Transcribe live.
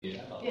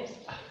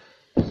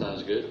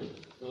good.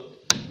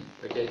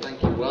 Okay,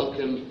 thank you.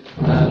 Welcome.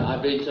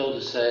 I've been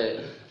told to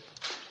say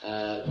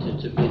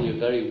to bid you a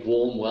very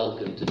warm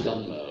welcome to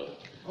Dunmow.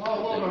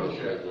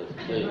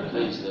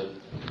 Pleased that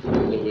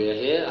we're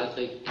here. I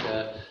think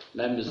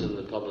members of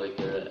the public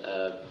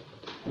are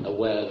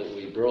aware that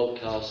we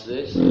broadcast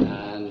this,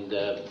 and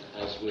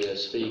as we are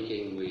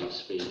speaking, we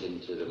speak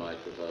into the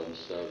microphone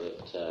so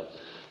that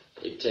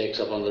it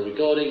takes up on the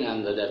recording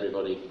and that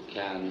everybody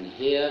can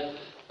hear.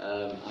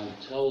 I'm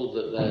told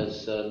that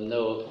there's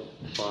no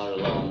fire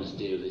alarms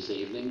due this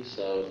evening,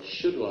 so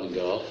should one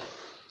go off,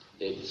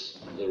 it's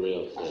the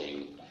real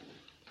thing.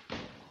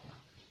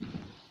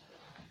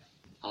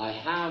 I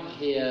have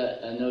here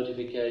a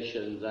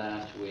notification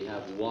that we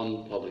have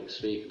one public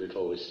speaker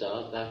before we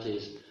start. That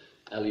is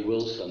Ellie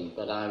Wilson,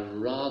 but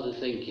I'm rather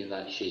thinking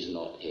that she's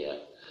not here.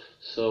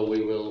 So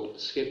we will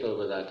skip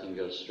over that and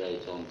go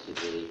straight on to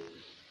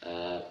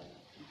the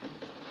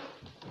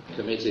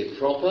committee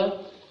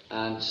proper.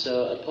 And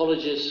so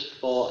apologies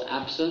for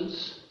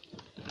absence.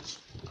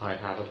 I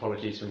have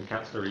apologies from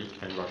Councillor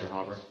Eek and Roger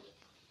Harbour.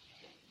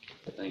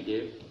 Thank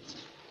you.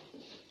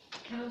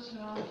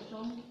 Councillor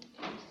Armstrong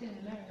is still in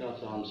America.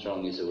 Councillor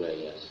Armstrong is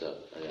away, yes. So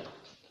yeah,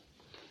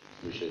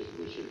 we should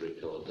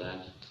record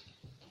that.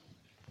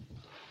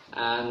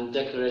 And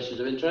declarations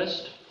of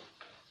interest.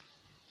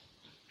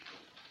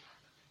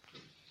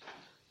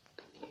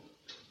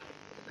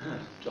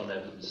 John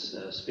Evans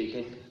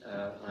speaking.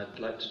 I'd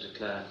like to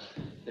declare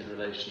in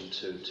relation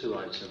to two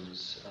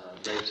items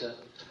later.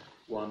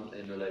 One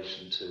in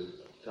relation to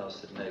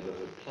Felsted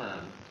Neighbourhood Plan,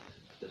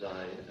 that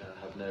I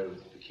have no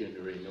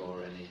pecuniary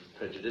nor any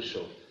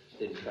prejudicial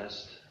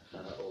interest,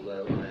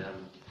 although I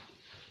am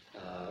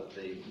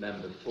the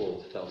member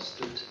for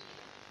Felsted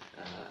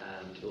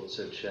and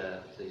also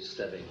chair the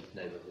Stebbing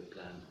Neighbourhood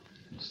Plan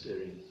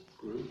Steering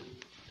Group.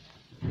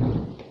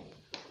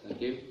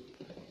 Thank you.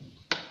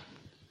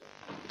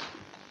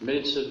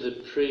 Minutes of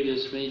the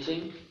previous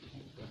meeting.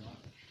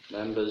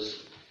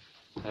 Members,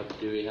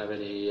 do we have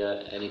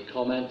any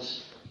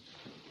comments?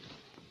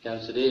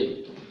 Councillor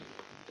Dean.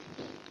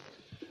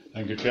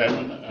 Thank you,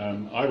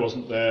 Chairman. I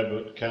wasn't there,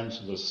 but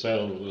Councillor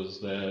Sell was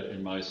there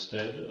in my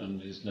stead,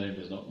 and his name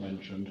is not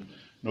mentioned,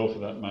 nor for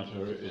that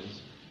matter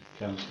is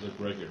Councillor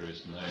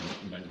Gregory's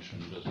name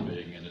mentioned as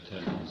being in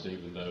attendance,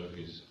 even though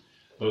he's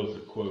both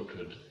are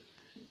quoted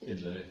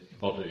in the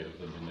body of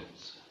the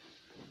minutes.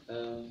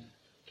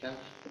 Councillor?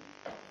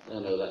 Oh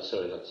no, that's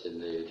in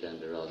the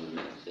agenda rather than the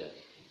minutes, yeah.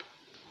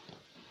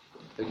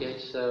 Okay,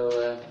 so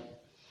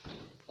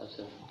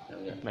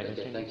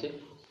okay, thank you.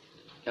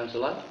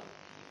 Councillor Light?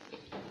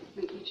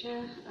 Thank you,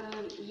 Chair.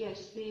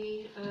 Yes,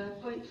 the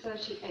point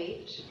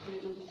 38,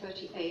 point number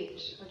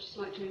 38, I'd just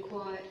like to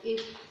inquire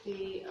if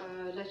the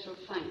letter of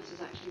thanks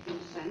has actually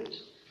been sent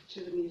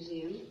to the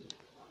Museum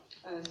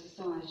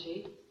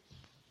Society.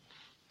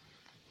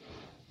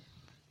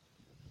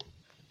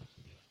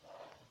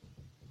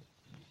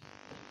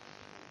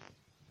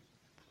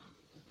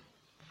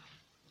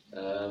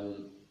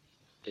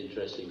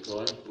 Interesting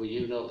point. Were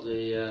you not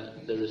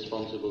the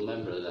responsible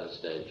member at that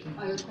stage?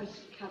 I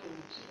requested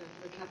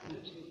the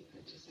cabinet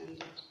to send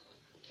it.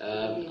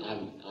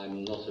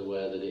 I'm not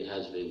aware that it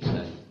has been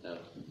sent. No.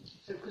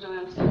 So could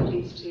I ask you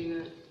please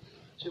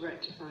to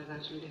rectify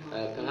that on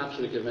behalf? Perhaps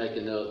we could make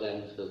a note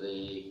then for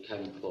the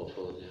cabinet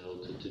portfolio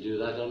to do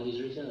that on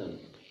his return.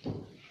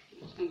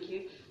 Thank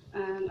you.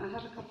 And I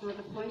have a couple of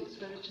other points.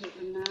 Whether to take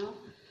them now?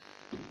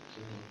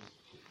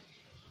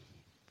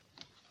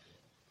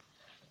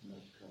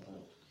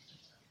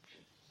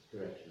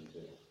 Correction.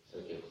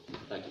 Okay.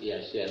 Thank you.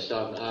 Yes.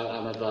 So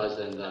I'm advised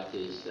then that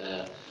is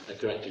a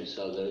correction,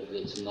 so that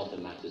it's not a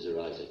matters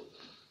arising.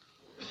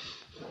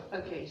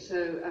 Okay.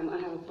 So I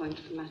have a point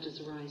for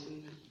matters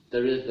arising.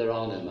 There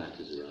are no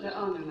matters arising. There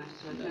are no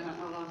matters arising. No.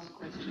 I'll ask a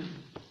question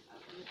at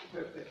the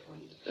appropriate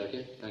point.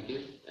 Okay. Thank you.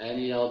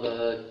 Any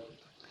other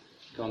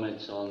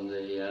comments on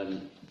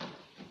the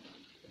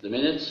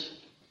minutes?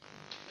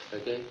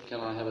 Okay.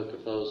 Can I have a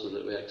proposal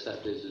that we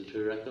accept it as a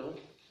true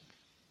record?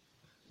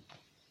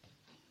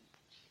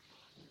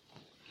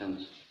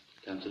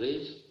 Councillor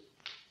Lees.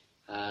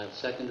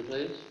 Seconder,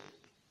 please.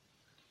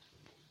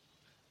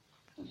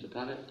 Councillor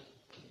Pavitt.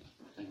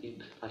 Thank you.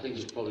 I think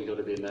it's probably got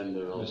to be a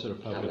member of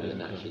Cabinet,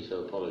 actually,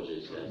 so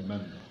apologies. Yeah.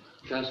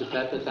 Councillor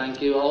Pepper,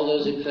 thank you. All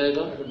those in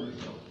favour?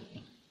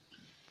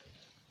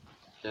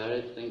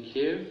 Carried, thank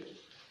you.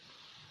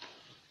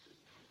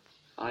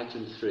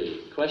 Item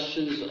 3.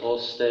 Questions or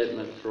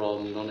statement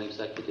from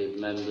non-executive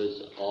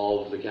members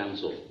of the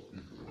Council.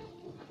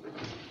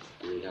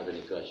 Do we have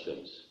any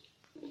questions?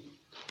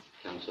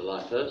 Councillor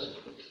Light first.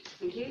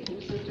 Thank you.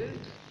 Yes,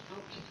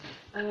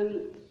 I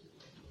do.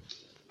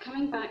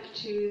 Coming back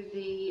to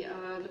the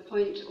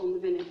point on the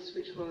minutes,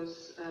 which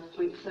was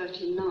point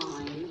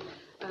 39,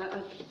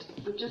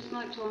 I'd just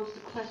like to ask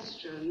the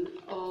question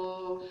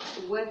of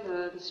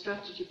whether the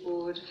strategy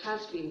board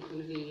has been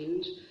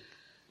convened,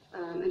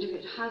 and if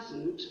it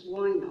hasn't,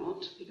 why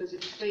not? Because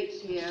it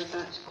states here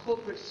that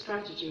corporate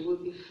strategy will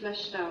be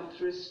fleshed out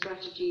through a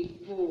strategy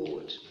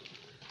board.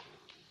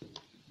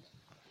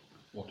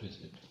 What is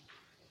it?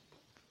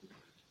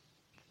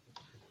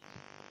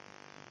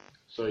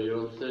 Sorry,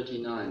 you're on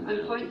 39 now.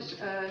 And point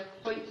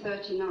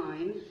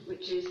 39,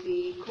 which is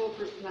the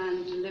corporate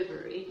plan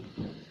delivery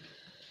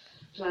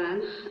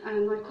plan.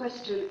 And my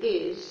question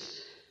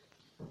is,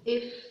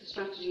 if the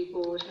strategy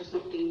board has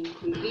not been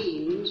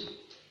convened,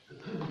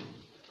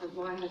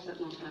 why has that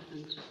not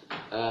happened?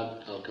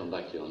 I'll come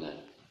back to you on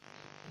that.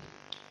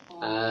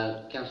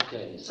 Councillor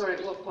Kane. Sorry,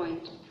 at what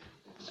point?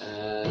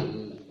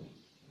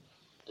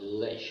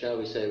 Shall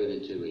we say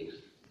within 2 weeks?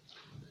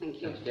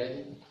 Thank you. Councillor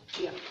Kane?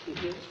 Yeah,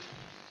 thank you.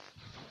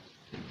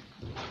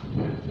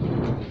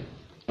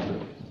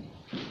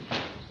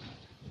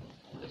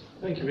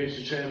 Thank you,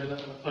 Mr. Chairman.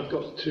 I've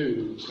got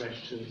two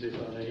questions, if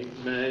I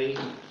may.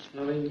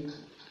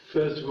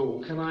 First of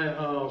all, can I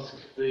ask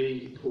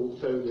the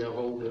portfolio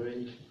holder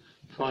in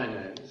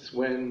finance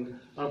when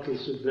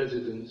Uttlesford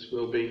residents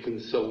will be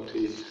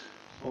consulted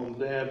on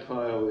their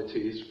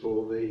priorities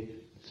for the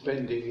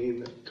spending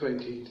in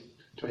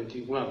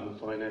 2021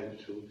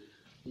 financial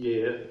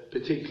year,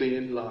 particularly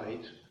in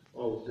light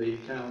of the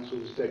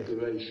Council's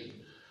declaration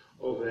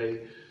of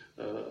a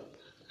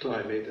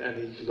climate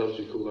and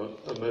ecological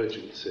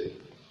emergency?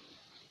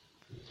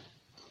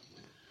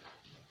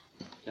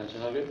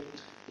 Councillor Hargreave?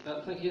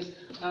 Thank you. Yes.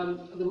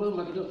 At the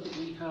moment, I don't think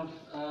we have.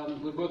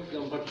 We're working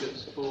on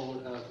budgets for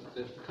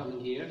the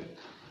coming year.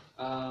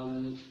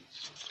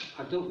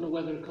 I don't know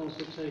whether a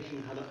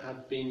consultation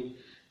had been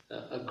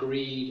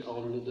agreed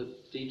on the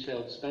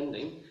detailed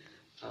spending,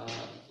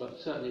 but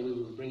certainly we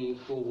were bringing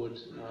forward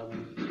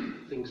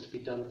things to be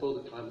done for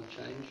the climate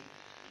change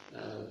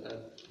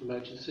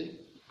emergency.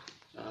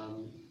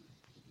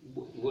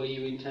 Were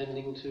you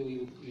intending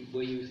to?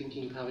 Were you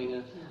thinking of having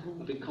a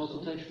big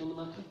consultation on the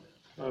matter?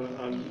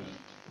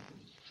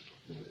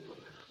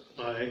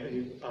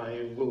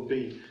 I will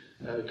be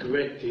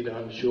corrected,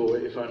 I'm sure,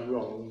 if I'm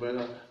wrong, but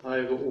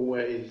I've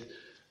always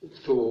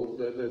thought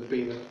that there's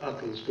been an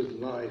Uttlesford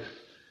Life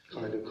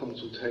kind of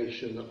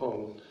consultation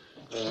on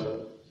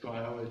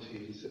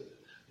priorities,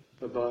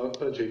 about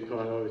budget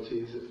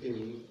priorities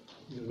in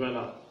the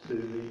run-up to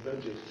the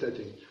budget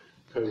setting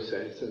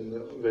process, and the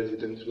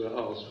residents were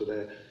asked for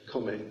their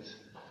comments.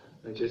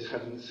 I just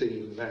haven't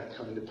seen that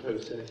kind of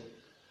process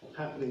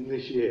happening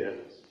this year.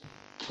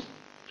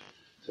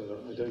 So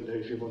I don't know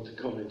if you want to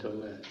comment on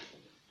that.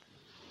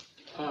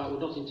 We're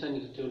not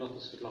intending to do an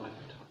Uttlesford Life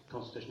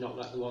consultation, not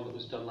like the one that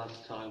was done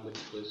last time, which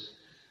was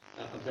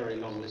a very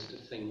long list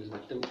of things, and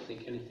I don't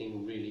think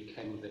anything really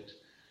came of it,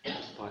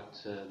 despite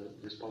the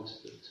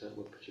responses that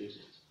were produced.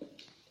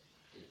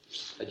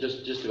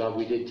 Just about,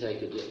 we did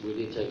take a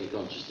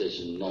conscious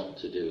decision not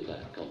to do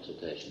that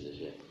consultation this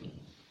year.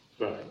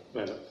 Right.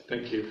 Well,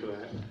 thank you for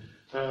that.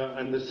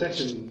 And the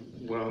second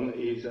one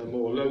is a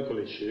more local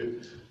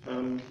issue,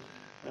 and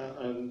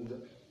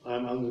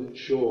I'm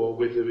unsure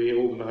with the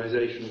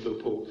reorganisation of the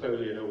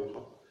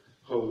portfolio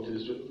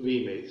holders'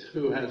 remits,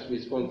 who has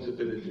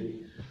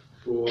responsibility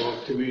for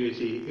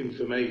community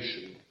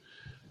information.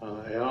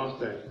 I asked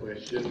that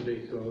question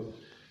because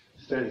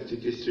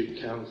Stansted District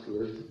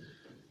Councillors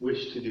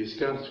wish to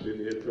discuss with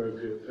the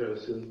appropriate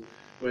person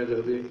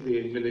whether the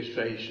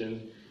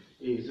administration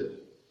is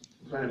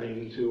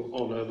planning to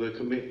honour the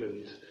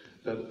commitment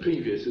that the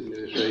previous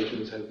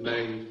administrations have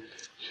made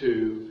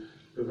to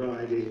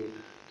providing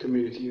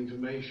community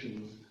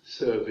information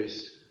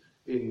service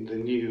in the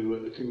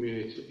new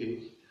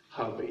community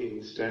hub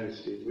in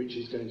Stansted, which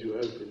is going to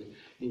open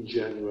in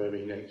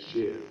January next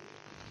year.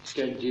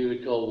 Do you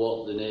recall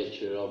what the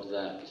nature of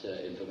that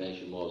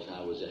information was?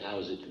 How was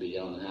it to be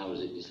done, and how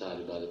was it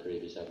decided by the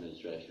previous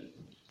administration?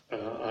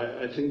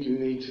 I think you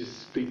need to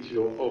speak to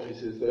your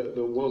officers.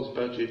 There was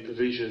budget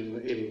provision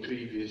in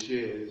previous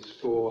years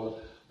for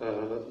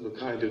the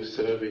kind of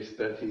service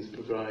that is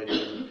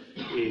provided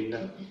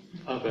in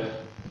other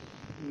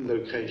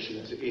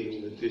locations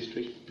in the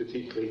district,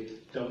 particularly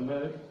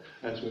Dunmow.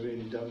 As we're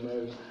in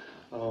Dunmow,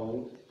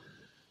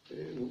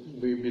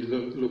 we'd be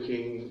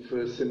looking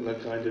for a similar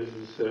kind of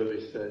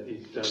service that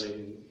is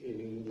done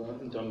in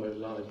Dunmow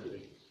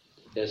Library.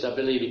 Yes, I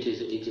believe it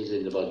is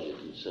in the budget,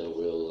 and so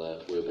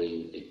we'll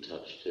be in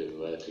touch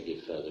to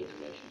give further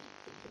information.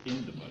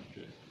 In the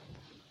budget?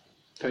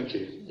 Thank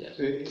you. Yes.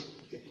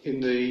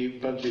 In the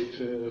budget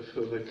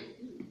for the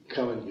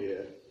current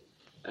year?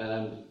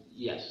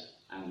 Yes,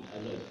 and I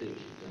don't think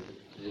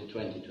it's in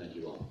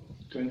 2021.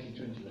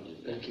 2021.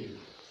 Thank you.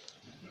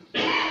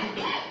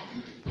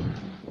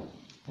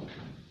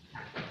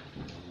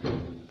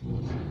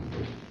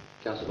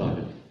 Councillor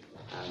Barker.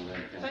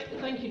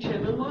 Thank you,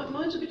 Chairman.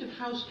 Mine's a bit of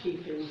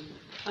housekeeping.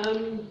 I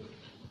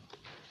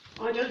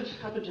don't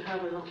happen to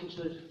have an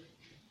Uttlesford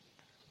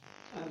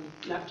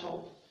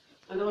laptop,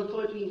 and I'm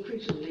finding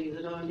increasingly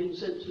that I'm being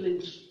sent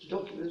links to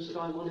documents that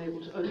I'm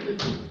unable to open.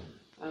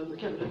 The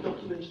cabinet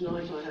document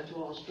tonight, I had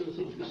to ask for the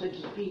thing to be sent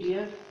as a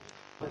PDF.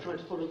 I tried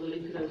to follow the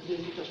link and open it,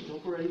 it doesn't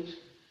operate.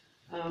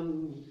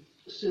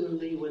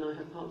 Similarly, when I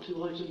have Part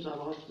 2 items, I've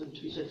asked them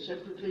to be sent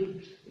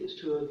separately. It's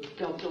to a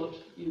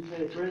gov.uk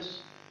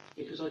address,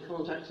 because I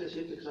can't access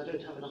it because I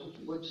don't have enough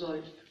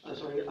website,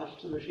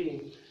 enough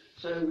machine.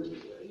 So,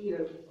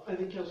 I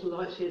think Councillor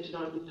Light's here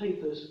tonight with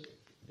papers.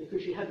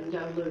 because she hadn't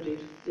downloaded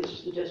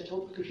this the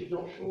desktop because she's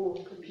not sure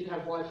she'd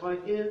have Wi-Fi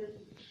here.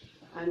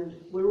 And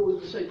we're all in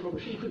the same problem.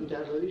 She couldn't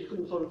download it, she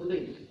couldn't follow the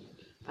link.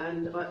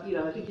 And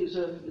I think it's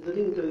the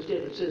link goes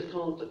dead, it says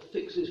can't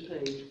fix this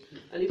page.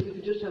 And if we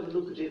could just have a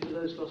look at it for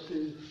those of us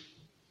who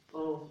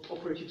are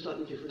operating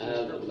slightly differently,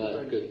 that would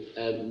be great.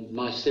 Good.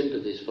 My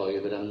sympathies for you,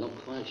 but I'm not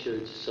quite sure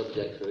it's a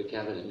subject for a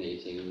cabinet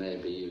meeting, and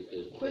maybe you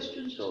could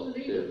questions talk to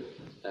the leader.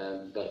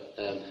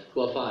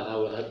 Well, fine.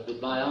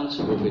 But my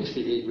answer would be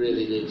it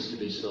really needs to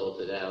be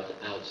sorted out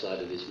outside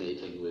of this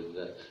meeting with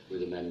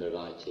a member of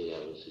IT, I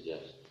would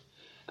suggest.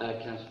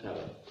 Councillor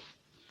Cabot.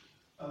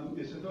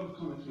 Yes, I've got a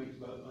comment to make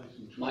about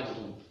item 12.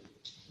 Microphone.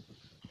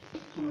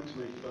 Comment to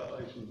make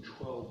about item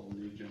 12 on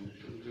the agenda.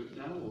 Should we do it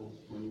now or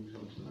when we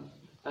come to that?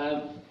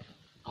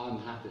 I'm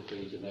happy for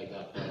you to make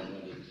that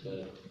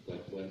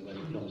point when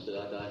it comes to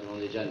that item on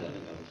the agenda. I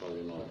think that would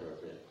probably be more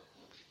appropriate.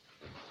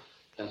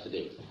 Councillor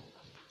Dick.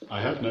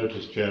 I have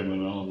noticed,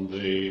 Chairman, on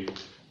the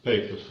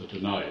papers for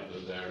tonight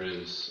that there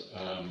is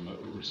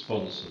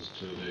responses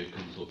to the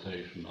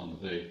consultation on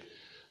the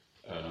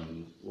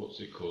what's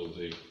it called,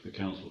 the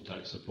council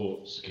tax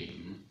support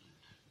scheme,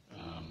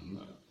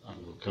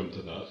 and we'll come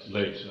to that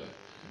later.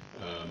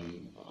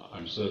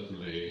 I'm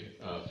certainly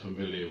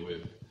familiar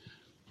with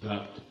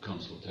that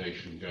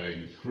consultation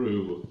going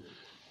through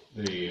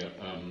the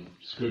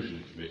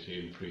scrutiny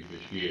committee in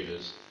previous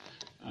years,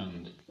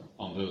 and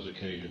on those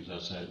occasions I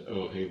said,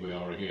 oh, here we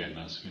are again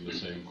asking the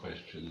same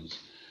questions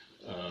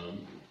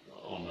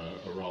on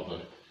a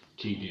rather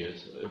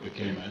tedious,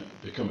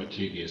 become a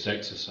tedious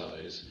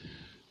exercise.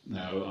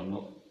 Now, I'm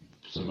not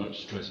so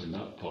much stressing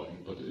that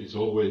point, but it's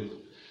always,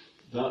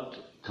 that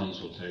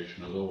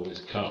consultation has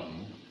always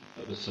come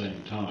at the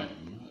same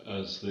time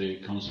as the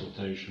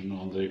consultation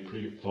on the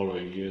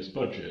following year's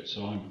budget.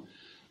 So I'm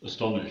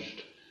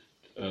astonished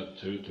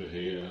to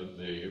hear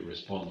the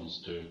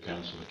response to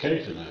Councillor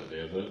Caton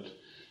earlier that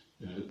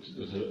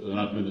an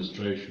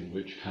administration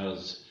which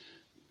has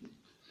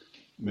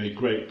made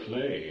great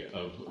play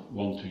of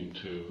wanting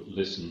to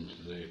listen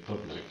to the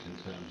public in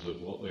terms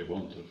of what they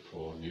wanted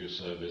for new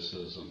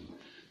services and,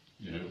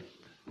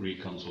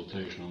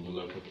 reconsultation on the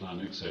local plan,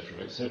 etc.,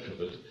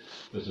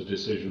 that a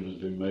decision has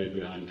been made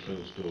behind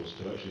closed doors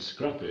to actually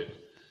scrap it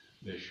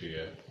this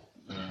year.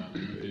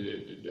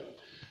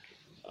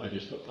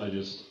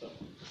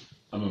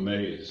 I'm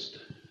amazed.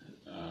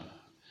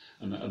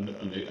 And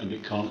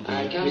it can't be.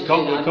 I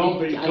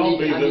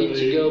need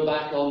to go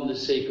back on the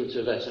sequence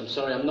of events. I'm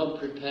sorry, I'm not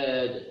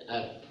prepared.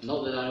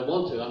 Not that I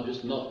want to. I'm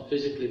just not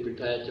physically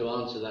prepared to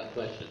answer that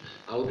question.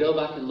 I will go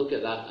back and look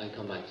at that and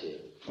come back to you.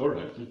 All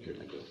right. Thank you.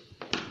 Thank you.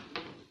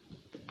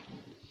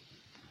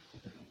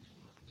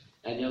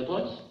 Any other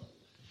points?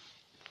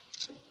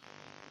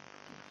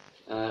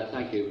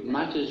 Thank you.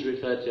 Matters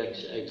referred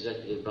to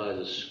executive by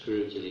the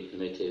scrutiny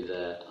committee,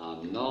 there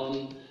are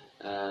none.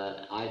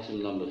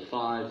 Item number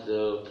 5,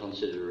 though,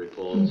 consider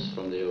reports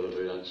from the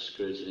overall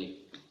scrutiny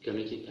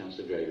committee.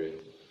 Councillor Gregory.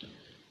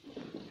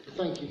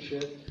 Thank you,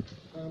 Chair.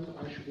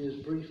 I shall be as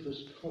brief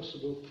as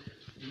possible.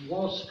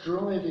 Whilst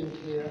driving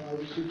here, I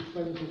received a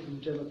phone call from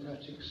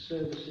Democratic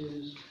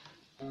Services.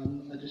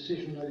 A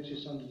decision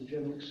notice under the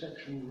general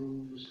exception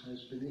rules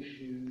has been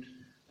issued,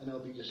 and I'll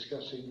be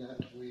discussing that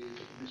with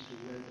Mr.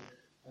 Webb,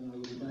 and I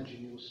would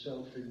imagine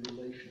yourself in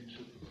relation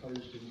to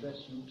proposed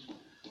investment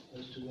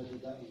as to whether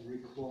that will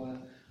require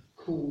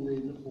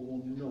call-in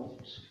or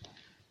not.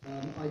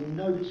 I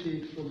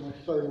noted from my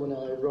phone when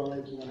I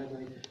arrived, and I had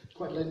a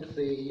quite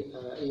lengthy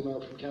email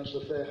from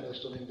Councillor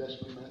Fairhurst on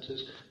investment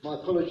matters. My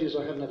apologies,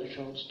 I haven't had a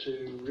chance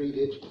to read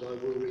it, but I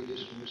will read it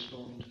and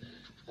respond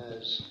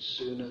as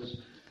soon as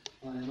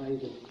I am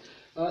able.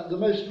 The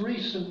most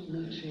recent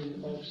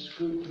meeting of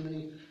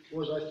scrutiny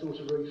was, I thought,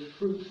 a very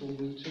fruitful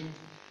meeting.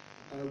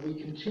 We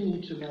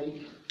continue to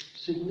make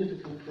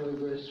significant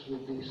progress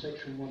with the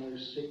Section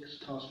 106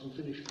 Task and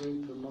Finish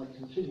Group, and my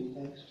continued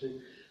thanks to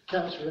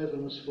Councillor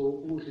Evans for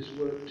all his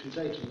work to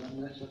date on that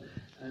matter,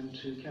 and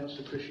to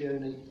Councillor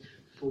Criscione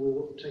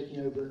for taking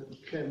over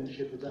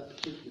chairmanship of that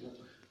particular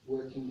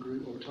working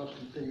group, or Task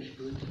and Finish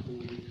Group, for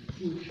the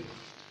future.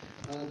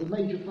 The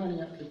major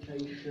planning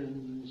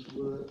applications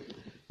work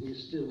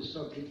is still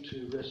subject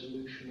to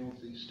resolution of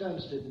the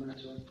Stansted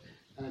matter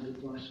and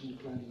advice from the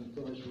Planning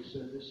Advisory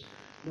Service.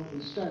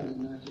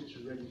 Notwithstanding that, it's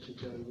ready to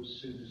go as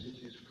soon as it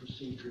is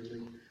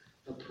procedurally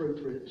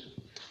appropriate.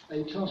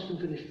 A task and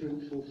finish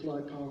group for fly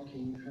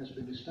parking has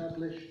been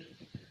established,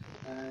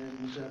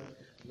 and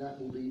that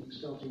will be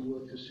starting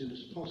work as soon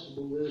as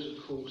possible. There is,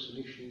 of course,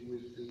 an issue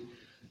with the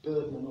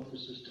Birdman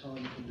officer's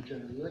time from the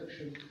general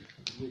election,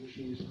 which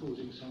is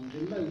causing some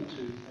delay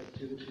to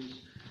activities.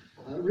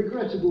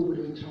 Regrettable, but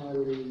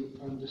entirely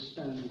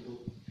understandable.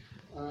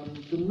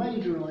 The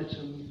major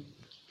item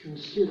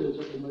considered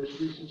at the most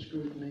recent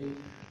scrutiny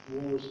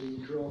was the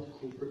draft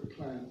corporate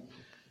plan.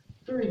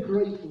 Very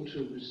grateful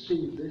to have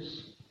received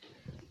this.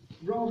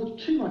 rather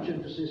too much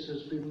emphasis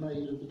has been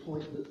made on the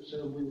point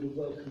that we would have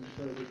welcomed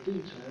further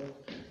detail,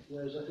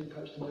 whereas I think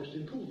perhaps the most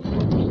important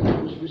point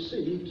that was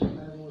received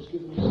and was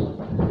given some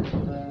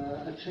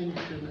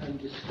attention and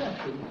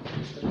discussion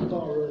at a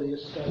far earlier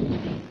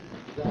stage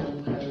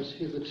than has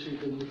hitherto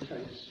been the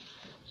case.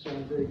 So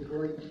I'm very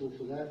grateful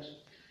for that.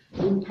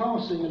 In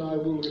passing, and I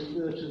will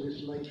refer to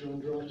this later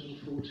under item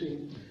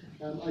 14,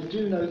 I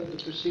do note that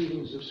the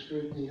proceedings of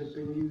scrutiny have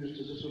been used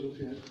as a sort of,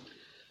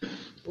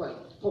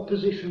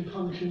 opposition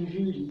punch and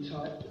Judy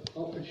type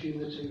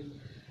opportunity.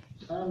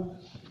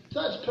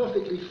 That's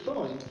perfectly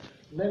fine.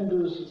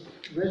 Members,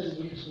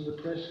 residents and the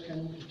press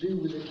can do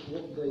with it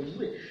what they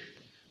wish.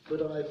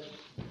 But I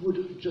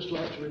would just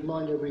like to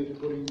remind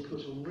everybody and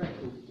put on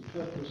record that the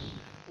purpose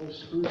of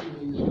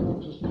scrutiny is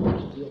not as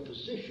part of the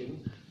opposition,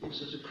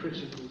 it's as a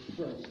critical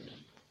friend.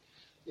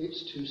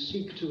 It's to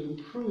seek to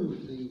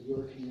improve the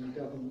working and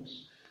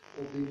governance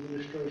of the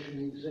administration,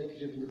 the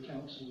executive and the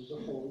council as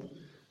a whole,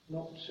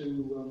 not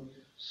to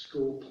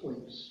score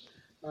points.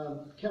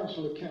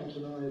 Councillor Count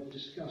and I have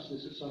discussed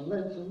this at some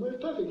length, and we're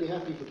perfectly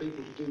happy for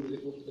people to do with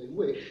it what they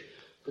wish,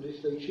 but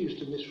if they choose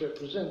to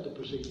misrepresent the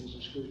proceedings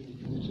of Scrutiny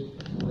Committee,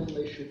 then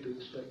they should be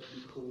expected to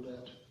be called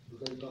out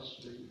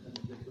robustly and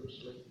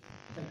vigorously.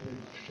 Thank you very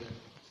much, Chair.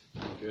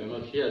 Thank you very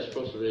much. Yes,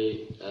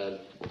 possibly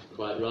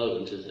quite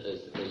relevant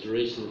as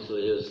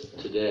recently as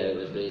today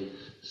there has been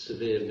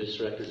severe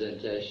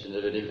misrepresentation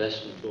of an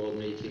investment board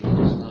meeting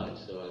last night,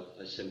 so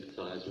I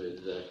sympathise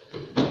with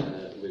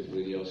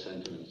your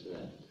sentiments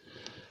there.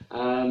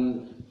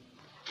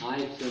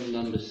 Item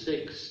number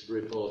 6,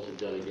 report of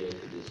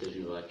delegated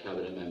decision by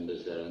Cabinet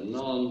members, there are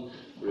none.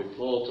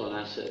 Report on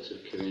assets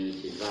of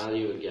community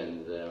value,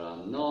 again there are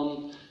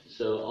none.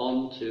 So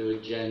on to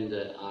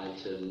agenda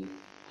item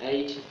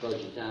 8,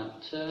 budget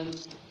outturn.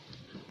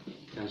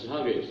 Councillor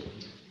Hargreaves.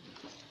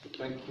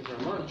 Thank you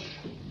very much.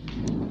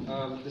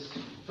 This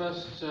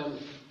first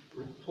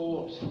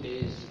report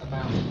is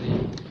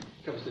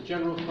covers the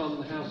general fund,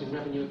 the housing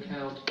revenue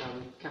account,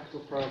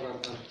 capital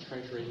programme and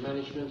treasury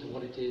management. And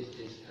what it is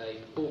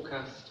a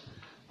forecast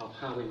of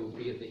how we will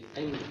be at the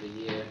end of the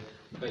year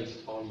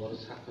based on what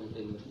has happened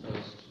in the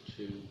first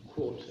 2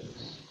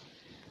 quarters.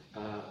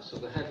 So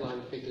the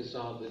headline figures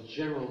are the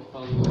general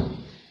fund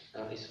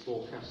is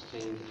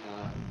forecasting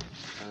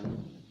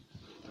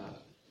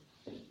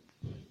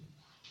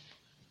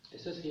it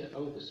says here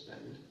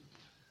overspend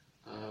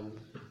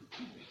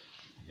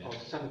of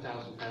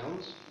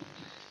 £7,000.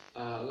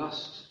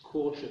 Last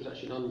quarter it was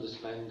actually an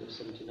underspend of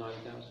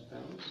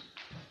 £79,000.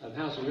 The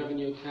housing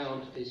revenue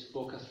account is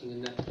forecasting a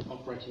net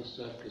operating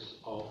surplus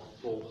of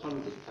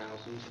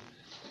 £400,000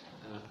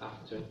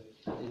 after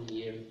in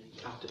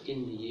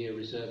the year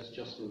reserves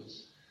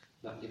adjustments.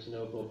 That gives an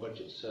overall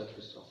budget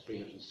surplus of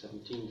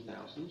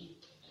 £317,000.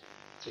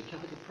 The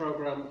capital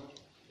programme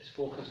is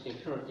forecasting a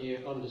current year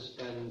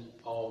underspend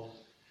of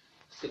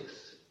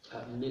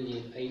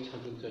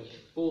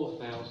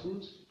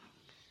 £6,834,000.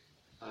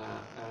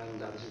 And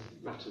that is a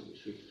matter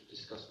which we've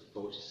discussed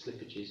before, which is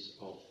slippages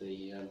of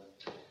the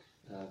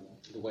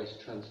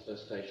waste transfer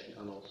station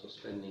and also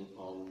spending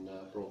on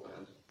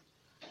broadband.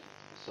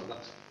 So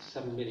that's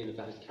 7 million of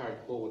that is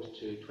carried forward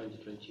to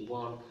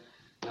 2021.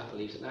 That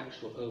leaves an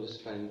actual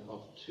overspend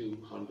of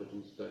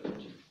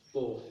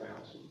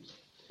 234,000.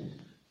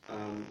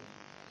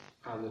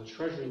 And the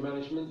treasury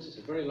management is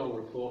a very long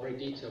report, very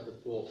detailed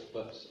report,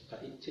 but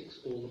it ticks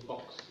all the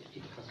boxes.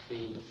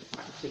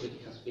 Activity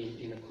has been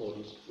in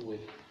accordance with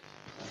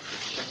the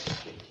check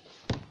sheet.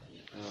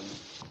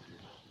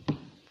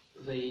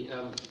 The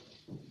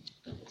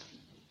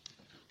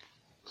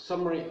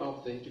summary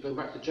of going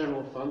back to the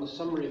general fund, the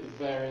summary of the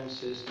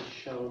variances is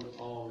shown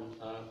on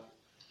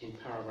in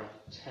paragraph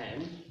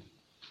 10.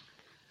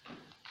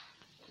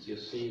 As you'll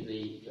see,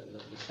 the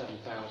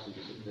 7,000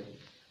 is at the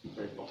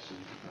very bottom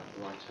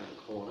right-hand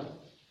corner.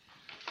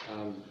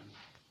 And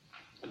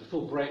the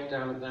full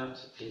breakdown of that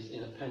is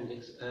in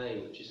Appendix A,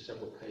 which is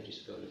several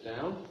pages further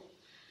down.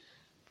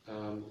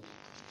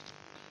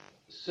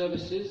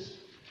 Services,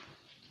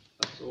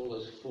 that's all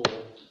those 4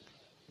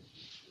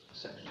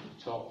 sections at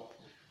the top.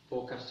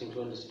 Forecasting to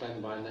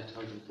underspend by a net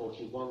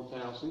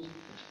 141,000.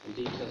 And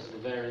details of the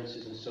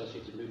variances and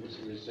associated movements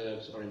in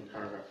reserves are in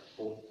paragraph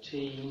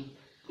 14.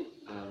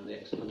 The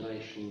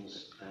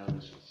explanations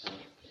and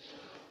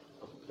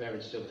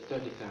variances over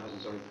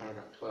 30,000 are in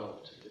paragraph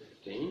 12 to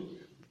 15.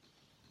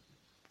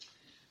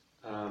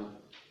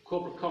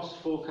 Corporate cost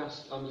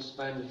forecast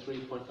underspend of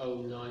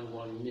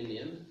 3.091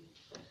 million.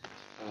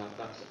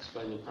 That's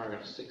explained in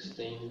paragraph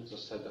 16. As I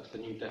said, that's the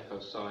new depot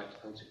site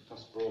and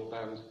plus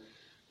broadband.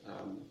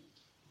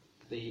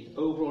 The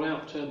overall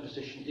outturn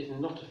position is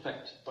not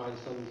affected by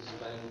this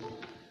underspend.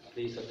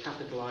 These are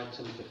capital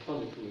items, they're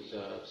funded from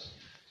reserves.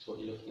 So what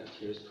you're looking at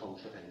here is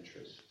contra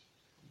entries.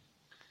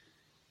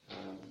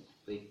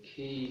 The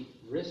key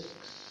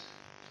risks,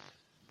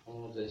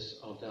 all of this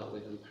are dealt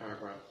with in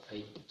paragraph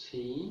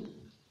 18.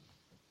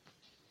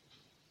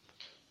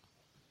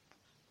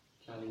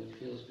 Planning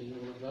appeals being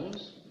one of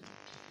those.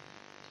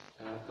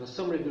 And a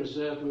summary of the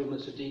reserve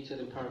movements are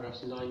detailed in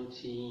paragraphs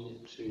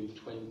 19 to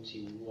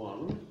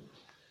 21,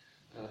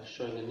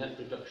 showing a net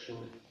reduction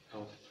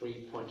of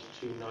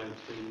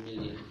 3.293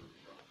 million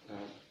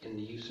in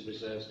the use of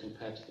reserves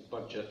compared to the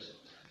budget.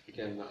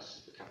 Again,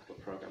 that's the capital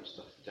programme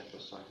stuff, the depot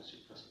site and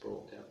superfast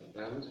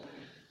broadband.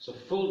 So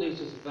full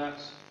details of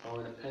that are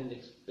in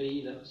Appendix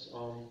B, that's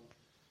on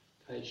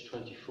page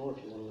 24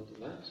 if you want to look at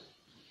that.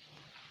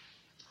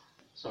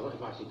 So I'm not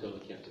inviting you to go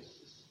look at it,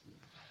 it's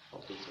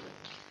not detailed.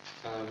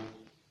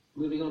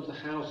 Moving on to the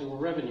housing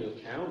revenue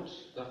account,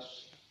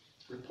 that's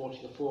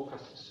reporting a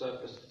forecasted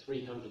surplus of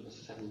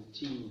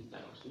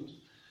 317,000,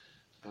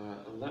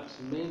 and that's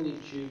mainly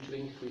due to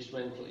increased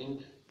rental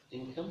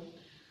income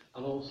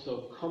and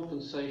also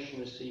compensation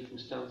received from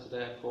Stansted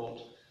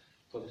Airport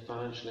for the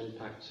financial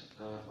impact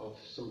of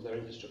some of their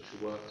infrastructure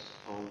works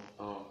on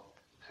our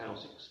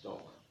housing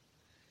stock.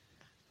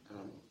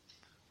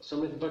 A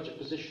summary of the budget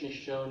position is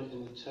shown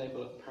in the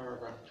table at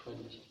paragraph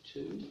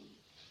 22.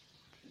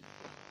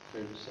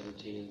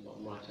 317 in the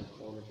bottom right hand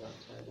corner of that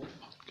table.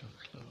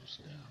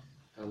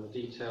 And the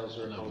details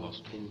are on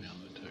in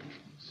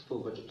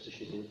full budget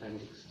positions in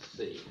Appendix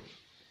C.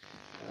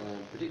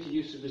 Predicted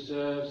use of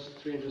reserves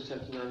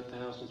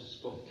 379,000 to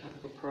support the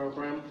capital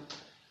programme,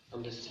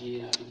 and this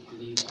year it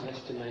leaves an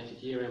estimated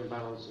year-end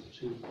balance of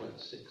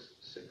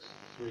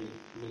 £2.663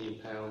 million,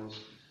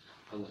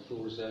 and the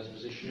full reserves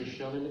position is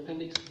shown in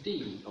Appendix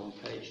D on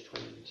page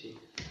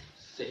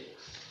 26.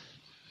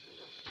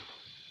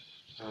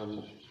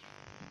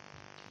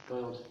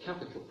 Going on to the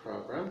capital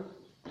programme,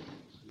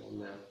 I'm on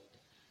now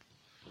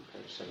on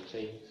page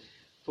 17,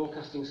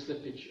 forecasting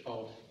slippage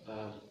of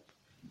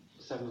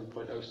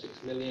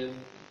 7.06 million,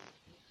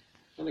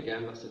 and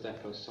again that's the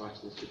depot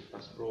site and the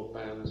superfast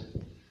broadband.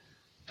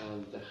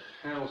 And the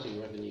housing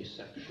revenue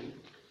section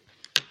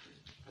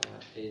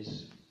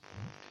is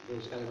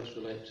those elements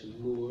relate to the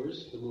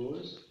Moors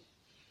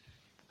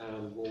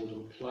and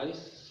Walden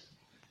Place,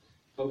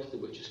 both of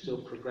which are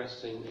still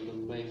progressing, and the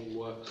main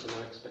works are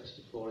now expected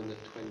to fall in the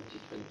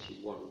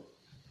 2021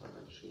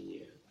 financial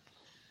year.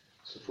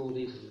 So for all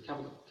these, the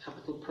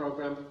capital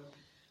programme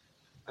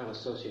and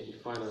associated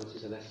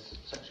finances and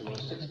section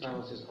 106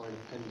 balances are in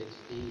Appendix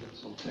E,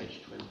 that's on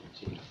page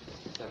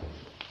 27.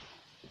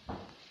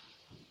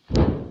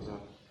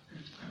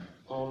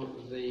 On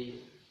the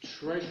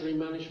treasury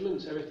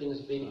management, everything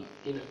has been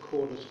in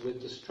accordance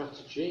with the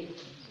strategy.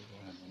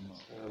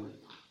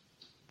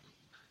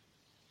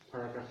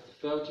 Paragraph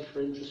 30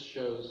 for interest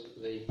shows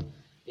the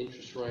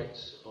interest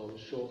rates on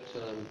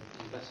short-term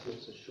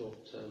investments and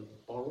short-term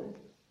borrowing.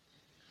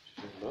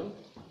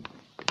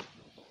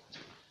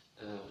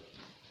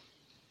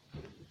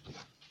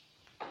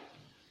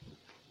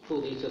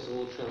 Full details of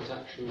all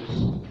transactions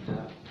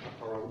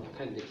are on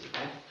Appendix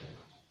F.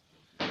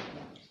 So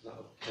that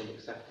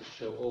Appendix F will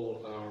show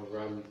all our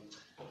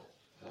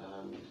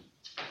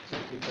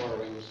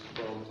borrowings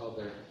from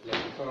other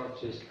local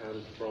authorities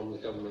and from the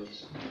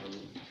government's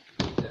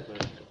debt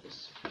management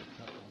office.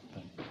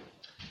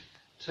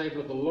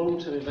 Table of the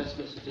long-term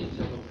investments are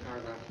detailed on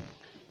paragraph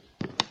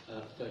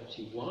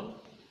 31.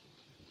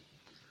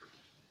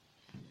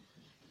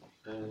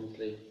 And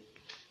the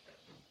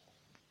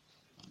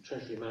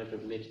Treasury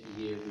Management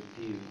mid-year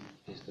review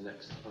is the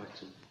next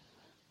item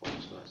on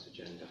tonight's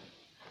agenda.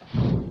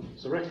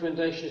 So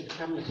recommendation is the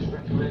Cabinet is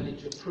recommended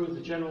to approve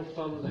the General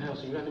Fund, the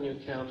Housing Revenue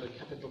Account, the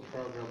Capital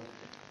Programme,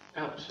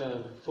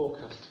 outturn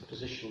forecast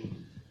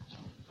position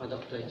and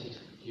updated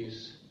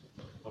use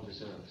of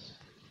reserves.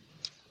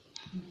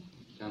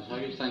 Councillor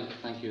Hughes,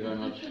 thank you very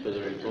much for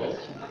the report.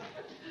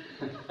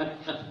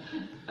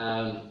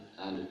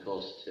 And of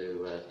course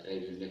to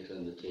Adrian Nicholl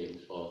and the team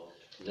for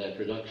their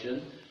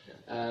production.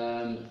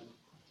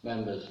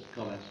 Members,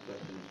 comments,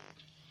 questions?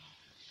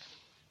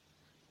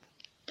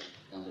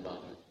 Councillor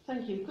Bartlett.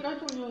 Thank you. Could I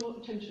draw your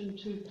attention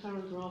to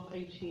paragraph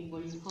 18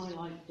 where you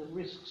highlight the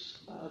risks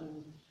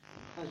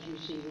as you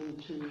see them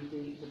to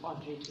the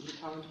budget and the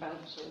current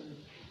outturn?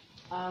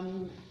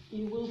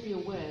 You will be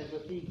aware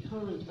that the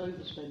current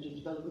overspend in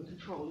development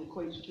control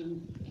equates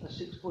to a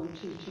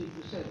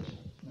 6.22%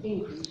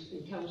 increase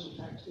in council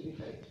tax in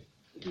effect.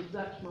 It is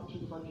that much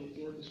of the budget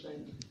the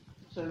overspend.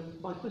 So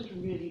my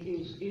question really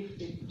is,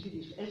 if it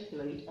continues to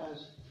escalate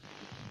as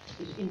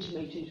is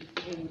intimated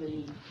in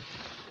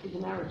the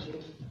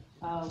narrative,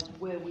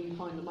 where will you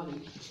find the money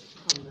to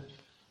fund it?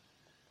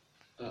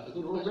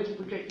 You're already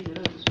projecting an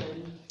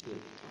overspend.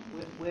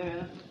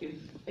 Where, if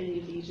any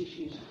of these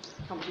issues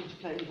come into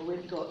play, you've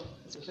already got,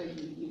 as I say,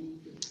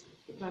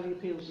 the planning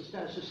appeals, the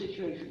status of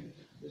situation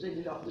has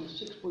ended up with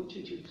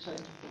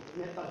 6.22%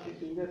 net budget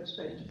being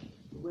overspent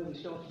from where we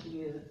started the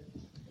year.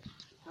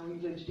 How are you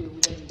going to deal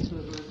with any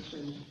further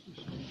overspend?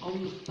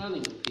 On the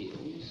planning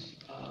appeals,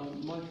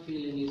 my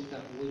feeling is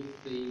that with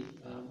the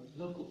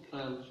local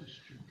plan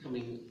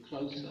coming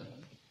closer,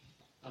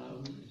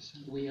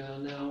 we are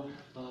now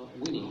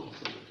winning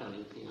some of the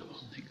planning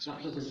appeals.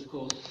 That doesn't, of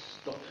course,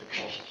 stop the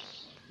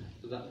costs,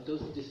 but that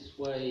does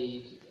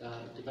dissuade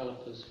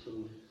developers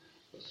from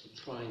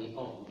trying it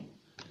on.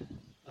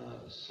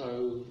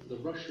 so the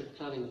rush of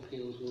planning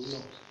appeals will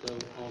not go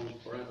on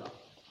forever.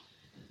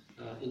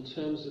 In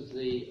terms of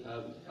the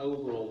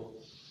overall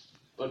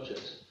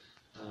budget,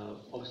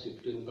 obviously if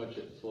we're doing the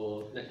budget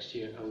for next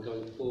year and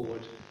going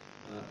forward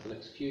for the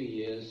next few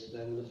years,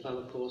 then the plan,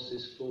 of course,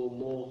 is for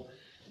more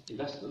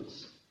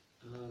investments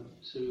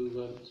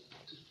to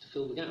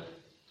fill the gap.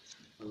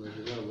 And as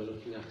you know, we're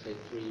looking at a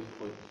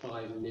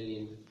 £3.5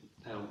 million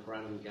per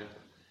annum gap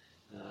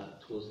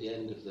towards the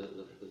end of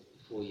the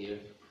 4-year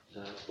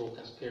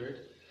forecast period.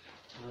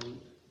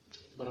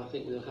 But I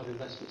think we'll have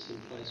investments in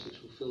place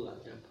which will fill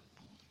that gap.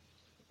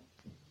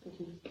 Thank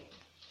you.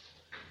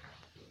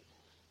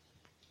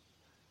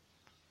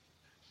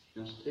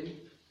 Justin?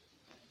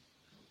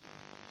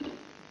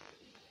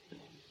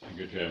 Thank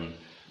you, Chairman.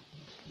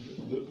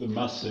 The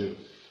massive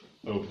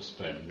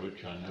overspend,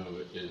 which I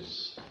know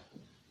is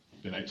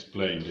been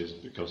explained, is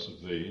because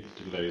of the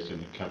delays in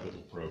the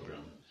capital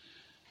programme.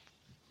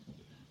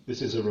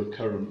 This is a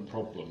recurrent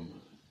problem.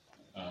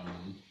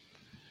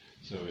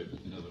 So,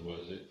 in other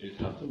words, it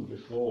happened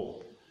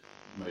before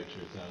May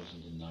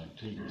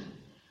 2019,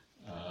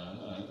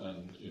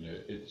 and you know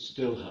it's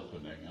still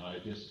happening. I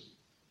just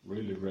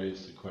really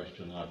raised the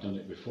question. I've done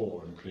it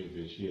before in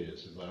previous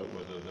years about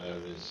whether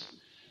there is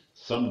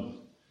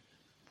some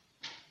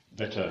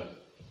better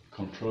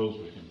controls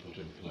we can put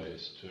in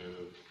place to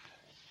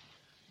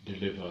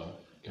deliver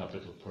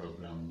capital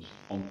programmes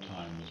on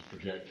time as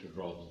projected,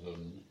 rather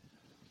than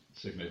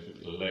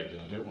significantly late.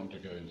 And I don't want to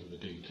go into the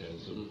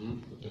details of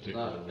the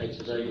particular It's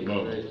a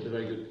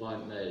very good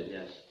point made,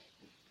 yes.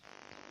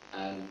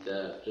 And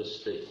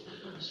just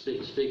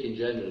speaking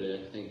generally,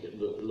 I think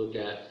look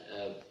at.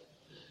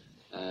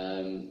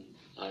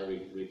 I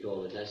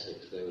recall at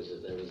Essex there was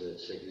a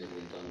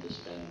significant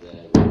underspend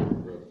there,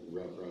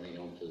 running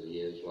on for the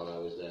years while I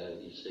was there.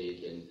 You see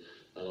it in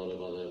a lot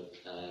of other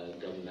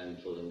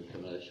governmental and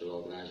commercial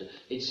organisations.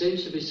 It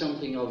seems to be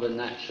something of a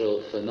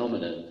natural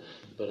phenomenon,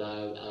 but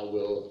I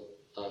will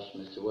ask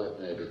Mr. Webb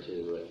maybe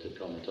to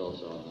comment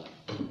also on that.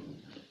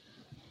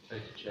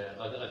 Thank you, Chair.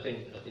 I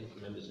think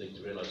members need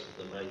to realise that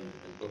the main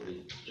and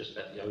probably just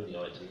about the only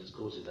item that's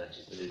causing that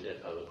is the new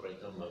depot at Great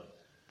Dunmow,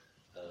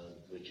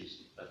 which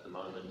is at the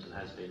moment and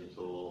has been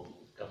for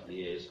a couple of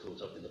years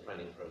caught up in the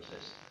planning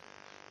process.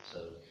 So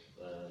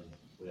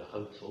we are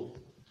hopeful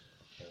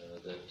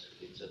that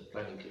it's a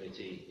planning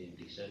committee in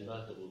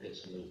December that will get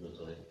some movement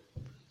on it.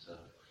 So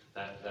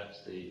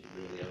that's the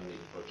really only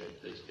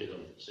project. There's been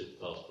on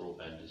superfast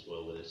broadband as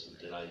well, where there's some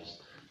delays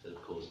that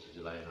have caused a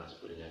delay in us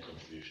putting our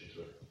contribution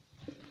through.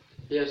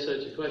 Yes, so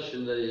it's a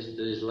question that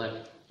is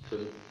left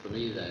for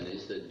me then,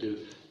 is that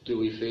do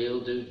we feel,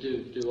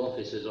 do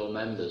officers or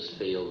members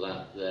feel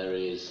that there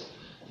is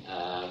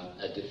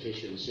a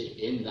deficiency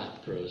in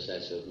that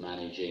process of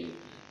managing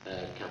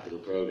capital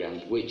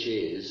programmes, which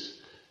is,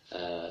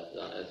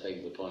 I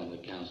think, the point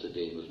that Councillor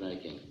Dean was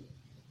making.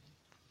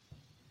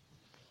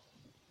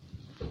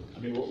 I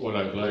mean, what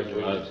I'd like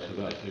to add to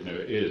that,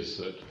 is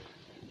that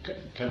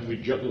can we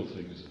juggle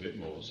things a bit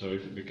more? So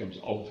if it becomes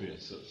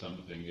obvious that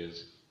something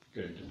is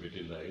going to be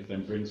delayed,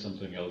 then bring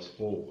something else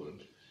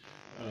forward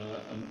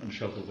and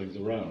shuffle things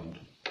around.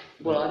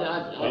 Well,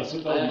 I also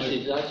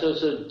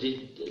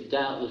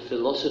doubt the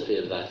philosophy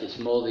of that. It's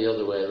more the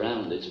other way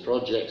around. It's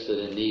projects that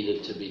are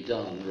needed to be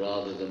done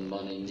rather than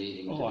money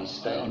needing to be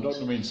spent. I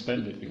don't mean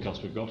spend it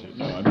because we've got it.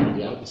 No, I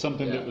mean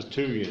something that was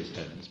 2 years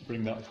hence,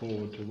 bring that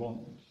forward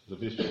to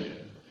this year.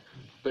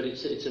 But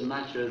it's a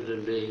matter of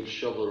them being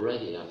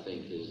shovel-ready, I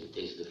think,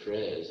 is the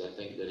phrase. I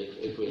think that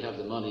if we have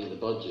the money in the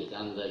budget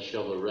and they're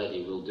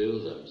shovel-ready, we'll do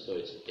them. So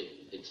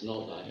it's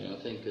not that. And I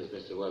think, as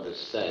Mr. Webber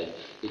said,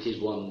 it is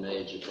one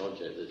major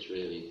project that's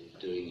really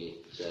doing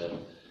it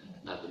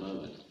at the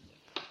moment.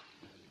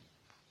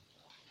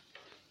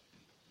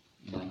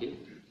 Thank you.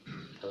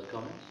 Other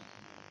comments?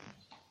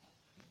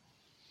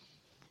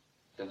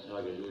 I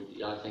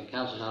think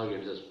Councillor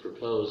Hargreaves has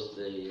proposed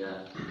the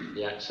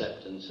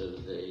acceptance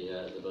of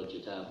the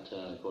budget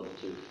outturn according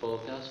to the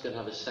forecast. Can I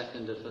have a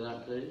seconder for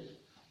that, please?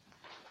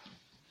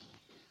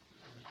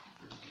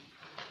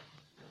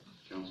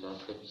 Councillor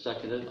Ascott,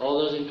 seconded. All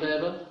those in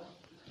favour?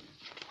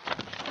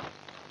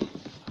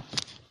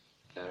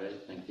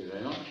 Carried. Thank you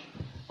very much.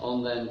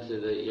 On then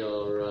to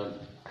your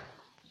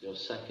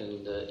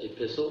second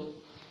epistle,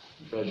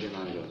 Treasury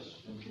Manager.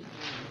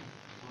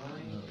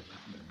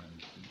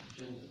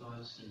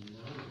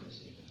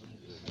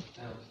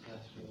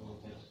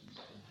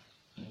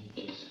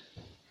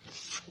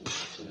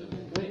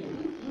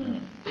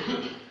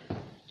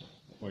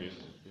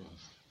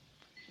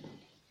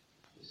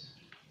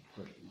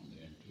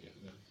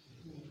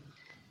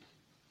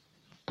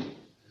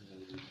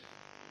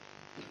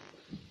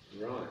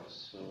 Right,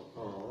 so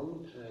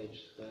on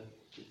page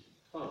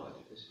 35,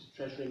 this is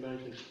Treasury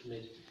Management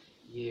Committee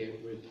Year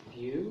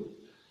Review,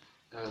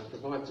 and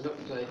provides an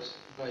update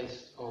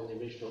based on the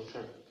original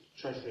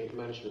Treasury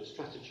Management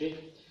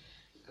Strategy,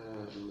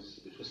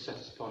 which was set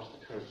as part of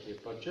the current year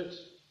budget.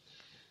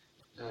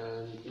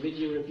 The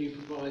mid-year review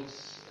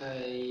provides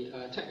a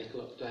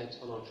technical update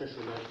on our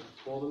Treasury Management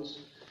performance,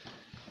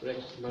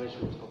 related to the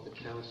management of the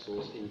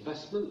council's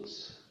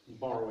investments,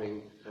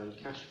 borrowing and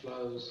cash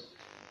flows,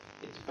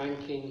 its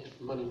banking,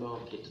 money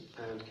market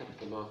and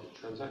capital market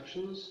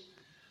transactions,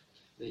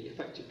 the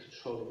effective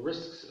control of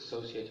risks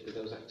associated with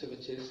those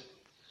activities,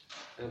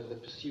 and the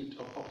pursuit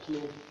of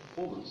optimal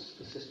performance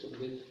consistent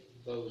with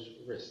those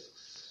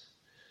risks.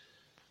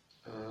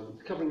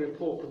 The covering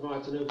report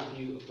provides an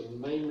overview of the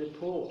main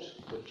report,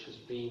 which has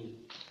been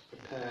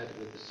prepared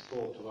with the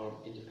support of our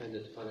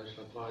independent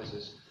financial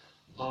advisors,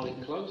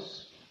 Arling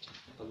Close,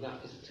 and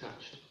that is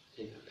attached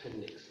in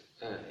Appendix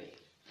A.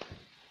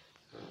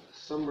 A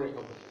summary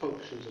of the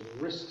functions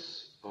and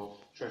risks of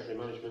Treasury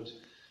management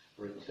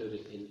are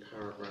included in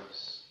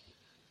paragraphs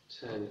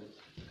 10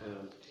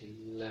 and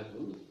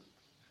 11.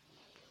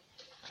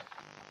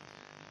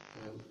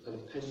 And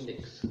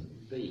Appendix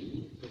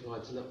B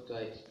provides an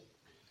update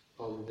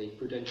on the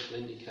prudential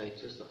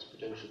indicators, that's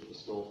prudential with a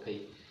small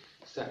p,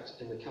 set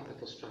in the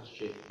capital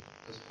strategy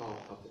as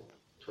part of the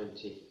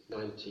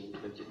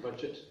 2019-20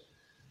 budget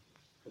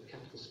for the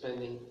capital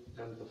spending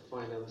and the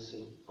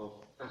financing of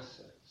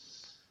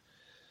assets.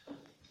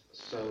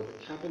 So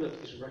the Cabinet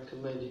is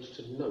recommended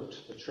to note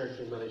the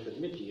Treasury Management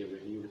Mid-Year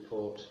Review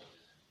Report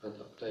and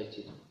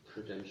updated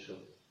prudential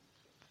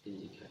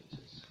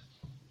indicators.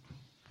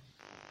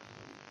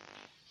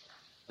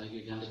 Thank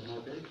you, Councillor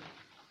Hargreaves.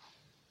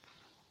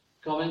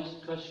 Comments,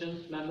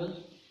 questions, members?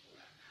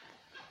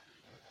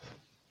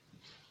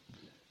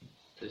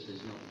 This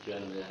is not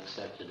generally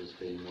accepted as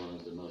being one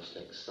of the most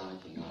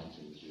exciting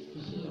items you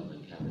will see on the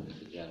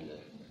Cabinet agenda.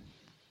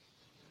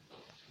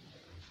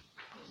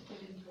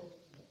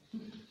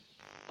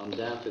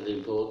 Undoubtedly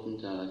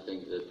important, and I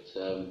think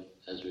that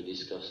as we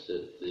discussed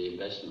at the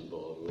Investment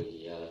Board,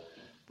 we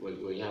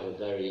have a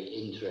very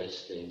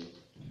interesting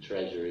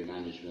Treasury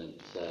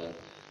management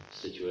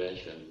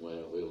situation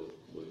where we'll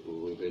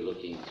be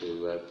looking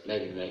to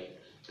maybe make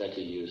better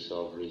use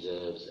of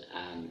reserves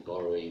and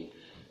borrowing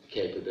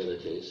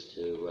capabilities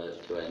to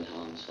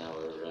enhance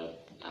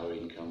our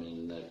income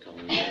in the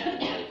coming year and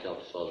make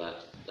up for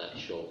that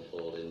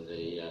shortfall in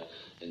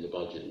the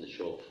budget and the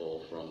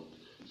shortfall from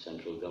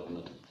central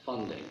government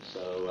funding.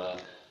 So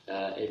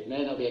it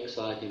may not be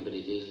exciting, but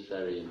it is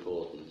very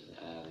important,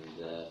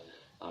 and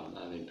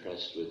I'm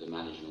impressed with the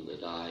management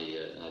that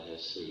I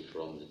see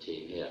from the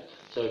team here.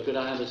 So could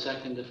I have a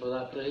seconder for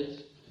that,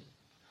 please?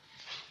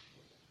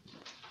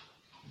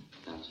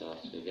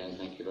 Fantastic. Again,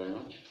 thank you very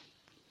much.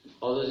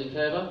 All those in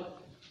favour?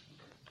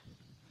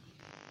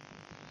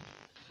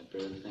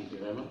 Approved. Thank you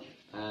very much.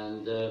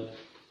 And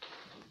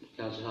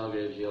Councillor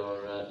Hargreaves,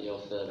 your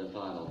third and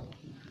final.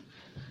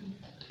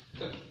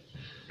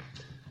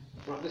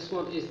 Right, this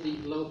one is the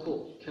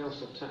Local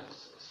Council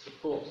Tax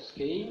Support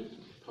Scheme,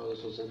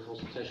 proposals and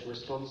consultation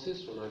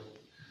responses, when I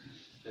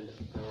end up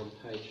on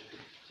page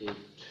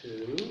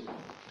 52.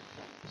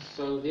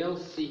 So the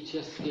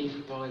LCTS scheme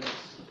provides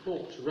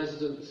support to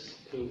residents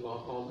who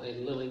are on a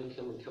low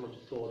income and cannot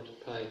afford to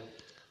pay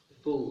the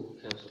full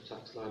council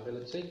tax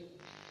liability.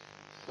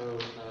 So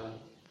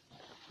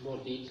more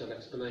detailed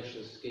explanation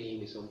of the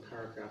scheme is on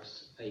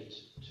paragraphs 8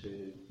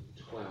 to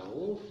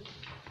 12.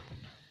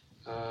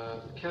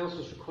 The Council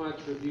is required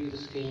to review the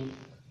scheme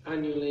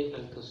annually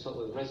and consult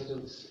with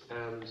residents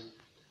and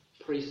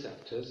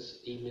preceptors,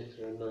 even if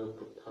there are no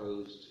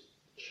proposed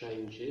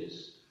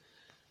changes.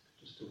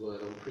 Just a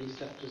word on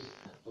preceptors.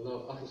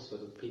 Although Uttlesford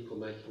are the people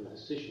making the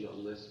decision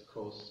on this, of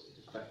course, it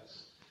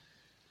affects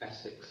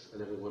Essex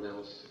and everyone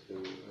else who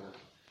are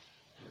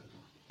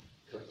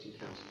collecting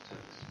council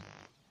tax,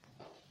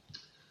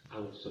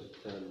 and also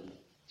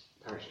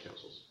parish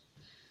councils.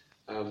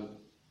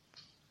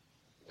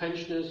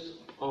 Pensioners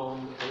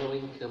on low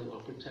income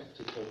are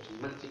protected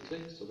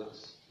automatically, so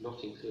that's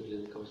not included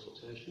in the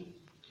consultation.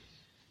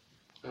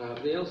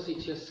 The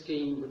LCTS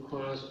scheme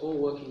requires all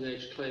working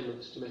age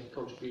claimants to make a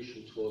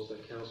contribution towards their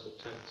council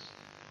tax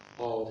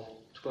of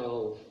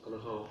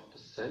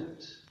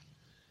 12.5%,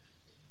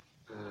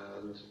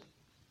 and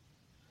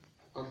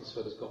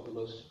Uttlesford has got the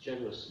most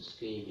generous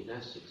scheme in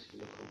Essex. If you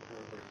look on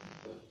paragraph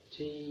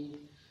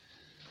 13.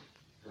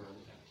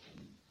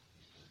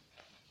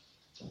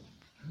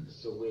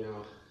 So we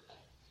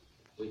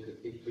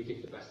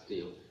give the best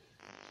deal.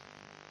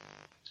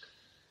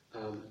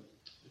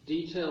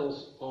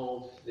 Details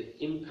of the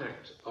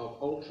impact of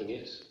altering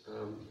it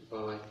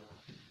by,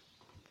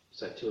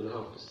 say,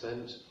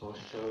 2.5% are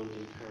shown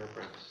in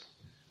paragraphs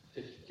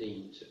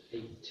 15 to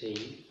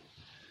 18.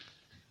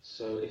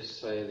 So if,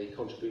 say, the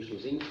contribution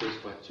was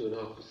increased by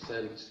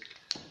 2.5%,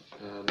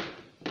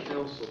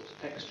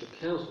 extra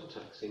council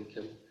tax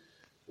income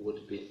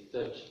would be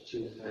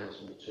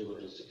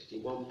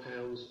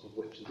 £32,261, of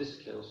which this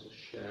council's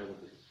share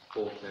would be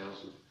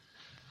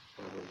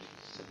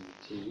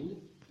 £4,517.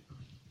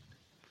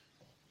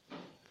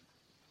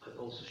 It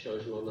also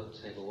shows you on that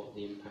table what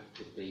the impact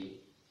would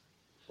be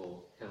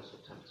for council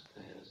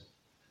taxpayers.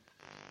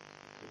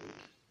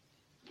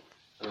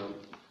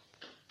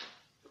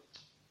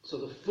 So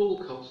the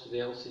full cost of the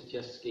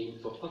LCTS scheme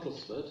for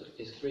Uttlesford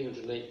is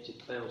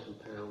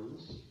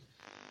 £380,000.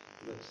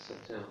 That's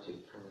set out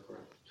in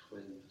paragraph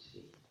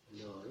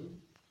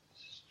 29.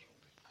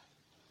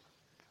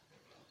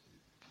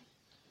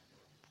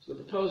 So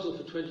the proposal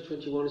for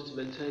 2021 is to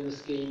maintain the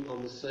scheme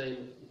on the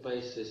same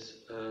basis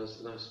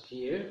as last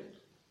year.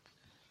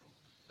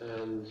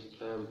 And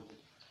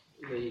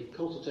the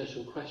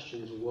consultation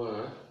questions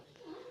were,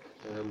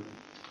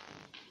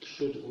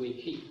 should we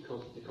keep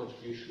the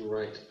contribution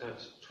rate at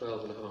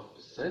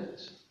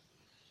 12.5%?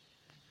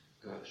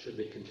 Should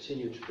we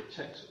continue to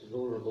protect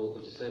vulnerable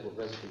and disabled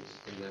residents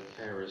and their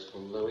carers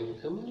on low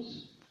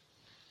incomes?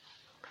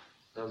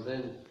 And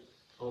then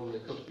on the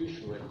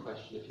contribution rate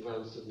question, if you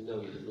answered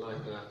no, you didn't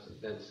like that, it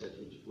then said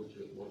would you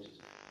want a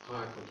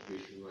higher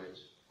contribution rate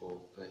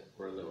or a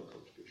lower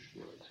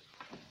contribution rate?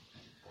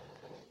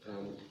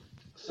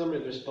 Summary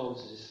of the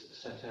responses is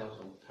set out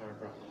on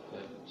paragraph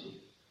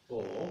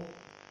 34.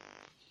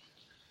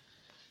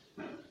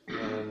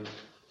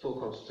 Full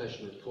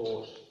consultation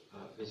report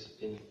is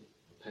in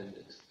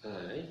Appendix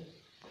A.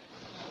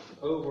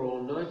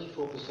 Overall,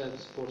 94%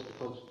 supported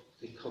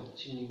the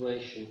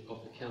continuation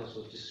of the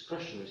Council's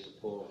discretionary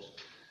support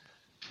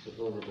to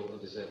vulnerable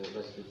and disabled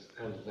residents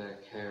and their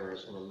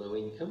carers on a low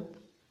income,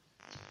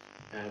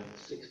 and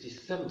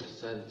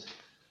 67%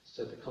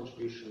 said the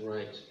contribution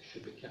rate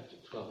should be kept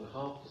at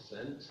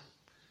 12.5%.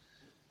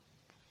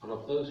 And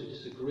of those who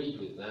disagreed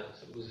with that,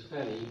 it was a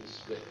fairly even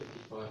split,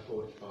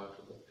 55-45,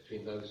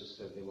 between those who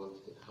said they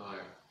wanted it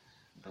higher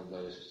and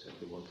those who said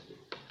they wanted it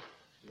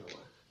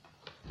lower.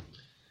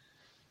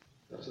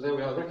 So there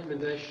we are. The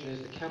recommendation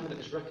is the Cabinet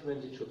is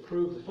recommended to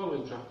approve the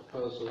following draft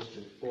proposals to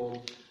inform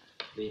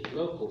the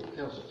local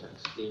council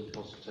tax scheme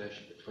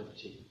consultation for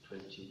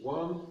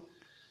 2021.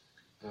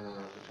 The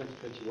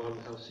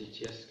 2021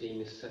 LCTS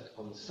scheme is set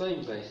on the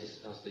same basis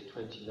as the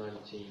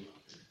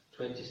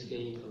 2019-20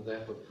 scheme, and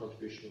therefore the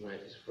contribution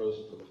rate is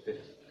frozen for the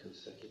 5th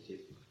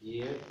consecutive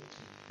year.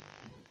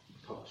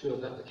 Part 2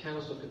 of that, the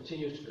Council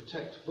continues to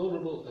protect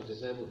vulnerable and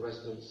disabled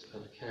residents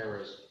and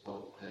carers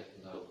on a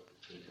low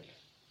income.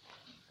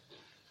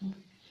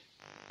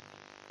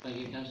 Thank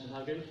you, Councillor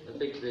Hargreaves. I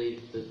think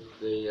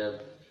the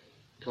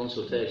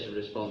consultation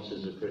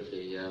responses are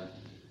pretty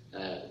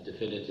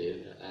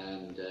definitive,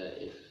 and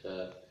if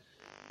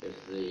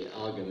the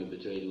argument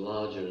between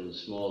larger and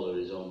smaller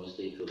is almost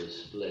equally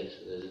split,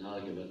 there's an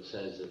argument that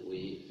says that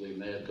we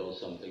may have got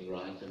something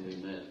right, and we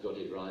may have got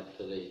it right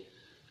for the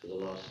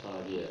last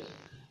 5 years.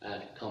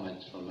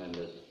 Comments from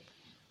members?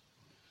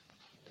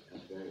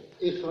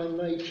 If I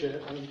may,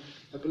 Chair,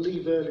 I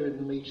believe earlier in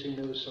the meeting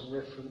there was some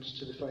reference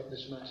to the fact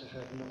this matter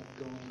had not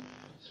gone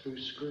through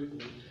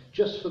scrutiny.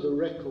 Just for the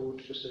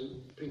record, just so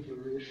people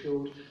are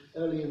reassured,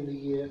 early in the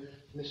year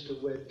Mr.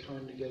 Webb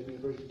kindly gave me a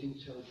very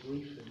detailed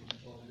briefing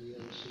on the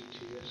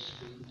LCTS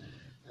scheme,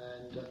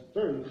 and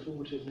very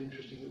informative and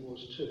interesting it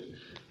was too.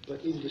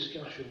 But in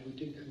discussion we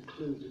did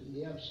conclude that in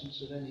the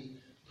absence of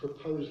any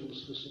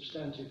proposals for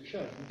substantive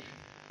change,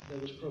 there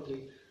was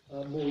probably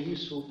more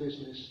useful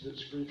business that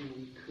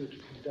scrutiny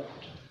could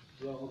conduct,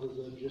 rather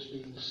than just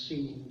being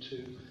seen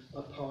to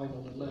opine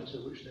on a matter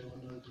which there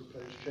were no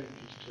proposed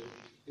changes to.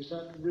 Is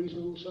that a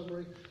reasonable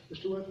summary,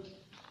 Mr. Webb?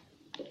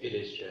 It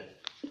is, Chair.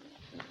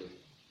 Thank you.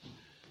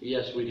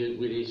 Yes, we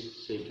did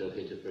seem to have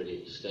hit a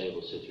pretty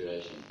stable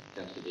situation.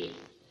 Councillor Dean.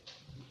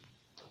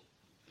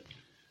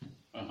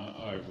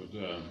 I would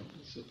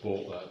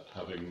support that,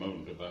 having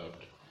moaned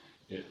about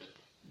it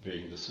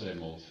being the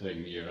same old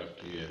thing year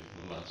after year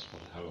for the last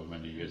however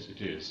many years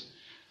it is.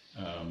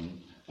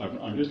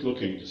 I'm just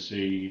looking to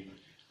see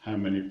how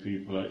many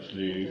people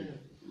actually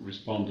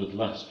responded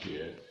last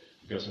year,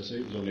 because I see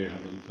it was only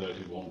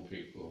 131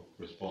 people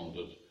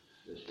responded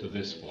to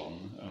this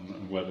one,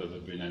 and whether there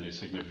had been any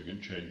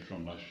significant change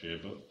from last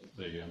year, but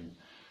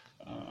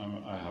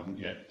I haven't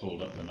yet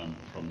pulled up the number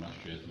from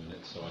last year's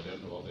minutes, so I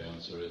don't know what the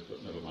answer is,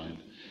 but never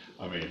mind.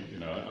 I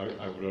mean,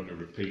 I would only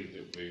repeat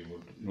that we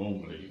would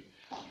normally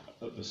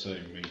at the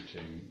same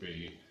meeting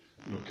be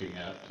looking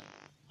at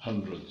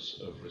hundreds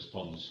of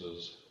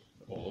responses,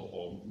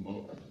 or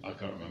more, I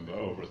can't remember,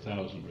 over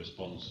 1,000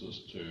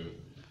 responses to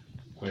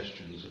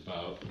questions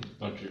about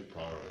budget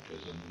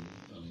priorities,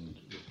 and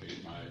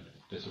repeat my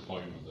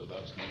disappointment that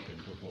that's not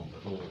been performed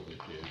at all this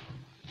year.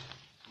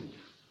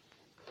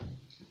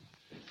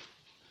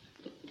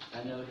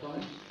 Any other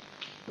comments?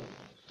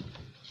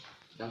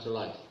 Councillor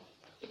Light.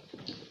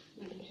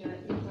 Thank you, Chair.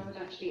 Yes, I would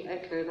actually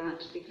echo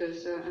that,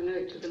 because I know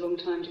it took a long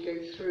time to go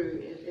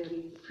through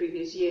in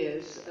previous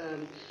years,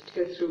 to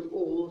go through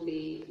all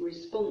the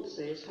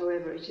responses.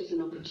 However, it is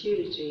an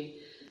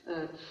opportunity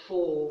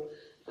for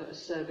a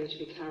survey to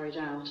be carried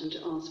out and to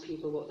ask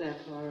people what their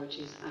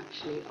priorities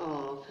actually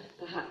are.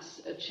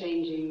 Perhaps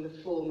changing the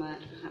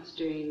format, perhaps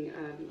doing,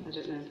 I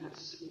don't know,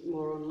 perhaps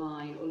more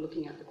online, or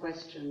looking at the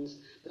questions.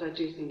 But I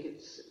do think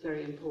it's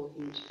very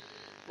important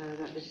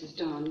that this is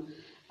done.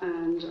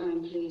 And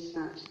I'm pleased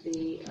that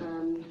it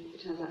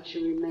has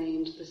actually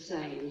remained the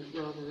same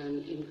rather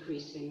than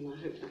increasing, and I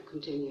hope that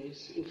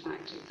continues. In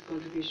fact, if the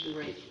contribution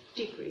rate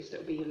decreased, that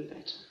would be even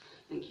better.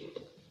 Thank you.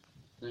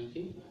 Thank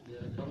you. Any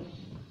other comments?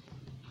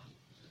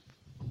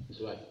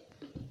 Mr. White.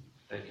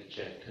 Thank you,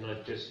 Chair. Can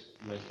I just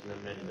make an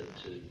amendment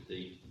to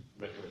the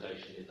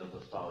recommendation in number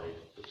 5,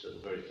 that's at the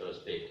very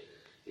first bit,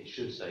 it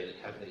should say the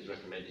Cabinet is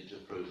recommended to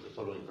approve the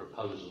following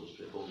proposals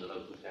to reform the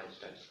local council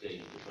tax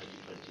scheme for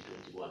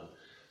 2020-21.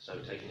 So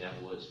taking out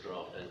the words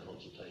draft and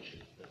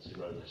consultation, that's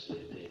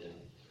erroneously appeared in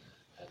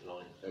that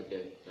line.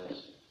 Okay,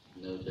 that's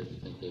noted.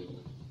 Thank you.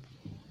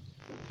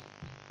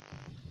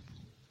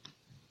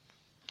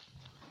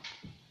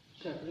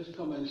 Chair, can I just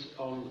comment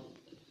on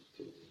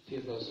a few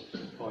of those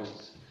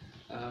points?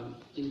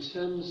 In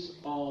terms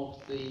of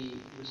the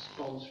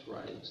response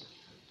rate,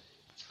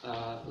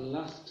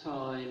 last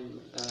time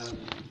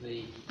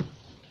the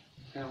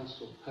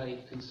council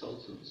paid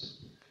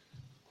consultants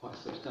quite a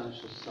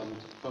substantial sum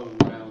to phone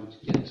round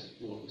to get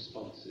more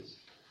responses.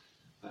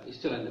 You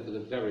still end up with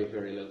a very,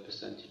 very low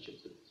percentage of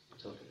the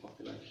total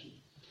population.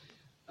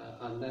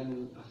 And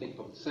then I think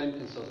the same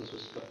consultants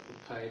were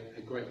paid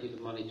a great deal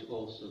of money to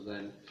also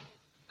then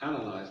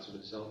analyse the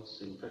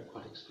results in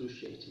quite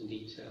excruciating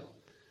detail.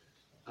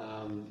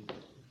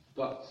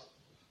 But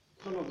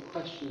one of the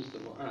questions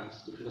that were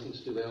asked, which had nothing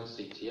to do with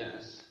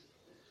LCTS,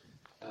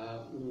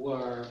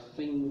 were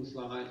things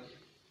like,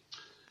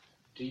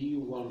 do you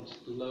want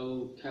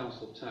low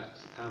council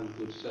tax and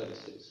good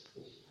services?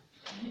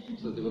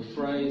 So they were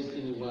phrased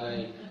in a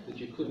way that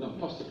you could not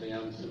possibly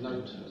answer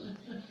no to them.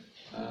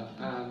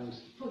 And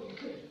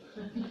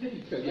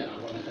yeah, I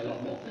want a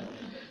lot more.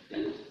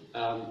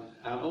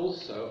 And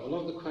also, a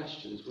lot of the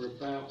questions were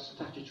about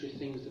statutory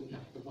things that we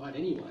have to provide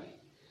anyway.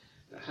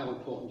 How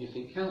important do you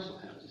think council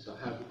houses are?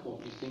 How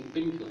important do you think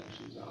bin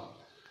collections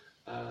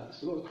are?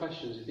 So a lot of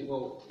questions you think,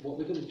 well, what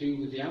we're going to do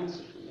with the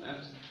answer from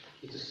that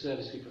is a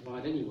service we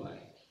provide anyway.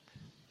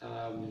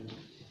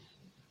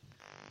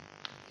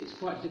 It's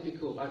quite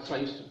difficult. I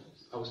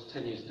was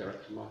 10 years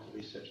director of a market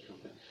research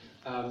company.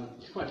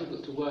 It's quite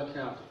difficult to work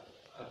out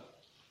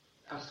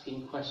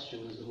asking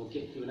questions that will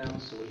get you an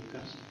answer where you can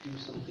actually do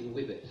something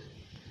with it.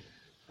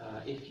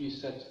 If you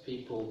said to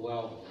people,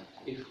 well,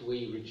 if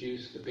we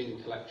reduce the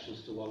bin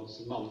collections to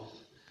once a month,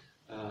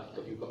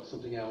 but you've got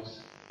something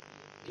else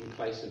in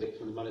place of it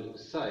from the money that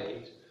was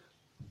saved,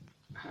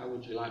 how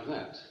would you like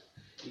that?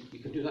 You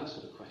can do that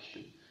sort of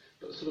question.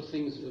 But the sort of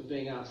things that were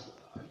being asked,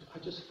 I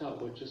just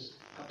felt were just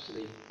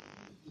absolutely,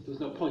 there was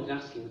no point in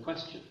asking the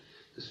question.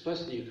 Because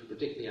firstly, you could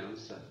predict the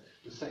answer,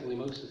 and secondly,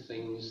 most of the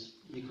things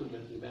you couldn't do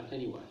anything about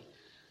anyway.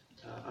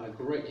 And a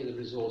great deal of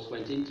resource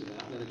went into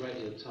that, and then a great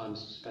deal of time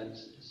spent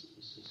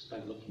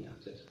looking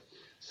at it.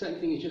 Second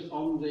thing is just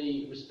on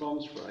the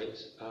response rate,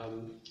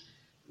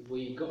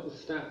 we got the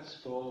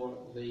stats for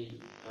the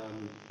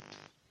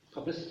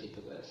publicity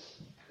for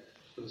this,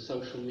 for the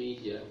social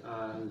media,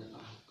 and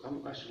I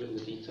haven't actually written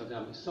the detail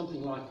down, but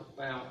something like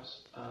about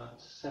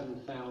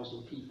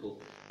 7,000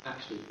 people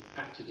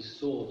actually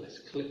saw this,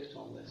 clicked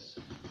on this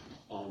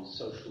on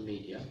social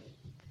media.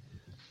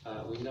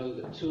 We know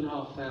that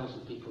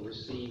 2,500 people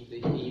received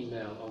the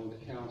email on the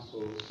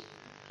council's,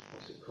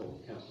 what's it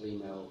called, council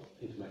email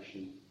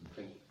information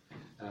thing,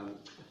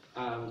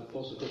 and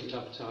also got it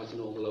advertised in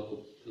all the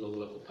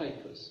local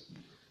papers.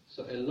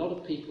 So a lot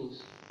of people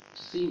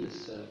seen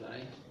this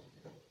survey,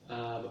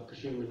 but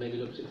presumably maybe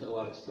looked at it and thought,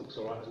 well, it looks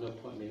all right, there's no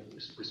point in me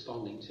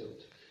responding to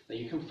it. Now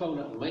you can phone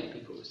up and make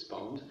people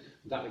respond.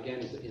 That again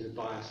is a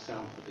biased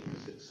sample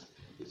because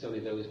it's only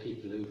those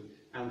people who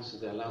answer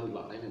their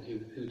landline, and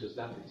who does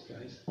that these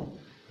days.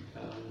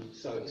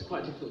 So it's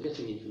quite difficult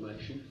getting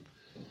information.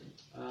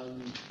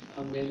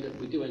 And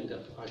we do end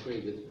up, I agree,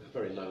 with a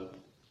very low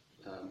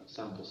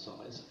sample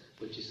size,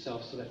 which is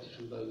self-selected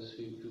from those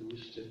who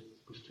wish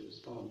to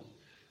respond.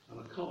 And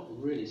I can't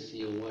really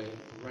see a way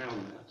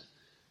around that.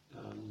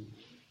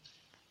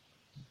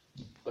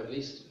 But at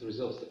least the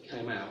results that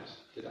came out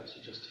did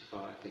actually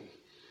justify, I think,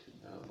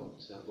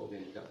 what we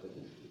ended up with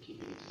in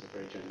keeping it as a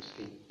very generous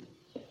scheme.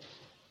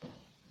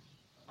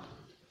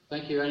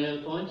 Thank you. Any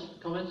other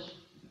comments?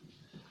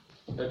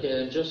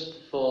 Okay, and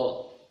just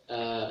for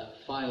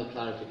final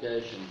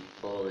clarification,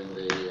 following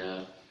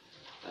the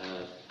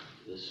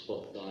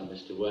spot by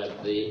Mr.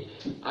 Webb, the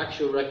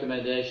actual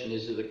recommendation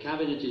is that the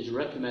Cabinet is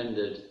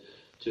recommended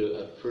to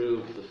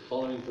approve the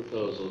following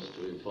proposals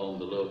to inform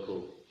the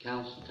local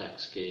council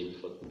tax scheme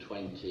for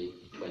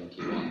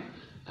 2021,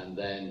 and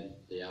then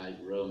the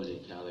Roman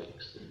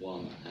italics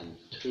 1 and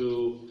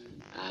 2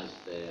 as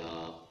they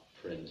are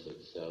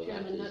printed. So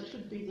Chairman, that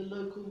should be the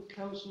local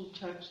council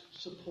tax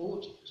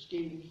support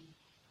scheme.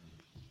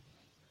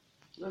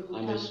 Local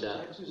I missed council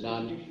out. tax is No,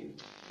 an issue.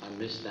 I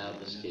missed out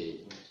the scheme.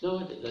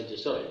 No,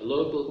 sorry,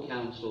 local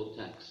council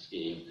tax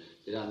scheme.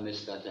 Did I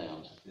miss that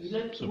out? You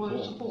left the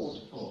word support.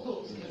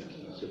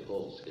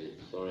 Support scheme.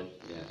 Sorry.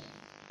 Yes.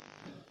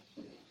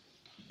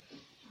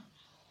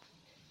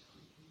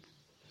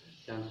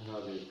 Councillor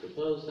Harvey has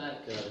proposed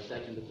that. Could I have a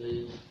seconder,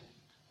 please?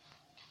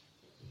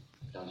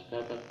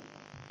 Councillor Pepper.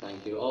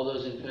 Thank you. All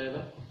those in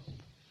favour?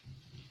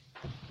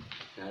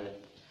 Carried.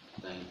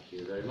 Thank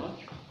you very much.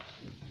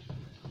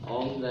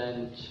 On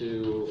then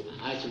to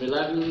item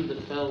 11, the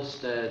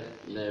Felsted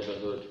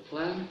Neighbourhood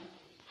Plan.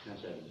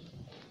 Councillor Evans.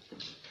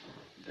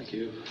 Thank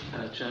you,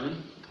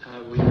 Chairman.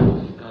 We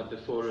have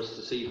before us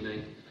this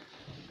evening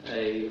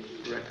a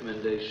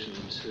recommendation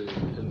to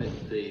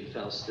permit the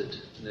Felsted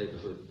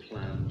neighbourhood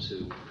plan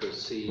to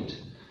proceed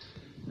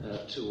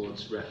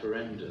towards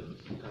referendum.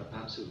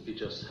 Perhaps it would be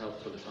just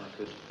helpful if I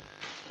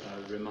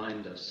could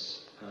remind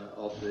us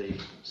of the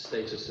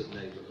status of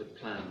neighbourhood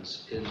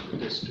plans in the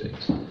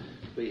district.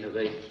 We have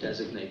 8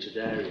 designated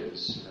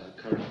areas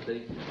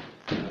currently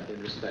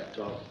in respect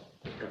of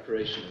the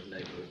preparation of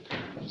neighbourhood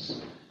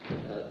plans.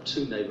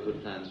 2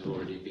 neighbourhood plans have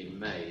already been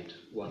made,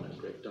 one at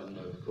Great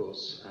Dunmow, of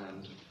course,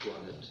 and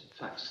one at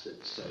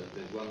Faxted. So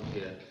the one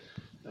here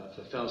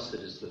for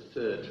Felsted is the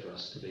 3rd for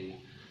us to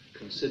be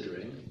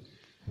considering.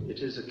 It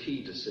is a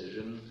key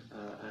decision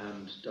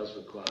and does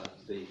require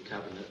the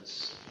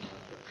Cabinet's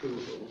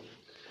approval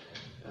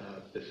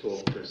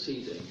before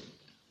proceeding.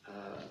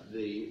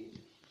 The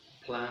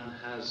plan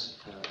has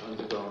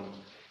undergone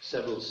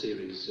several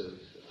series of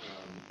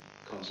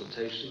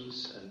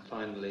consultations and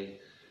finally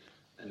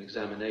an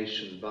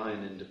examination by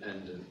an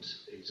independent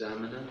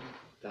examiner.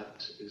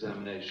 That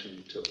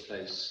examination took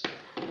place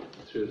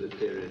through the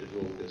period of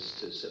August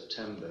to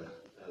September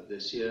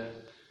this year,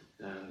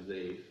 and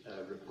the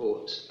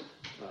report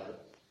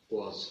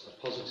was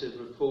a positive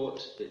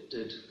report. It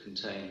did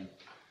contain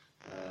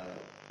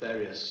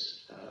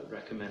various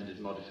recommended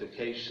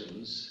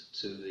modifications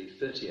to the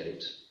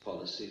 38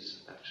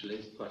 policies,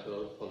 actually, quite a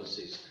lot of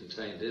policies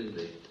contained in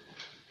the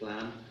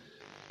plan.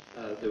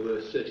 There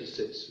were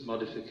 36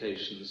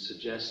 modifications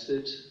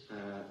suggested,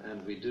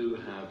 and we do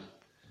have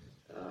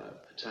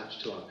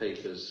attached to our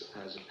papers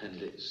as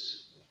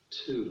Appendix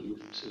 2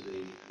 to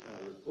the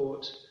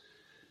report,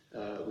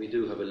 we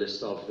do have a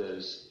list of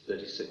those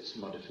 36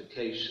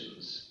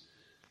 modifications.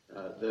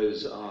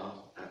 Those are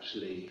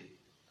actually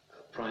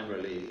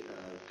primarily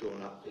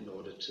drawn up in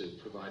order to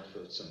provide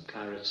for some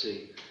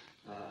clarity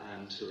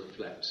and to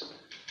reflect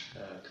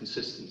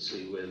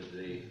consistency with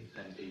the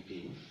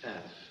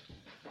NPPF.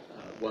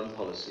 One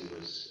policy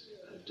was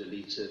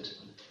deleted,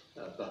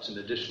 but an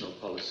additional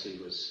policy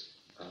was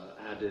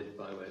added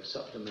by way of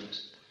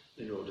supplement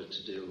in order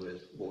to deal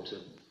with water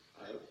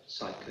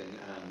cycling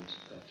and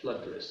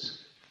flood risk.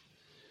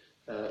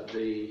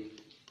 The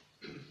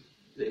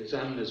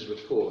examiner's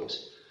report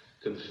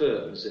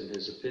confirms, in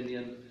his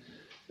opinion,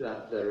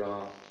 that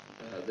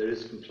there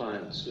is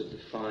compliance with the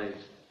 5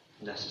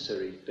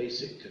 necessary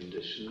basic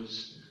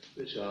conditions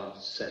which are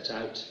set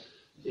out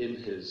in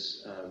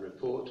his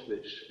report,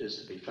 which is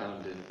to be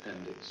found in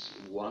Appendix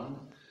 1.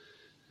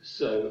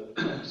 So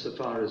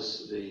far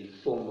as the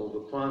formal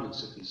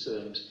requirements are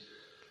concerned,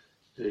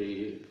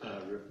 the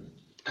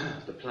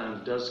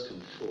plan does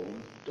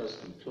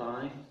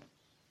comply,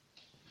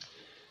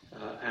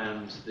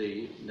 and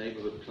the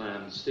neighbourhood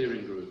plan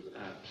steering group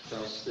at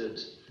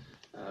Felsted,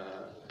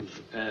 who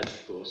prepared,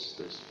 of course,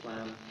 this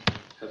plan,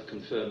 have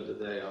confirmed that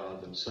they are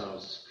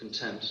themselves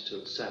content to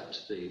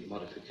accept the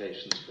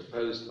modifications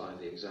proposed by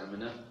the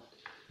examiner.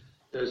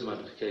 Those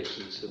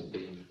modifications have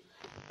been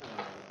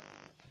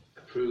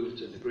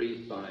approved and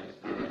agreed by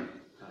our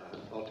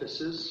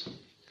officers,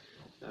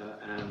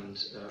 and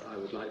I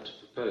would like to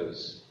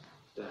propose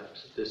that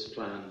this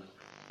plan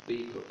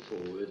be put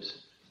forward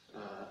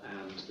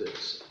and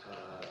that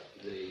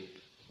the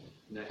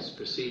next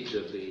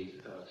procedure be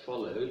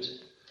followed,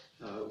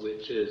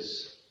 which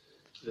is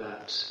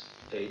that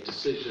a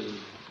decision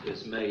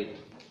is made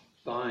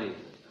by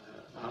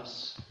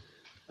us,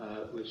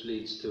 which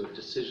leads to a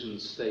decision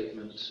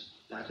statement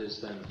that is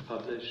then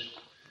published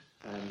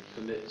and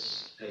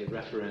permits a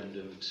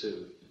referendum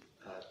to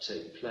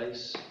take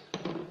place,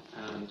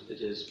 and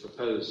it is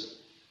proposed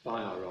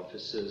by our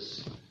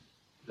officers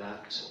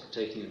that,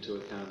 taking into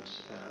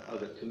account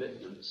other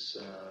commitments,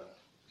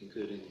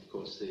 including, of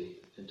course, the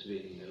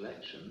intervening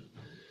election,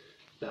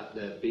 that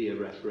there be a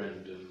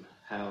referendum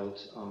held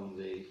on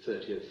the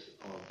 30th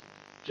of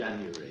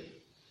January.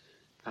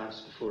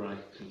 Perhaps before I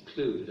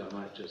conclude, I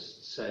might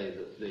just say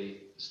that the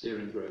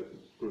steering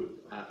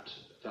group at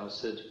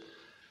Felsted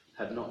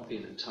had not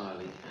been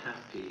entirely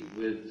happy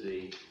with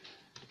the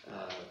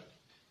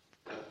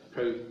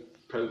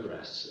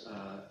progress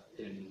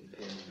in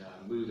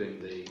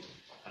moving the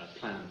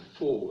plan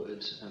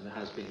forward, and there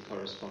has been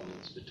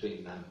correspondence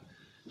between them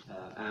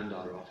and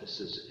our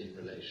officers in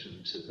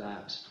relation to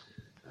that.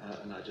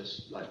 And I'd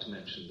just like to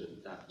mention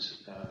that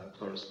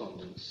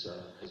correspondence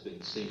has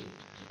been seen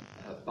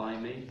by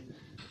me,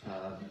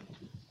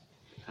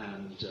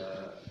 and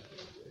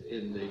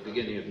in the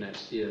beginning of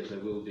next year there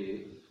will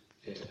be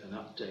an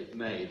update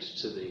made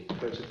to the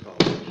protocol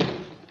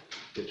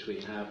which we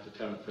have. The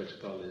current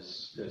protocol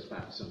goes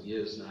back some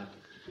years now.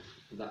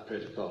 That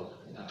protocol,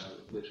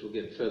 which will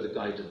give further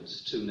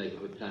guidance to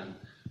neighbourhood plan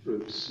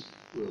groups,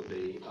 will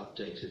be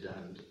updated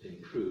and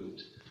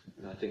improved,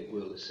 and I think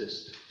will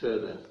assist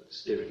further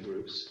steering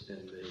groups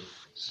in the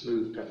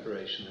smooth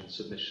preparation and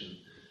submission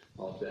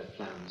of their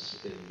plans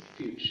in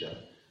future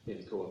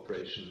in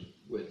cooperation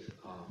with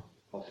our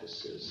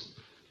officers.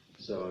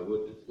 So I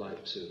would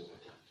like to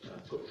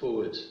put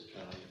forward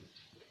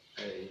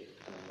a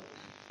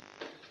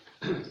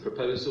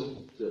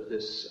proposal that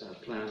this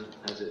plan,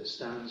 as it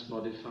stands,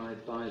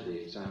 modified by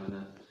the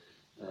examiner,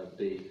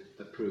 be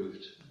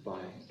approved by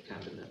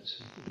Cabinet.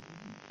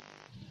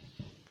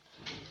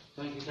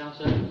 Thank you,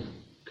 Councillor.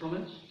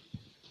 Comments?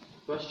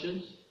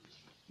 Questions?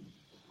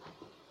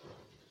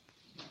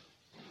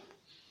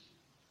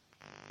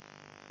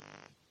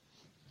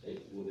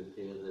 It would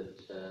appear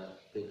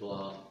that people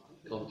are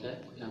content.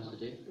 Councillor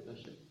Dean,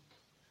 question?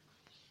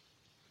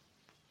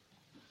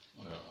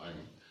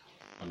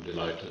 I'm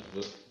delighted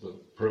that the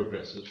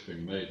progress that's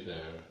been made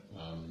there.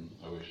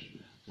 I wish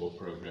more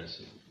progress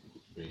had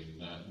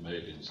been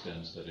made in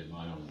Stansted in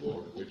my own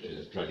ward, which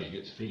is dragging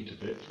its feet a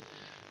bit.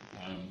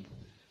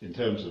 In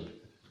terms of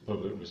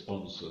public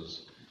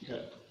responses,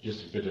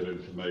 just a bit of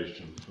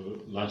information. For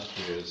last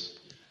year's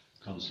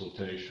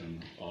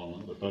consultation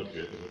on the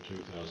budget, there were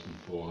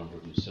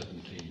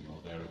 2,417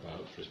 or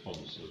thereabouts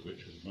responses,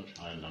 which was a much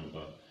higher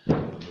number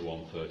than the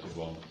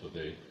 131 for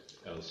the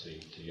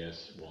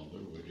LCTS one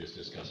that we were just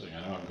discussing.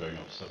 I know I'm going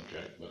off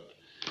subject, but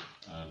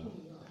I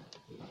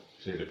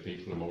see that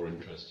people are more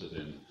interested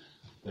in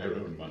their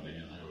own money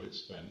and how it's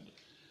spent.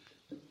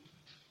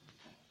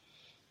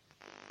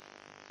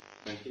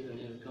 Thank you.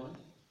 Any other comment?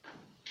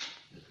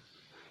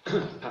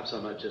 Perhaps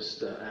I might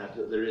just add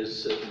that there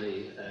is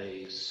certainly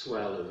a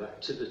swell of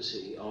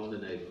activity on the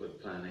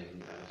neighbourhood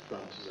planning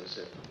front. As I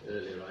said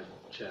earlier, I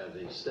chair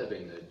the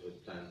Stebbing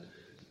Neighbourhood Plan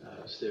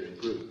steering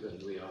group,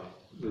 and we are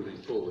moving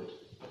forward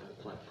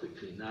quite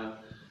quickly now.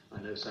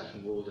 I know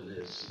Saffron Walden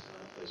is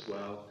as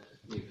well,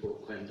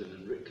 Newport, Quendon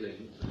and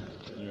Rickling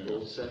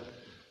also.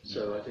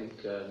 So I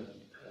think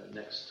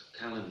next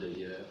calendar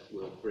year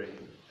will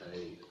bring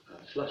a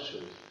flush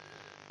of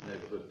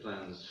neighbourhood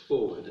plans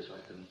forward, if I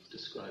can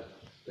describe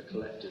the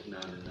collective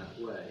noun in that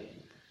way.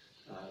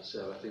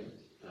 So I think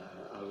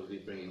I will be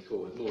bringing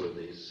forward more of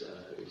these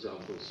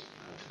examples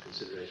for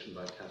consideration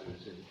by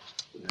Cabinet in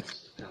the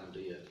next calendar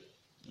year.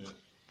 Yeah.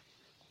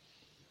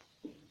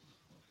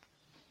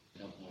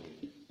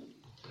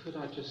 Could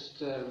I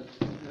just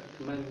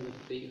commend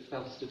the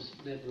Falstead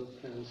Neighbourhood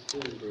Plan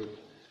Steering Group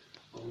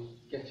on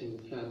getting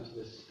the plan to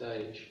this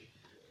stage.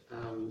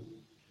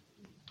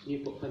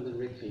 Newport Quendon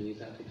Rickling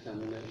is at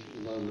examination at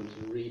the moment,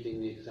 and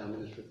reading the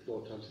examiner's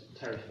report, I was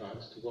terrified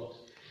as to what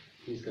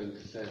he's going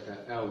to say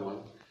about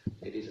L1.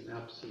 It is an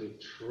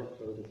absolute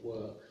truckload of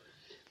work,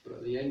 but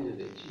at the end of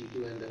it, you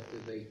do end up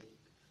with a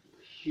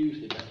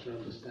hugely better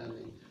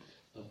understanding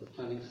of the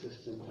planning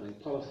system, planning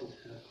policies,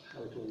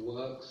 how it all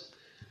works.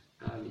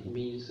 And it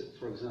means that,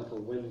 for example,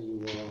 when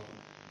you are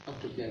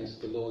up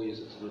against the lawyers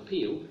at an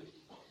appeal,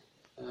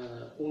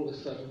 all of a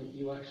sudden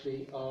you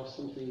actually are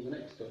something of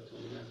an expert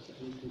on the matter,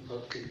 and you can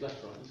poke things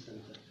left, right and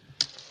centre.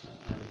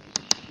 And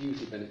it's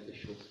hugely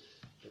beneficial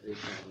for this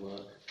hard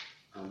work,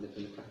 and they've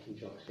done a cracking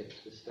job to get to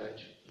this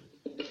stage.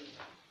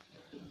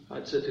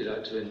 I'd certainly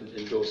like to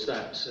endorse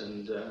that,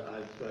 and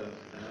I've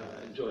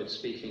enjoyed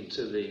speaking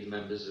to the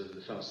members of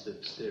the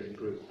Falstead Steering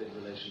Group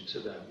in relation to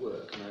that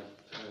work, and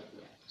I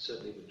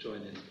certainly would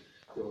join in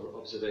your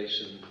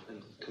observation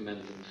and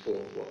commend them for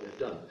what they've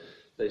done.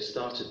 They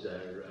started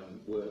their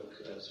work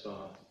as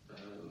far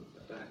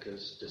back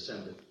as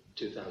December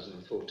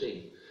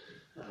 2014,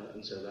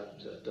 and so that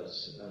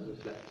does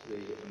reflect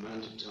the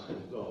amount of time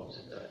involved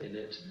in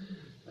it.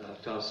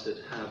 Falstead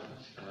have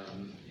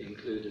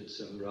included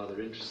some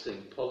rather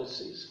interesting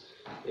policies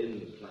in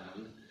the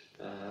plan,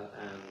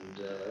 and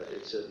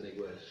it's certainly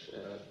worth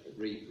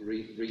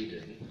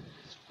reading.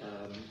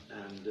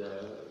 And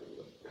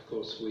of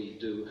course, we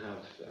do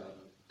have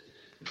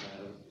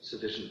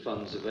sufficient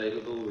funds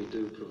available. We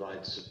do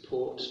provide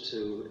support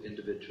to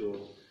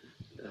individual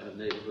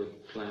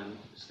neighbourhood plan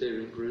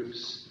steering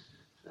groups.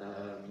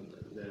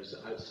 There's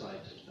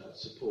outside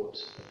support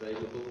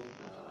available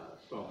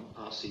from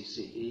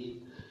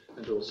RCCE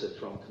and also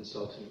from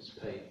consultants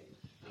paid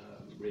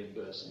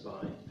reimbursed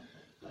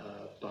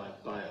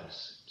by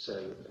us.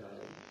 So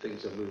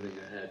things are moving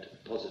ahead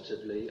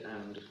positively,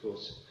 and of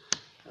course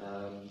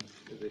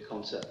the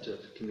concept of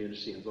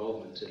community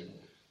involvement in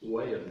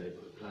way of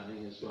neighbourhood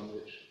planning is one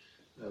which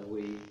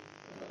we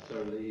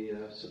thoroughly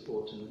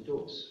support and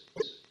endorse.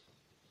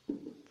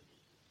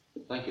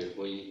 Thank you.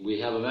 We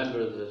have a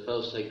member of the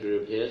Falstead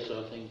group here,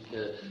 so I think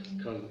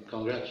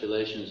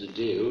congratulations are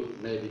due,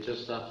 maybe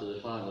just after the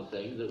final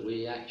thing, that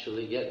we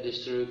actually get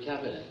this through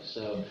Cabinet.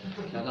 So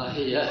can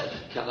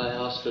I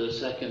ask for a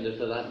seconder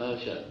for that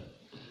motion?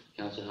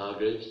 Councillor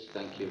Hargreaves,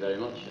 thank you very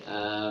much.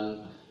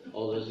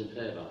 All those in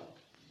favour?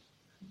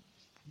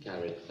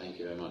 Carried, thank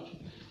you very much.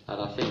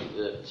 And I think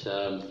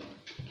that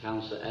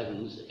Councillor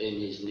Evans,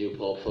 in his new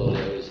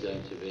portfolio, is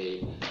going to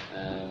be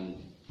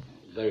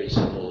very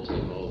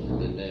supportive of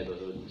the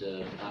neighbourhood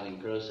planning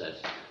process,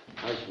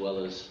 as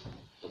well as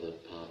other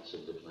parts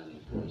of the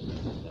planning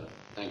process. So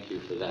thank you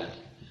for that.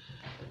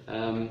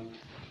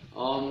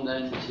 On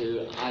then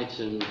to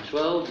item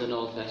 12, the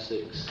North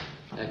Essex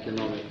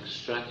Economic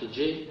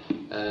Strategy.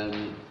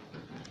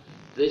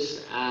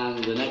 This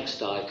and the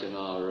next item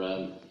are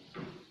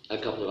a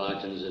couple of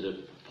items that have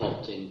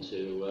popped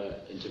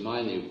into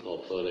my new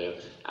portfolio,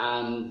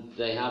 and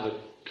they have a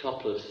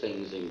couple of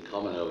things in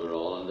common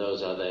overall, and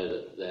those are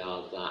that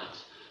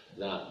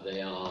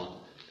they are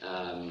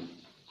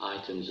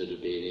items that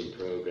have been in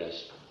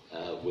progress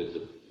with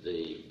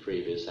the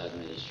previous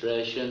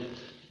administration.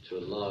 To a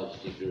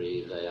large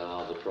degree, they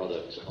are the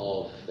product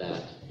of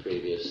that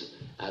previous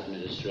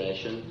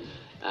administration.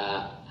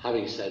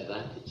 Having said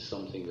that, it's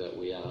something that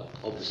we are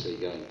obviously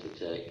going to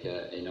take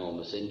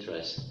enormous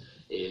interest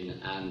in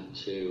and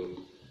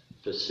to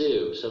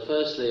pursue. So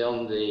firstly,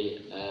 on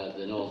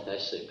the North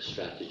Essex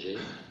strategy,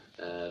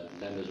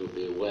 members will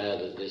be aware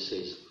that this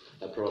is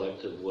a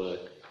product of work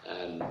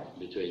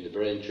between the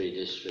Braintree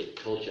District,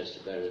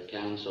 Colchester Borough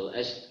Council,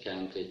 Essex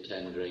County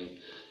Tendering,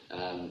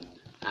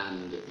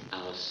 and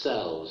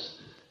ourselves.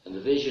 And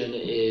the vision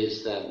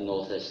is that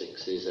North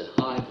Essex is a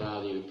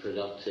high-value,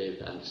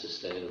 productive and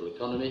sustainable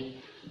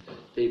economy.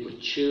 People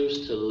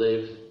choose to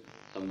live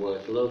and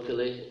work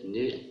locally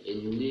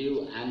in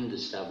new and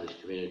established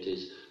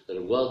communities that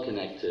are well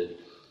connected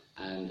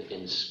and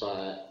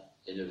inspire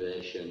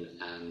innovation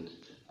and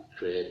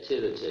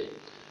creativity.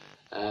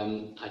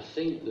 I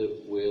think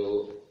that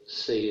we'll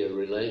see a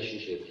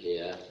relationship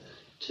here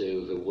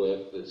to the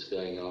work that's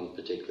going on,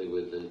 particularly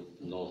with the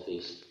North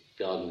East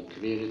Garden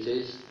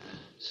communities.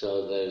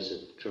 So there's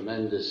a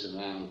tremendous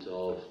amount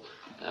of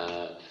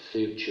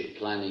future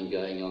planning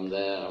going on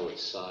there. I would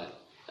cite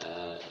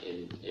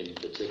in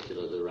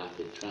particular the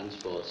rapid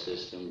transport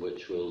system,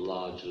 which will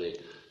largely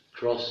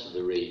cross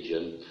the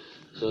region.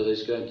 So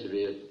there's going to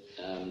be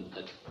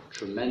a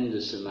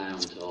tremendous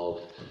amount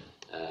of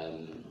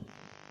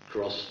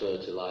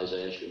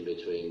cross-fertilisation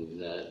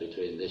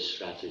between this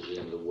strategy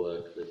and the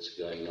work that's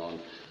going on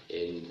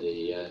in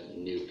the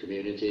new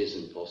communities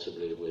and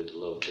possibly with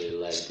locally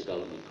led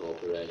development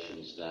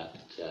corporations that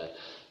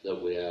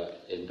we are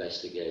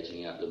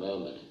investigating at the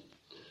moment.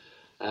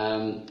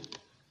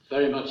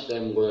 Very much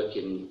then work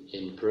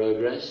in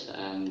progress,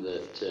 and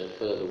that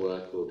further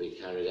work will be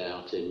carried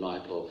out in my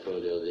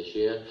portfolio this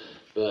year,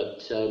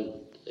 but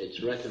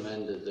it's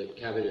recommended that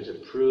Cabinet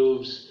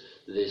approves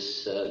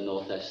this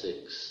North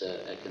Essex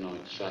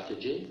economic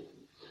strategy.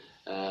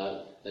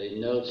 It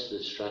notes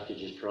that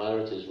strategy's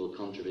priorities will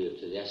contribute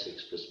to the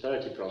Essex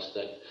Prosperity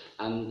Prospect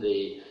and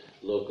the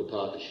Local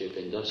Partnership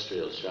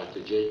Industrial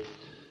Strategy.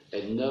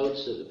 It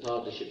notes that the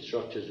partnership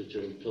structures which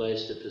are in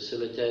place to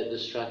facilitate the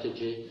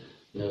strategy,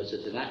 notes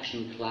that an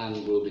action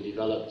plan will be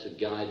developed to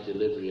guide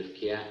delivery of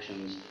key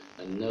actions,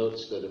 and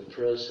notes that a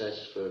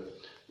process for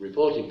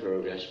reporting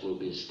progress will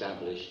be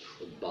established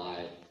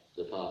by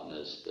the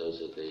partners. Those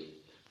are the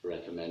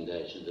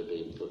recommendations that are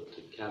being put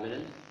to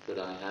Cabinet. Could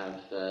I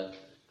have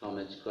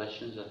comments,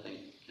 questions? I think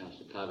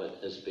Councillor Pavitt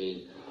has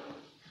been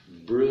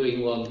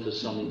brewing one for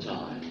some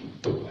time.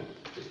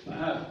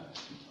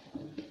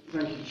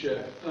 Thank you,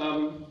 Chair.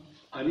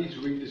 I need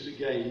to read this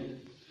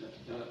again,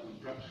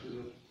 perhaps with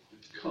a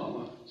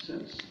calmer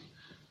sense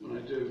when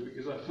I do,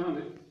 because I found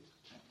it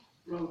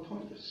rather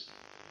pointless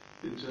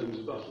in terms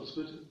of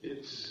Battlesford.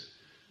 It's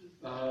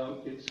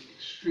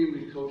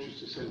extremely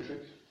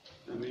Colchester-centric.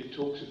 I mean, it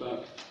talks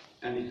about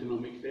an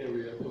economic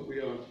area, but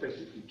we are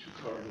basically two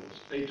corridors,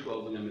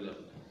 A12 and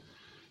M11.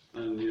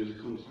 And the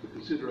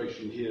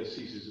consideration here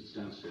ceases at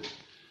standstill.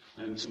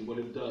 And what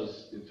it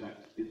does, in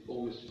fact, it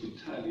almost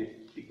entirely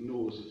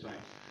ignores the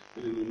fact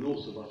that in the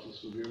north of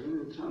Battlesford we're in an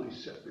entirely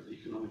separate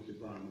economic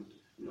environment.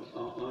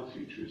 Our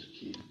future is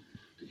key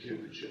to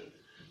Cambridgeshire,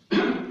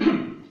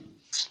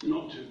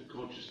 not to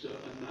Colchester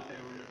and that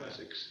area of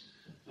Essex.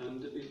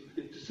 And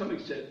to some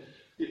extent,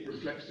 it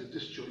reflects the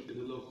disjoint in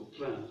the local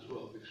plan as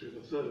well, because we have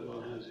a third of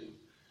our housing,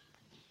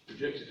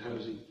 projected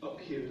housing, up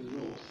here in the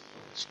north.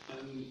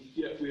 And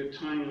yet we are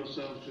tying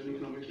ourselves to an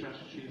economic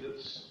strategy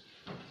that's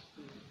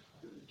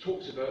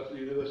talks about the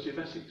University of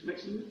Essex,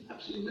 makes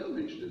absolutely no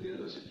mention of the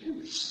University of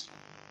Cambridge.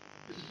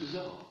 It's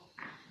bizarre.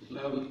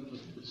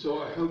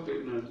 So I hope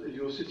that if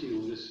you're sitting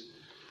on this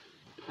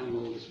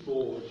panel, this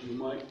board, you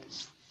might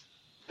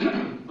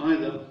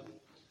either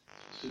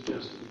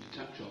suggest that we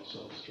detach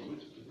ourselves from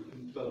it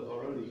and develop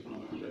our own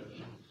economic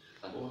strategy,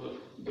 or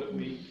that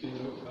we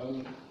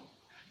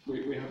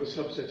have a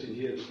subset in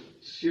here that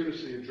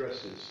seriously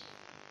addresses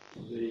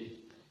the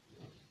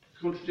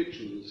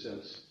contradiction, in a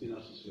sense, in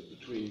Uttlesford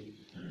between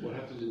what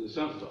happens in the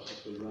south of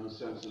Uttlesford around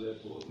Stansted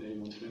Airport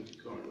and the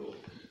A120 corridor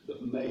that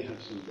may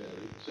have some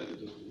bearing, certainly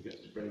doesn't when it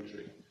gets to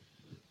Braintree,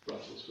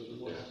 Uttlesford, and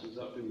what happens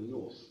up in the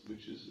north,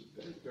 which is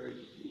very, very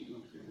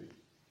economic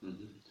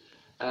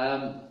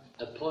area.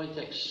 A point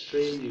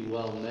extremely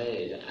well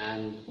made,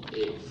 and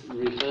it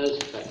refers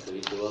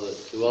effectively to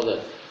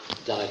other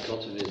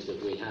dichotomies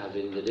that we have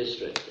in the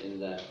district, in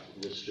that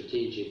the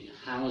strategic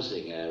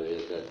housing area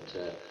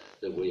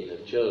that we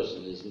have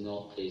chosen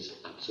is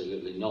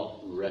absolutely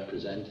not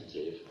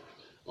representative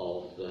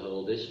of the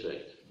whole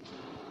district.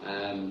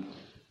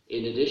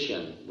 In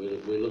addition,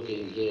 we're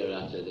looking here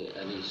at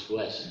an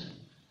east-west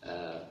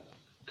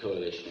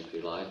coalition, if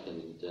you like,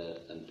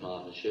 and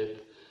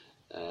partnership.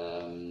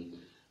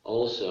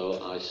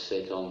 Also, I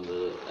sit on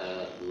the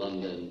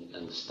London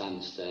and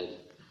Stansted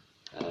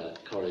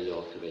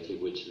Corridor Committee,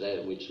 which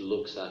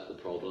looks at the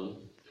problem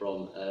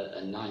from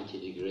a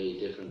 90-degree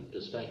different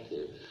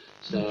perspective.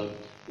 So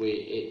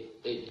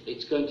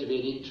it's going to be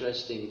an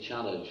interesting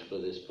challenge for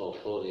this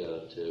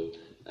portfolio to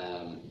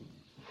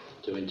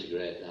to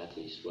integrate that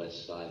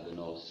east-west side, the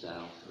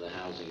north-south, the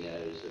housing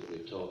areas that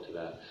we've talked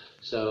about.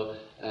 So,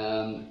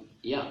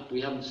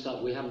 we haven't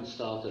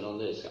started on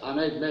this. I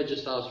may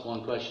just ask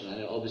one question. I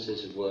know obviously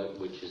this is work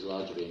which is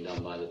largely being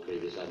done by the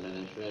previous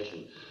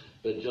administration,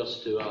 but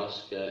just to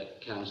ask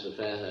Councillor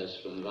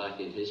Fairhurst from the back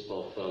in his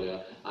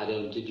portfolio,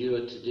 did you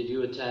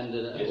attend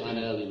an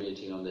early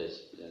meeting on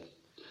this? Yes.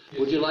 Yes.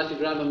 Would you like to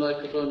grab a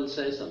microphone and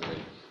say something?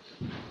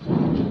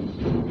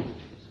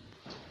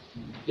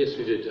 Yes,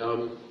 we did.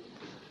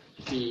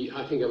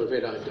 I think I'm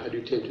afraid I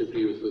do tend to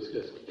agree with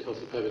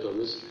Councillor Pavitt on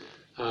this.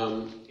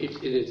 In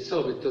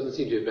itself, it doesn't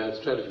seem to be a bad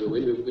strategy, but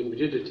when we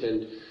did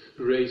attend,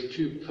 we raised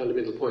two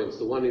fundamental points.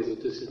 The one is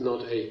that this is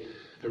not a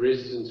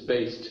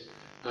residence-based,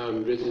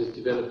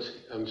 residence-developed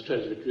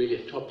strategy, but really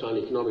a top-down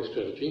economic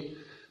strategy.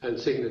 And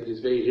second, that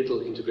there's very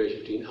little integration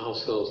between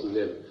ourselves and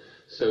them.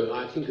 So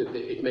I think that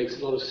it makes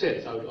a lot of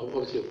sense. I would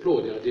obviously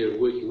applaud the idea of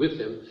working with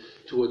them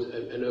towards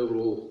an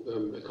overall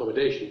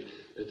accommodation.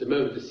 At the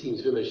moment, it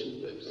seems very much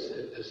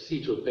a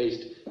CETA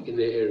based in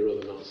their area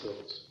rather than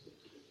ourselves.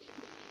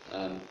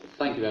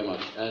 Thank you very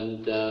much.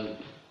 And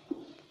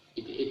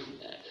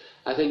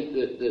I think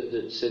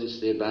that since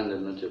the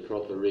abandonment of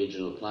proper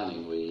regional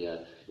planning,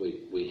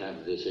 we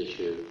have this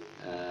issue.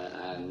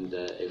 And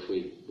if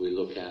we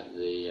look at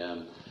the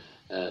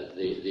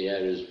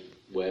areas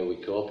where we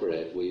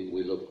cooperate,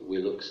 we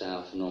look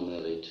south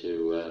nominally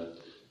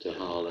to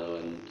Harlow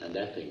and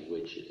Epping,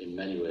 which in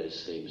many ways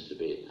seems to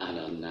be an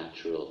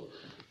unnatural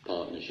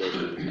partnership.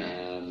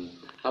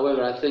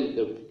 However, I think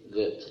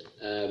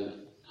that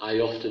I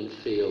often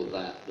feel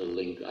that the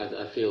link.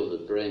 I feel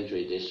that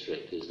Braintree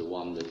district is the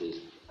one that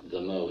is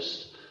the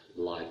most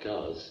like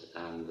us,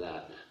 and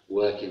that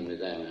working with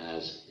them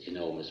has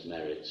enormous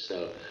merit.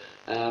 So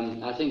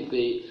I think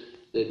the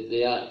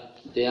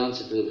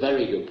answer to the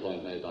very good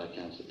point made by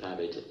Councillor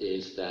Pavitt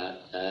is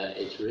that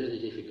it's really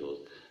difficult.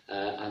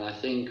 And I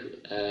think,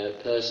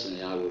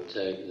 personally, I would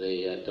take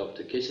the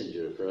Dr.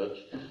 Kissinger approach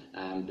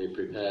and be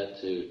prepared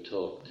to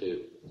talk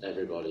to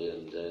everybody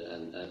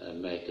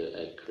and make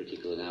a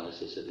critical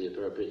analysis at the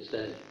appropriate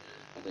stage.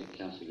 I think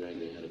Councillor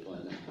Grangley had a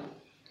point there.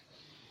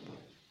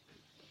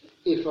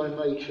 If I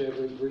may, Chair,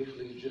 very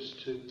briefly,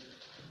 just to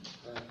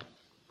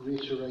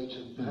reiterate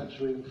and perhaps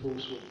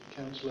reinforce what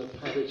Councillor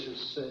Pavitt has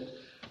said.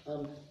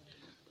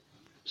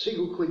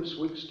 Siegel Quince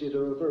Wicksteed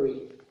are a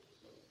very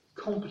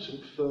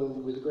competent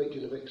firm with a great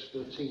deal of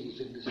expertise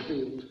in this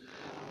field,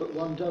 but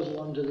one does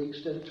wonder the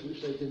extent to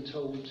which they've been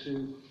told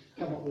to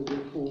come up with a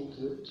report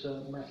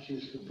that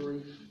matches the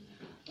brief.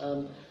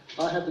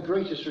 I have the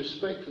greatest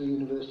respect for the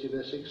University of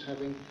Essex,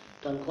 having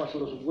done quite a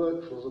lot of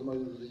work for them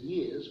over the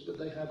years, but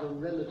they have a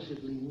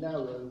relatively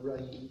narrow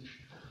range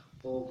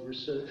of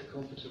research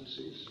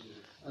competencies,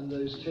 and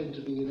those tend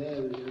to be in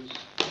areas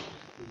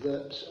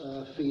that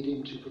feed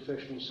into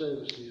professional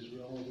services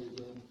rather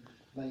than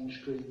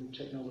mainstream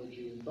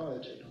technology and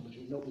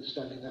biotechnology.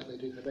 Notwithstanding that, they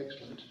do have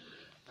excellent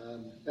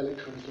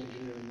electronic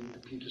engineering and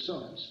computer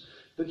science.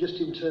 But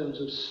just in terms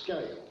of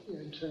scale,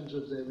 in terms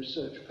of their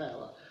research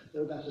power,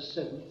 they're about a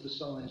seventh the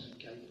size of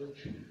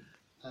Cambridge,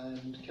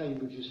 and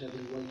Cambridge is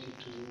heavily weighted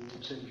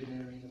towards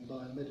engineering and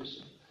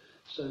biomedicine.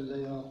 So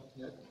they are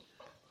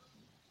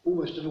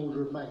almost an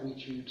order of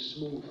magnitude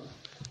smaller,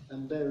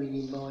 and bearing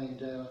in mind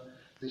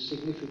the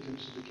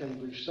significance of the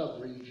Cambridge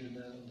sub-region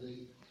and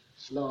the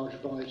large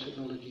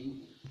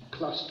biotechnology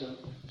cluster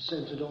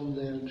centred on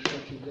there and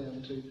stretching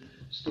down to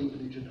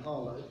Stevenage and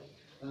Harlow,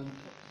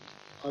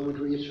 I would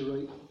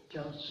reiterate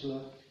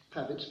Councillor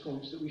Pavitt's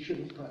points that we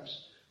shouldn't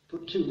perhaps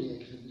put too many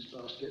eggs in this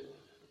basket.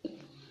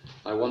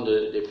 I wonder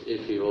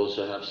if you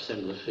also have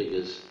similar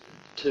figures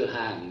to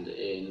hand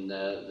in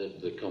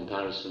the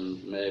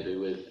comparison maybe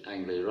with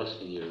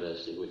Anglia-Ruskin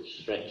University,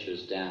 which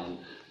stretches down,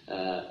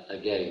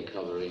 again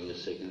covering a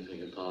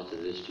significant part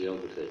of this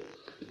geography.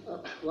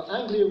 Well,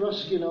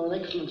 Anglia-Ruskin are an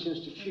excellent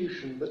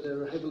institution, but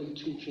they're a heavily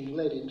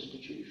teaching-led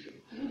institution,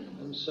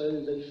 and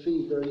so they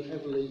feed very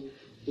heavily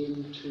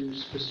into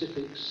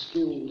specific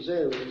skills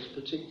areas,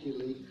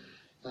 particularly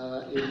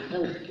in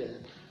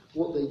healthcare.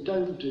 What they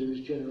don't do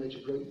is generate a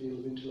great deal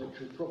of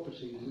intellectual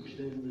property, which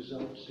then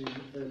results in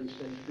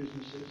early-stage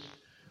businesses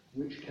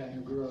which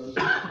can grow.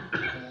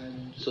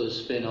 And so the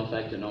spin-off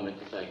economic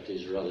effect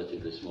is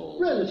relatively small.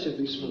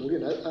 Relatively small,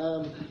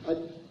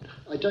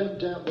 I don't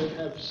doubt they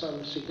have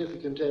some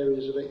significant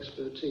areas of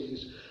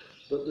expertise,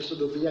 but the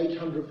sort of the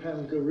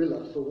 £800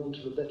 gorilla, for want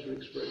of a better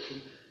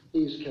expression,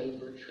 is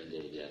Cambridge.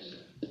 Indeed, yes.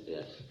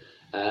 Yes.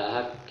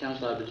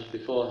 Councillor, but just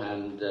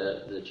beforehand,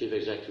 the Chief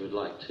Executive would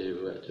like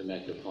to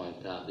make a point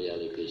about the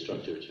LEP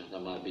structure, which I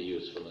thought might be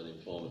useful and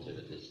informative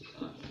at this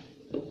time.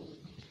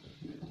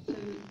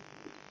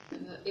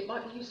 It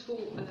might be useful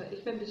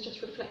if members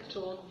just reflect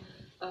on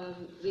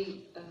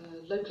the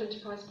local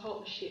enterprise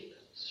partnership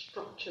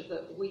structure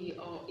that we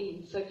are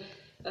in. So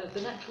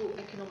the natural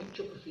economic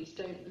geographies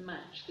don't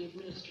match the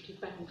administrative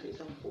boundaries,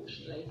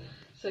 unfortunately.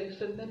 So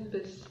for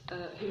members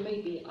who may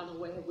be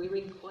unaware, we're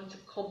in quite a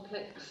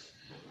complex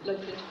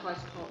local enterprise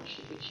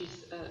partnership, which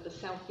is the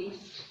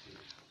southeast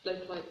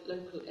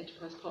local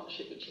enterprise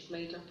partnership, which is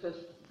made up of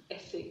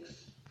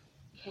Essex,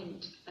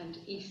 Kent and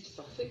East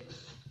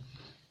Sussex.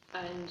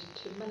 And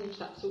to manage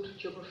that sort of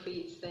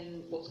geography, it's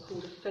then what's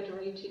called a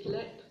federated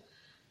LEP.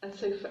 And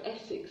so for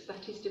Essex,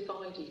 that is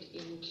divided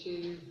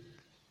into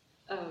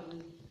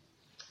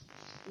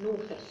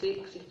North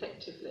Essex,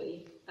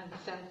 effectively, and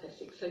South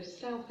Essex. So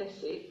South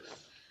Essex,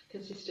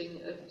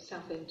 consisting of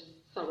Southend,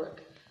 Thurrock,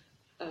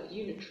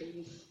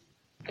 Unitaries,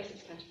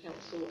 Essex County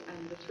Council,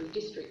 and the 3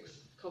 districts,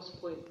 Castle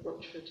Point,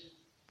 Rochford,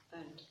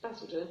 and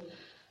Basildon,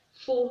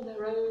 form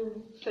their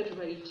own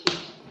federated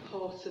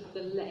part of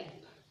the LEP.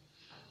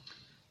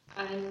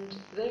 And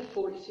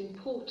therefore it's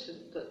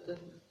important that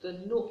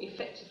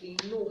effectively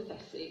North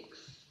Essex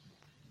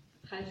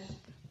has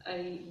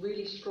a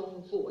really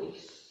strong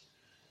voice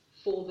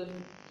for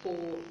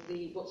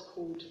the what's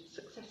called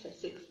Success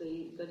Essex,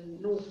 the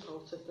north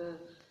part of the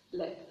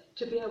LEP,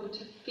 to be able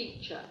to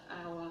feature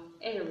our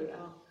area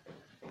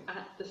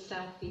at the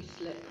South East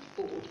LEP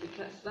board,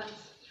 because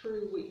that's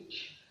through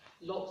which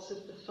lots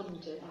of the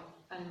funding,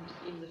 and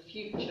in the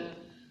future,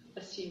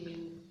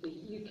 assuming the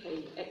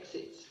UK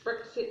exits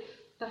Brexit,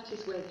 that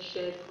is where the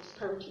Shared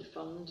Prosperity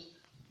Fund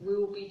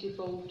will be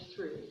devolved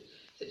through.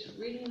 So it's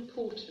really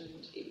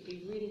important, it would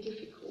be really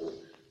difficult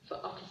for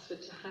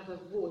Uttlesford to have a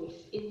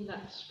voice in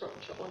that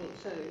structure on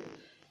its own.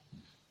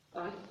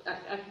 I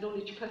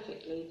acknowledge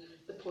perfectly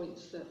the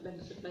points that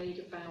members have made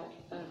about,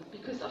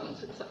 because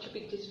Uttlesford is such a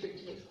big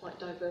district and it's quite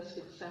diverse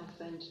with South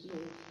and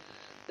North,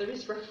 there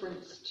is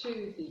reference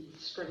to the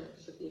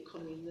strengths of the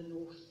economy in the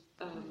north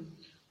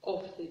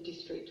of the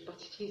district,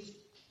 but it is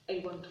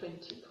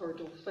A120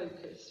 corridor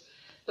focused.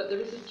 But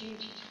there is a duty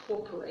to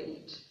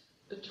cooperate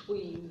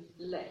between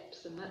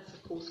LEPs, and that's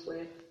of course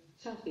where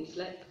South East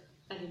LEP,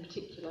 and in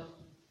particular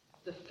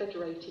the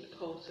federated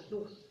part of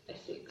North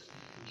Essex,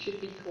 should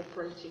be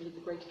cooperating with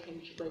the Greater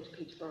Cambridge, Greater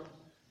Peterborough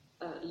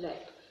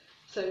LEP.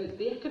 So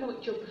the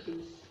economic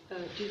geographies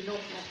do not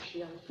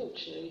actually,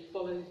 unfortunately,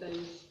 follow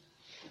those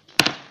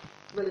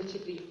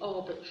relatively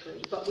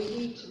arbitrary, but we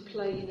need to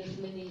play in as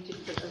many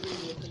different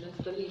arenas, and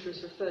as the leader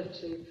has referred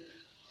to,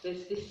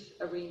 there's this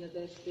arena,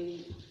 there's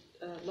the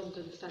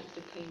London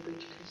Stansted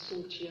Cambridge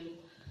Consortium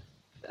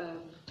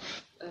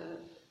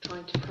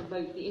trying to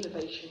promote the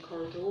innovation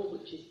corridor,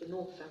 which is the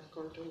north-south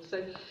corridor.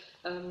 So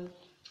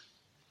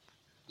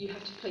you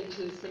have to play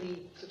to as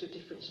many sort of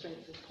different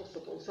strengths as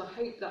possible. So I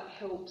hope that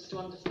helps to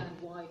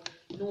understand why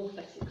North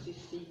Essex is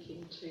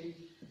seeking to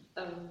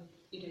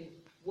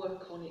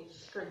work on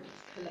its strengths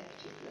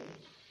collectively.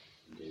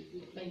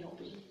 It may not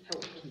be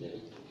helpful. Yeah.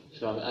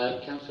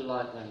 So Councillor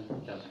Light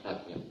and Councillor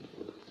Papian.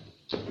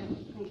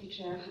 Thank you,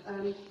 Chair.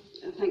 And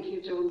thank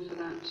you, John, for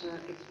that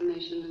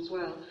explanation as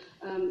well.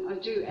 I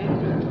do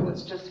echo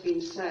what's just been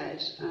said,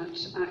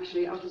 that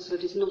actually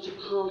Uttlesford is not a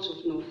part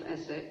of North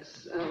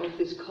Essex, of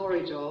this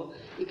corridor,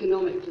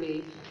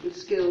 economically, with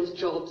skills,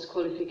 jobs,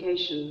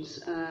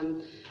 qualifications.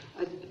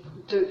 I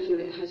don't feel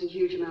it has a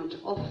huge amount to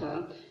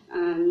offer,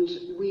 and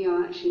we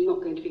are actually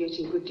not going to be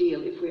getting a good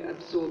deal if we're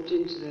absorbed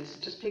into this.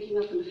 Just picking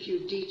up on a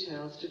few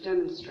details to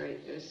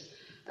demonstrate this.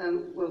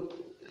 Well,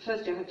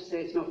 firstly, I have to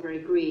say it's not very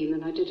green,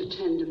 and I did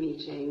attend a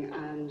meeting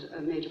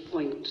and made a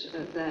point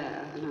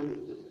there, and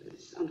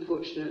it's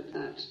unfortunate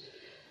that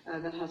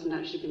that hasn't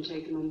actually been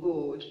taken on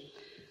board.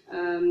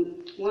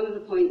 One of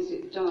the points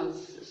it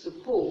does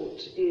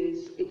support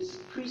is it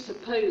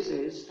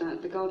presupposes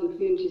that the garden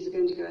communities are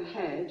going to go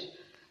ahead,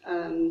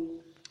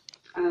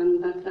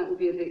 and that will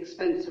be at the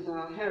expense of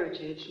our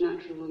heritage,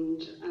 natural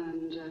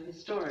and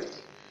historic.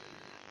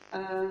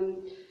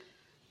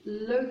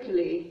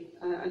 Locally,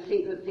 I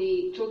think that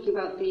talking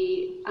about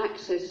the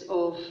access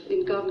of,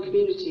 in garden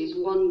communities,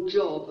 one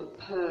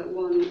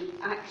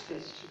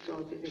access to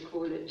job, if they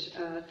call it,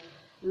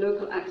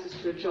 local access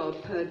to a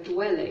job per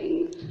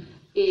dwelling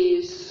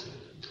is,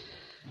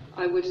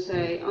 I would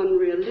say,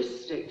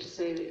 unrealistic, to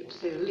say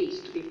the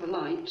least, to be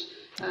polite,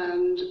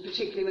 and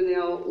particularly when they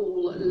are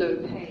all low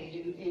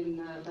paid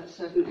in that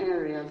certain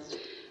area.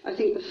 I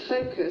think the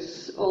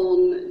focus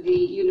on the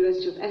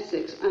University of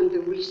Essex and the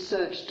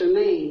research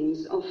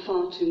domains are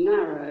far too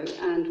narrow,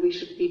 and we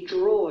should be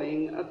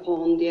drawing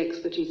upon the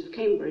expertise of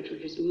Cambridge,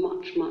 which is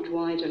much, much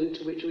wider, and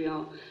to which we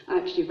are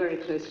actually very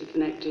closely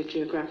connected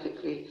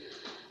geographically,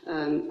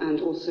 and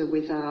also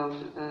with our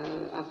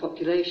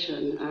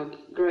population, our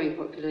growing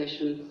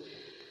population.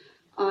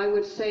 I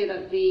would say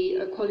that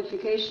the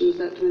qualifications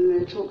that, when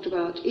they're talked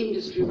about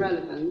industry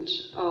relevant,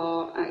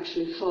 are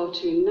actually far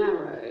too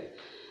narrow.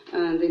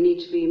 And they need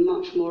to be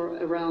much more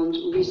around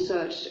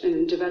research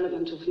and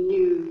development of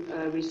new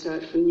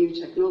research for new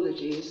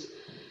technologies.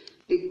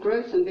 The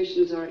growth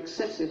ambitions are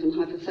excessive and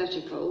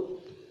hypothetical.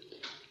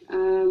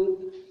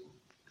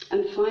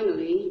 And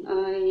finally,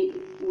 I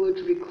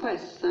would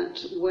request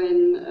that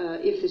when,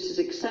 if this is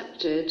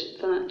accepted,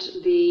 that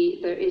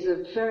there is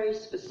a very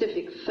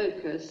specific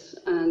focus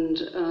and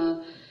I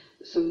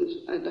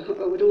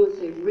would almost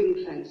say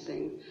ring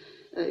fencing,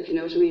 if you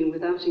know what I mean,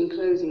 without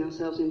enclosing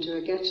ourselves into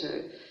a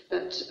ghetto,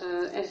 that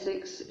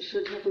Essex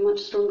should have a much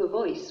stronger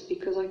voice,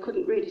 because I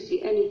couldn't really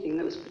see anything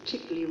that was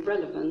particularly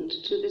relevant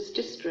to this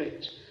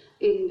district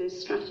in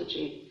this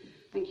strategy.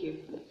 Thank you.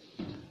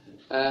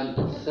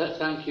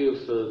 Thank you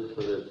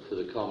for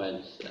the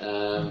comments.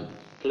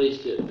 Please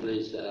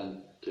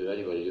to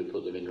anybody who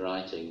put them in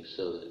writing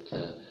so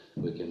that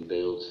we can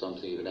build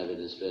something of an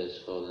evidence base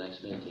for the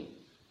next meeting.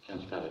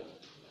 Councillor Pavitt.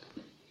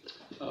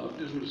 I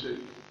just want to say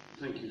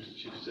thank you to the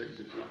Chief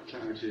Executive for that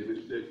clarity.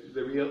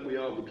 We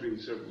are between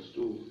several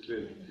stools,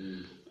 clearly.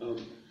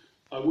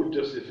 I would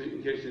just,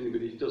 in case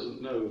anybody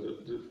doesn't know,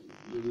 that the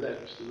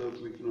LEPs, the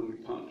Local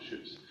Economic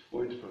Partnerships,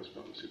 or Enterprise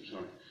Partnerships,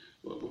 sorry,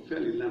 were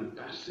fairly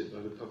lambasted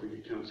by the Public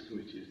Accounts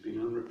Committee as being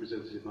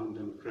unrepresentative,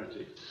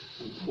 undemocratic,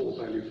 and poor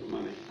value for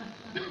money.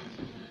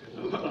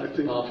 I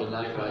think. Apart from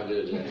that, quite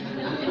good.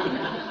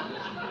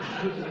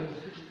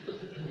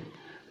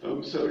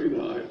 So, you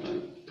know, I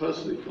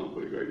personally can't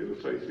put a great deal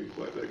of faith in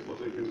quite what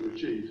they're going to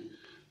achieve.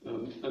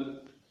 And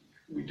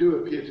we do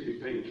appear to be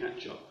playing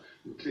catch-up.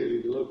 And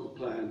clearly, the local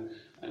plan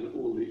and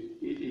all the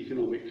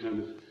economic kind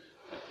of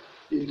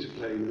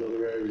interplay with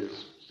other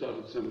areas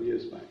started some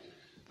years back.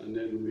 And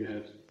then we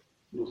had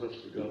North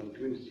Oxford Garden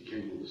Community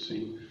came on the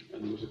scene,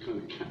 and there was a kind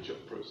of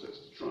catch-up process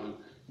to try and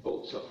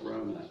bolt stuff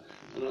around that.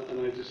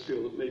 And I just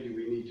feel that maybe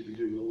we need to be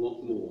doing a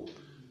lot more,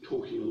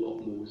 talking a lot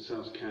more with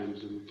South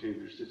Cambs and with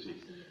Cambridge City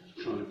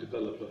to try and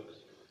develop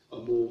a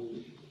more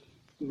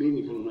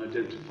meaningful and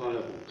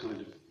identifiable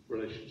kind of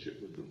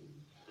relationship with them.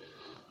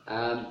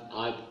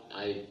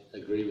 I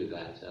agree with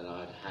that, and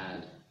I've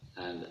had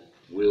and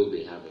will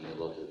be having a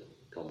lot of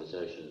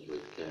conversations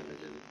with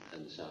Cambridge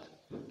and South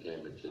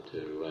Cambridge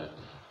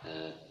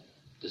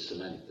to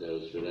cement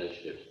those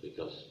relationships,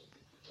 because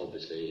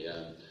obviously,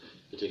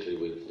 particularly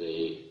with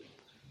the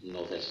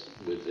North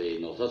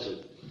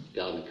Oxford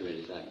Garden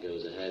Community, if that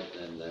goes ahead,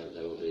 then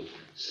there will be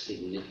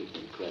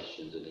significant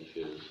questions and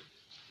issues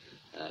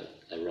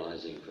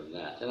arising from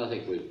that. And I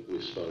think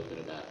we've spoken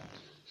about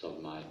some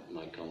of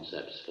my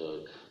concepts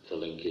for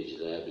linkage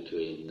there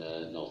between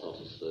North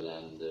Oxford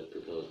and the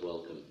proposed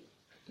Welcome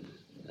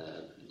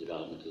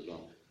development as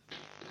well.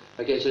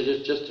 Okay, so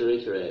just to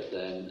reiterate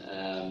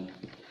then,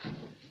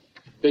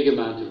 big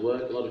amount of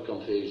work, a lot of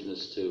confusion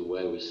as to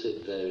where we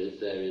sit,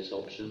 various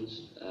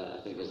options. I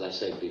think, as I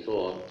said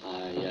before,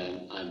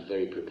 I'm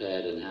very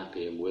prepared and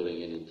happy and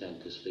willing and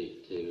intend to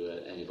speak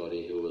to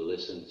anybody who will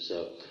listen.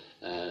 So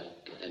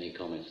any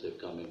comments that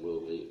come in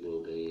will be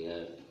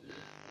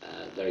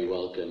very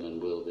welcome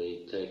and will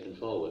be taken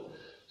forward.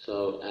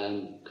 So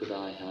could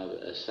I have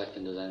a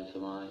seconder then for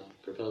my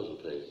proposal,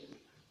 please?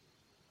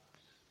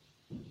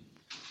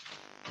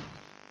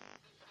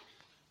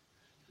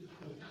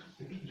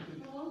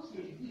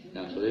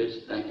 Councillor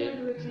Leeds, thank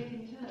you.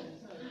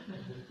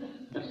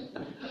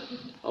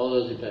 All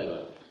those in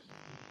favour?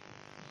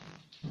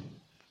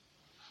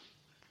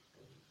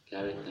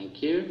 Carried,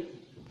 thank you.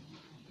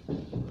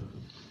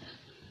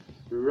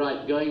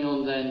 Right, going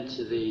on then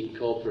to the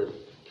corporate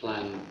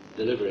plan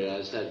delivery.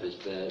 As I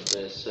said,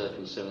 there's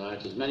certain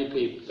similarities. Many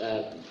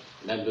people,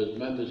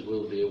 members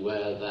will be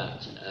aware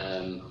that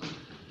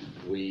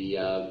we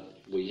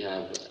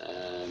have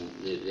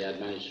the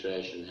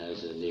administration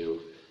has a new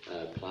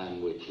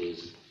plan which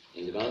is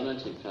in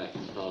development. In fact,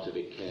 part of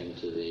it came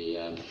to the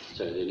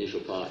initial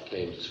part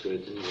came to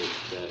scrutiny,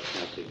 which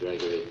Councillor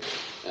Gregory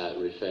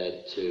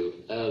referred to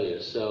earlier.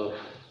 So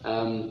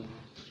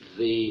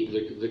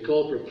the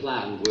corporate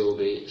plan will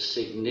be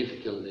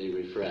significantly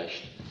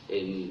refreshed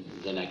in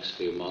the next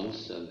few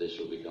months, and this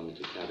will be coming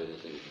to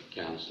Cabinet and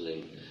Council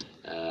in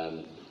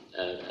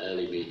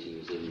early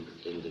meetings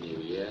in the new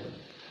year.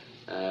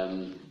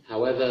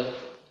 However,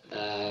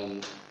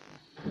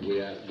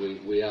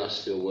 we are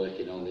still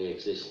working on the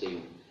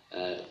existing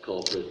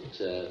corporate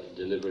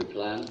delivery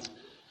plan.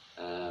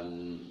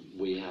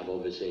 We have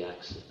obviously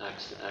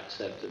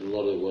accepted a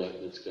lot of work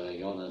that's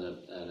going on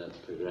and are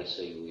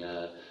progressing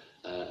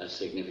a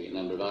significant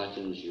number of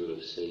items. You will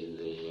have seen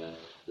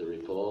the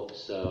report.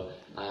 So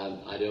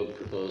I don't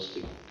propose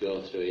to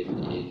go through it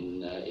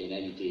in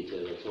any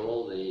detail at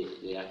all.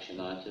 The action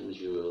items,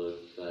 you will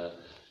have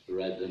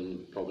read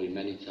them probably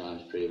many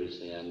times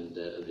previously, and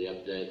the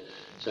update.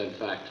 So in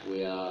fact,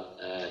 we are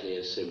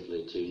here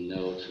simply to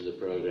note the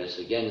progress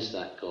against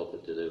that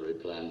corporate delivery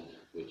plan,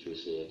 which we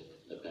see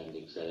at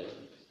Appendix A,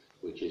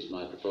 which is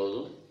my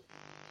proposal.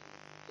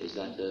 Is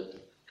that a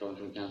comment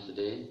from Councillor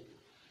Dean?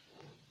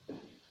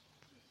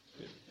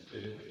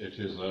 It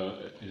is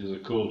a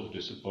call to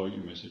disappoint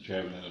you, Mr.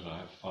 Chairman, and I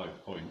have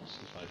 5 points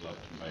that I'd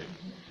like to make.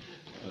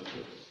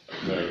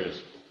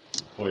 Various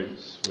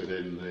points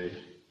within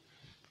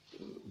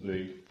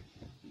the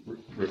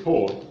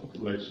report,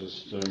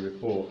 latest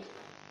report.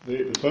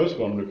 The first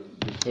one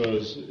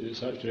refers,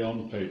 it's actually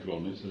on page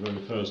 1, it's the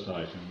very first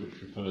item,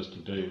 which refers to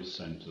day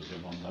centres,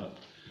 and on that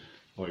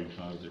point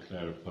I would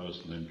declare a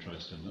personal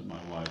interest in that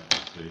my wife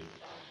is the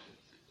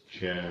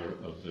chair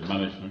of the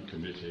management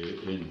committee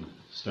in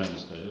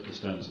Stansted, the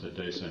Stansted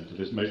Day Centre.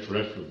 This makes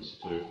reference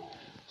to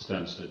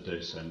Stansted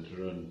Day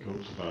Centre and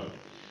talks about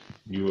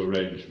new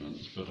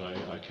arrangements, but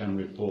I can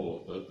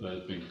report that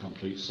there's been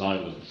complete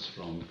silence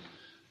from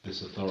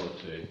this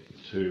authority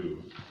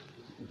to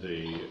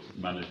the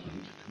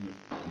management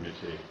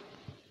committee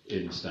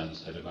in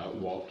Stansted about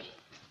what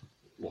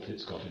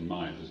it's got in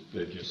mind.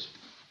 They just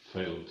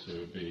failed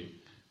to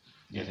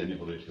get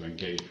anybody to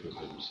engage with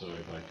them. So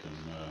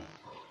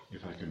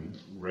if I can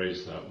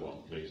raise that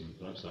one, please, and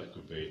perhaps that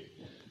could be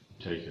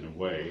taken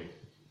away.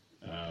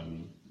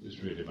 It's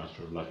really a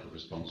matter of lack of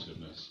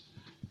responsiveness.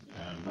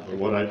 But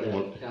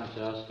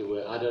Councillor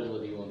Asker, I don't know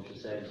whether you want to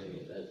say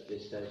anything at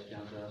this stage,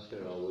 Councillor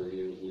Asker, or will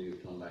you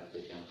come back to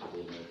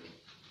Councillor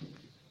Dean?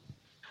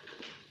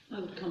 I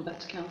would come back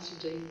to Councillor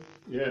Dean.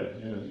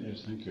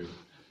 Yes, thank you.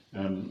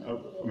 I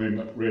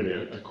mean, really,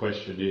 a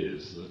question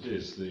is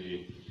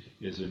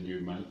a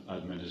new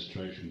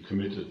administration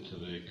committed to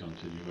the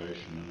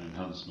continuation and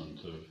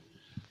enhancement of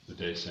the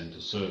day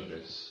centre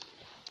service?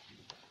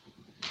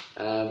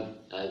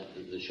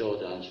 The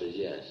short answer is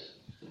yes.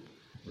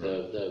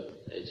 Right.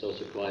 It's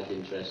also quite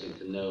interesting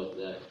to note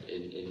that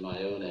in my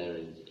own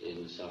area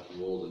in South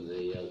Walden,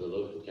 the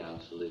local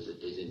council is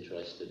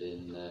interested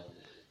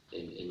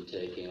in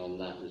taking on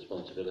that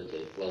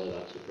responsibility. Whether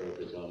that's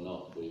appropriate or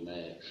not, we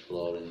may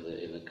explore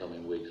in the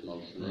coming weeks,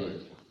 months, and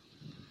years.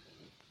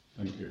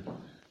 Thank you.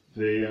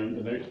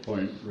 The next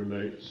point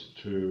relates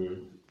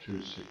to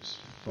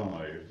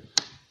 265.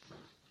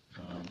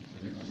 I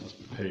think that must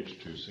be page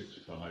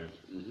 265.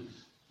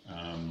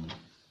 Mm-hmm.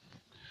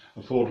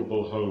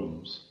 Affordable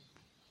homes.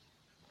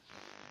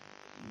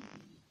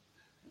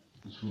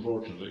 It's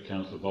unfortunate that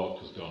Councillor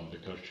Barker's gone,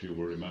 because she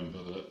will remember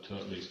that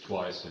at least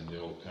twice in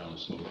the old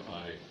council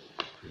I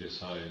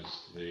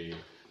criticised the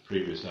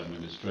previous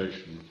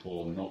administration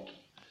for not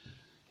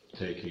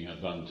taking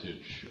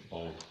advantage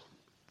of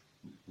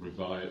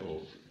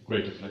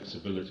greater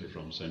flexibility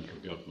from central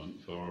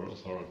government for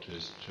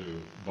authorities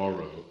to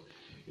borrow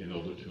in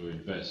order to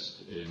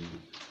invest in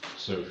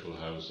social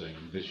housing.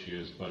 This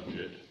year's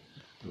budget,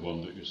 the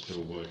one that you're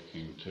still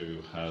working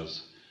to,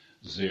 has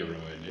zero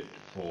in it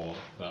for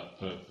that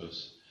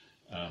purpose.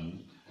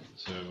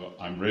 So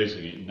I'm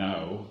raising it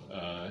now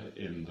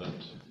in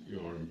that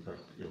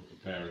you're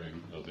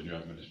preparing, or the new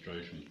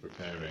administration is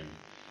preparing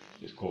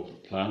its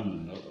corporate plan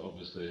and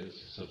obviously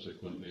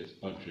subsequently its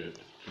budget,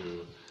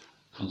 to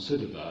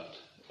consider that,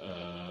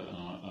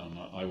 and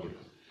I would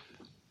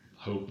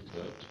hope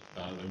that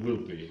there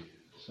will be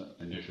some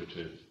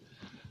initiative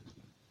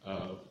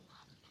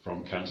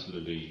from Councillor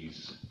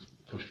Lees,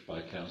 pushed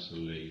by Councillor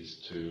Lees,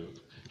 to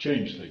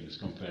change things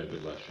compared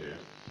with last year.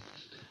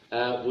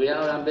 We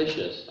are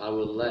ambitious. I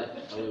will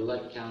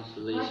let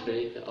Councillor Lee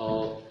speak,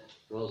 or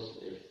Ros,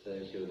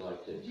 if she would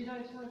like to. Would you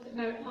like to answer?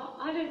 No,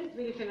 I don't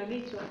really feel I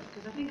need to answer,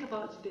 because I think I've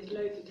answered this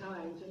loads of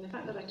times, and the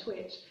fact that I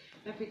twitch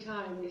every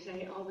time we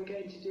say, are we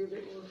going to do a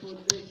bit more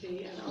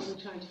affordability, and are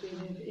we trying to be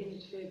an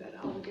image fib, and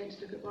are we going to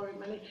look at borrowing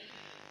money?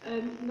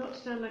 Not to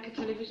sound like a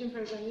television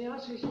programme, the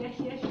answer is yes,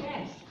 yes,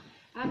 yes,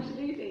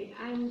 absolutely.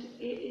 And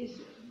it is,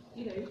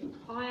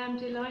 I am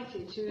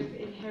delighted to have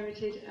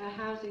inherited a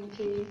housing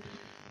team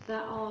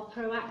that are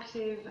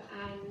proactive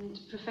and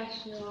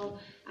professional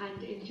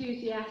and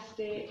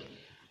enthusiastic,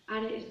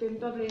 and it has been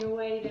bubbling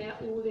away there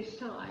all this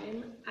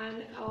time,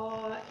 and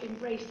are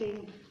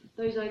embracing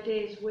those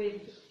ideas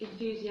with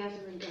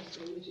enthusiasm and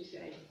gusto, would you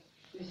say,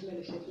 Miss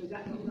Militant? Was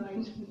that not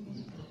right?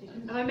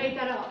 Have I made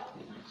that up?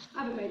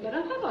 I haven't made that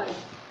up, have I?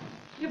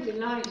 You haven't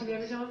been lying to me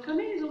every time I've come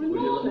in. It's all been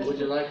marvellous. Would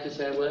you like to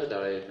say a word,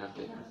 or are you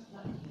happy?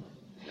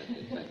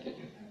 Thank you.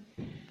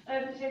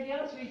 So the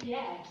answer is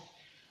yes.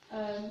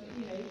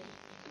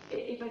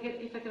 If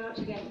I can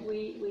answer again,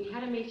 we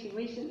had a meeting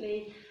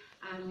recently,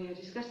 and we are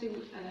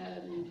discussing.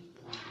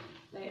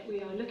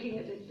 We are looking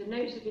at the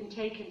notes have been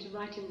taken to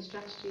writing the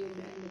strategy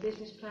and the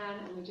business plan,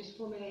 and we're just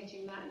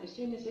formulating that. And as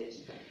soon as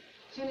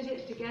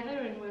it's together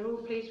and we're all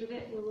pleased with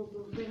it, we'll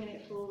be bringing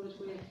it forward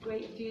with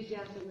great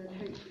enthusiasm, and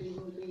hopefully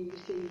will be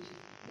received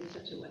in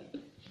such a way.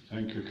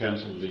 Thank you,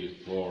 Councillor Lee,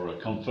 for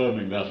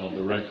confirming that on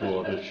the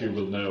record. As you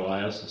will know,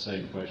 I asked the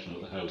same question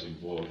at the Housing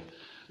Board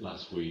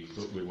last week,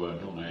 but we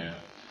weren't on air.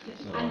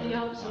 So and the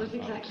answer was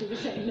exactly the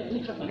same then,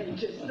 if I may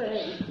just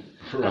say.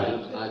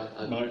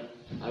 Right.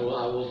 I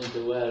wasn't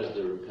aware of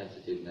the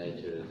repetitive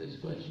nature of this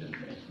question.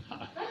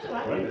 That's all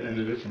right. Well, in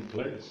a different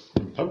place,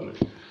 in public.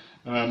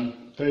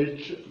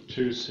 Page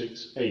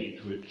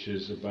 268, which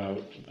is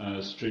about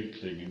street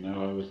cleaning.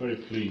 Now, I was very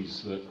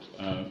pleased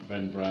that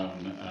Ben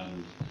Brown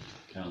and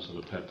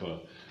Councillor Pepper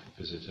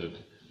visited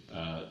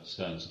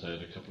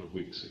Stansted a couple of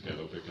weeks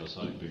ago, because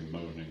I've been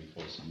moaning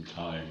for some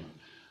time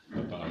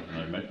about,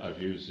 and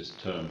I've used this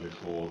term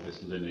before,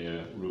 this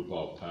linear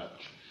rhubarb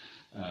patch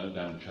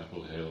down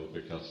Chapel Hill,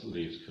 because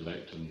leaves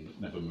collect and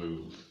never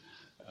move,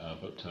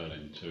 but turn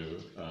into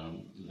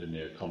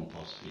linear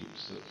compost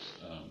heaps.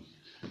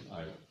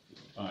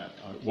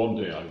 One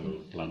day I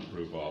will plant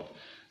rhubarb.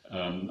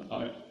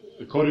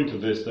 According to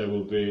this, there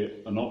will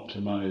be an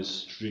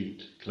optimised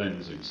street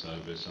cleansing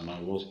service, and I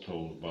was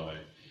told by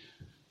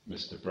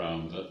Mr.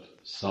 Brown that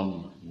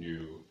some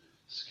new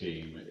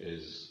scheme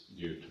is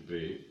due to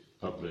be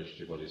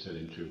published, what he said,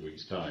 in 2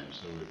 weeks' time,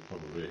 so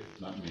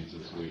that means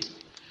this week.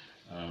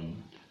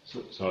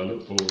 So I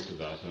look forward to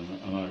that,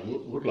 and I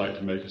would like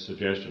to make a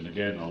suggestion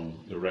again on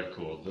the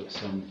record that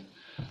some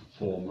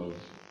form of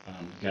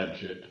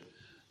gadget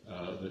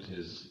that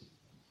is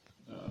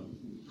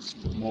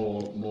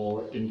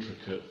more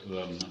intricate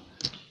than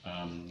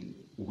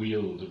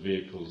wheeled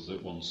vehicles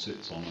that one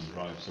sits on and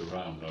drives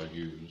around are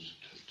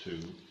used to,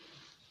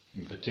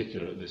 in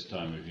particular at this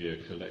time of year,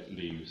 collect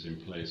leaves in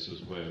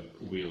places where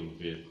wheeled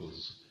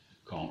vehicles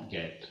can't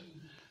get.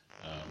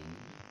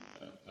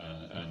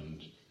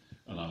 And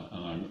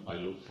I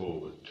look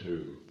forward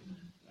to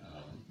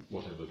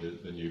whatever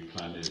the new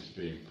plan is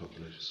being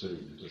published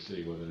soon to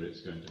see whether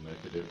it's going to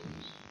make a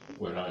difference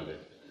where I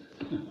live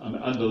and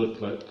other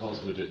parts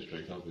of the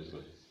district,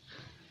 obviously.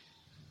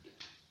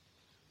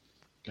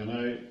 Can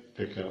I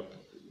pick up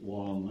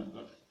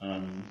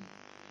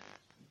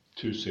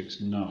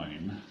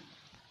 269?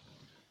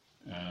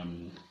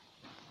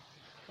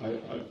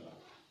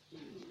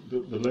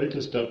 The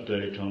latest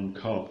update on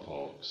car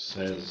parks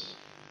says,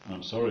 and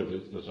I'm sorry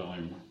that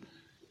I'm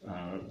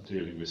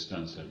dealing with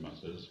Stansted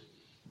matters,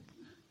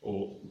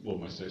 or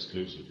almost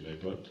exclusively,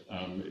 but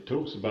it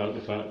talks about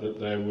the fact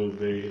that there will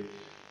be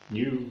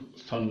new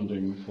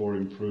funding for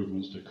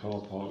improvements to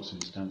car parks in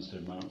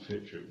Stansted Mount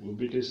Fitchett will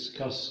be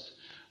discussed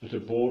at a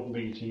board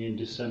meeting in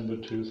December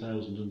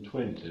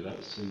 2020.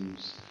 That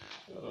seems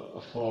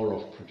a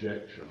far-off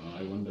projection.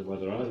 I wonder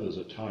whether either there's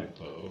a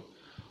typo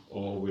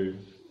or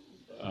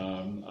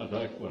I'd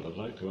like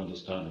to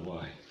understand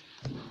why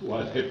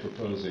they're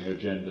proposing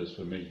agendas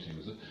for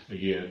meetings a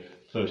year,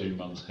 13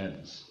 months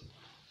hence.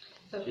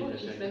 So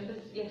apologies,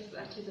 members. Yes,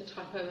 that is a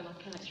typo, and I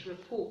can actually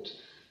report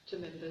to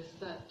members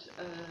that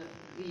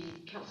the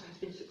council has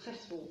been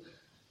successful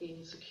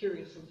in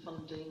securing some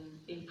funding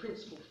in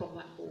principle from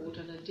that board,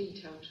 and a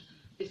detailed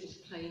business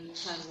plan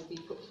will be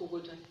put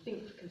forward, I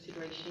think, for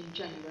consideration in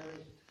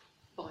January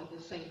by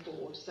the same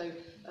board. So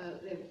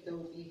there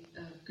will be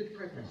good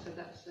progress. So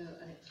that's an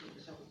excellent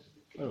result.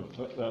 Oh,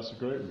 that's a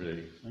great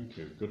relief. Thank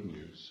you. Good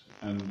news.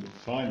 And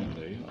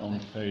finally,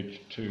 on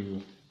page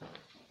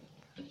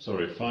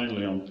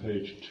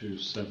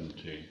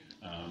 270,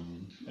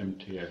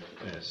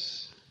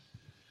 MTFS,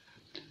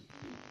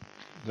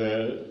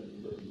 the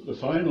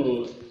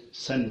final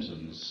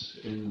sentence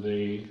in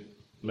the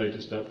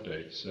latest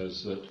update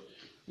says that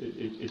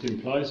it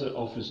implies that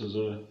officers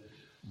are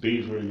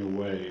beavering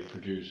away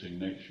producing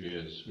next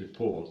year's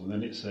report, and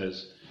then it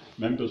says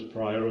members'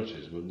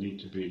 priorities will need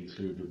to be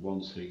included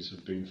once these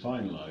have been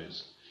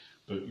finalised.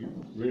 But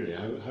really,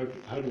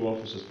 how do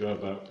officers go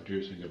about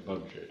producing a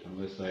budget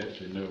unless they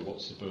actually know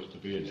what's supposed to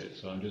be in it?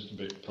 So I'm just a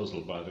bit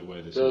puzzled by the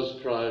way this Those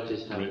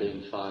priorities have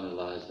been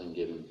finalised and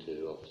given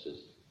to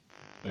officers.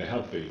 They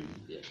have been?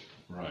 Yes.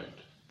 Right.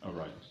 All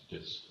right.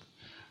 Just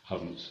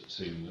haven't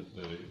seen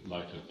the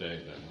light of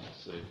day then,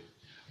 let's see.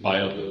 By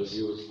others.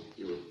 You'll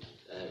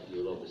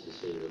obviously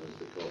see them as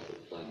the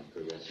corporate plan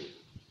progresses.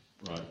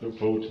 Right. Look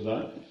forward to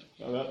that.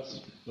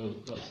 That's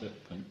it.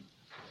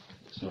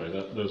 Sorry,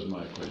 those are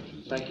my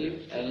questions. Thank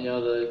you. Any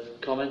other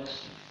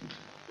comments,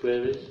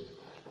 queries?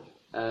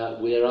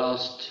 We are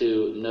asked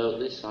to note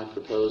this. I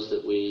propose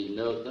that we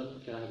note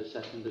them. Can I have a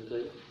seconder,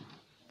 please?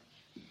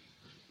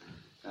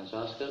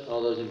 Councillor Ascot.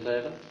 All those in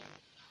favour?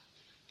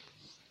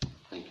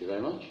 Thank you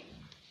very much.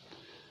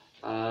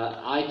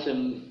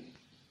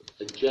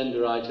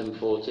 Agenda item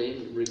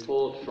 14,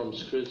 report from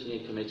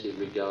Scrutiny Committee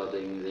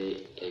regarding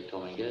the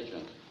ACOM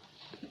engagement.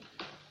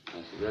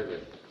 Councillor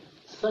Gregory.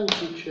 Thank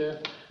you, Chair.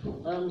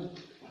 I'll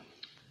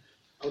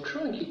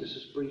try and keep this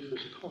as brief as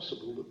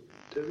possible, but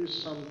there is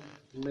some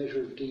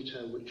measure of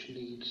detail which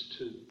needs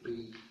to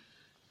be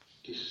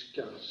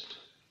discussed.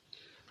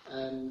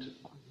 And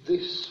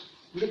this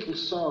little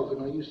saga,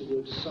 and I use the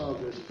word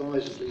saga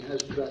advisedly,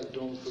 has dragged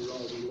on for a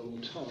rather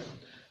long time.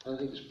 And I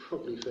think it's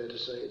probably fair to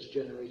say it's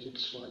generated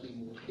slightly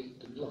more heat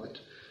than light.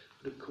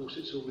 But of course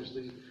it's always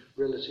the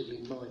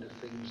relatively minor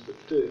things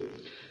that do.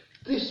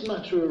 This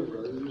matter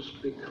arose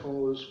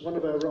because one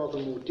of our rather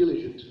more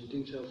diligent and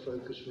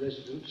detail-focused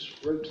residents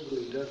wrote to the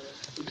leader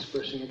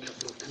expressing a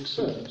couple of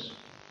concerns.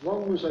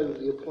 One was over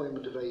the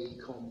appointment of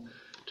AECOM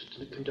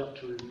to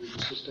conduct a review of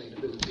the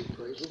sustainability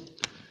appraisal,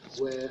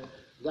 where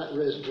that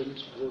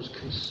resident was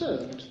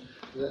concerned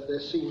that there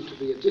seemed to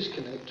be a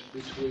disconnect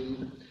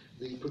between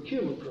the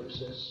procurement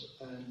process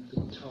and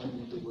the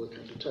time of the work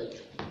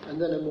undertaken. And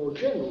then a more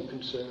general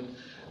concern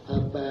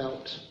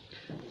about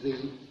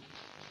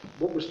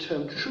what was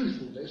termed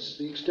truthfulness,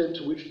 the extent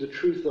to which the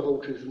truth, the whole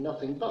truth, and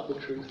nothing but the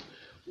truth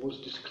was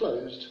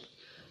disclosed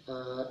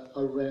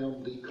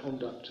around the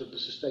conduct of the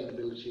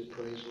sustainability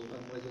appraisal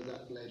and whether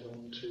that led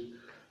on to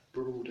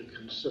broader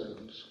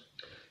concerns.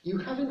 You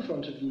have in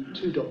front of you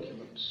two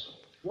documents,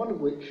 one of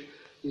which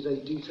is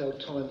a detailed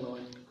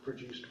timeline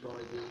produced by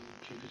the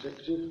Chief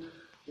Executive.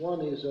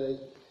 One is a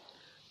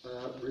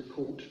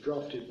report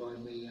drafted by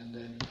me and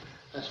then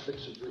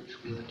aspects of which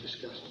were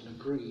discussed and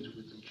agreed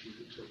with the Chief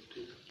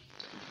Executive.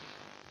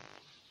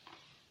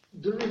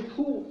 The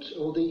report,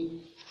 or the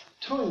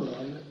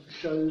timeline,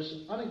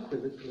 shows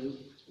unequivocally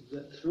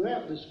that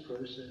throughout this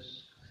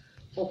process,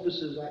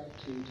 officers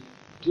acted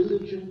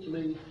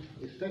diligently,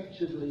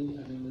 effectively,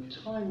 and in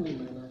a timely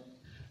manner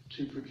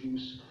to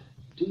produce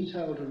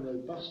detailed and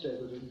robust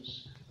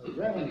evidence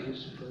around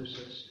this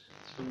process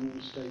through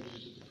all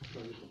stages of the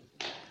proposal.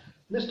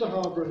 Mr.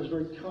 Harborough has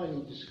very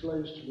kindly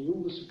disclosed to me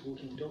all the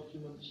supporting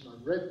documents, and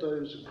I've read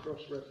those and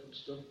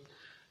cross-referenced them,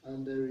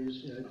 and there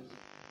is,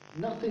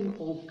 nothing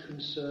of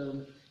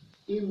concern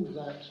in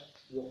that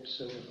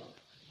whatsoever.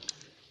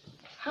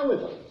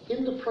 However,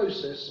 in the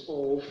process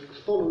of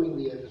following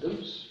the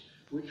evidence,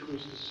 which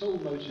was the sole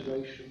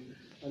motivation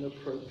and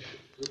approach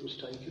that was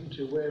taken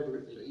to wherever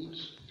it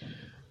leads,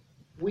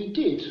 we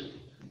did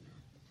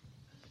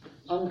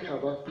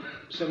uncover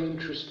some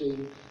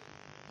interesting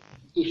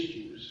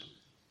issues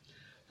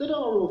that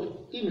are of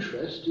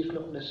interest, if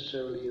not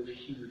necessarily of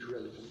huge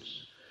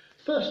relevance.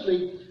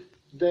 Firstly,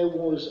 there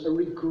was a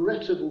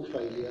regrettable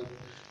failure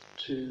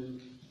to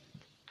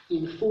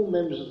inform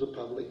members of the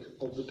public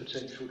of the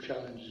potential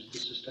challenges to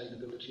the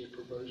sustainability of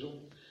proposal.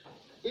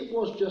 It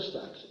was just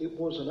that. It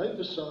was an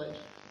oversight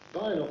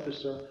by an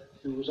officer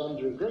who was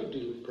under a great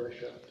deal of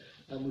pressure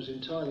and was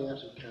entirely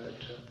out of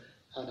character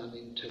and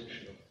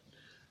unintentional.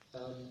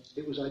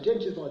 It was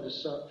identified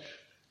as such,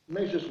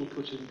 measures were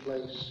put in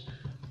place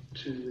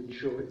to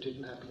ensure it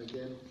didn't happen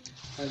again,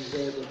 and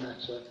there the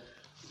matter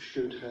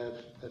should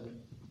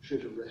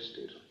have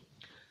rested.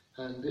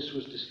 And this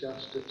was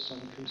discussed at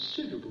some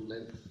considerable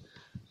length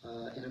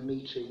in a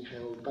meeting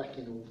held back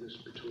in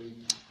August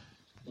between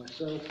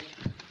myself,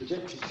 the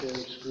Deputy Chair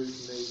of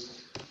Scrutiny,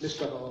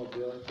 Mr.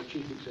 Harborough, the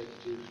Chief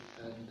Executive,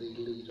 and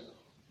the leader.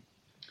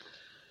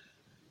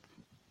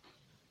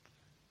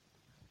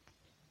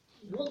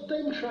 What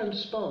then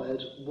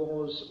transpired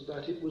was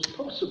that it was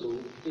possible,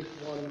 if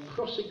one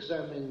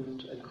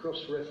cross-examined and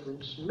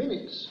cross-referenced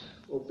minutes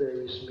of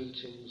various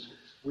meetings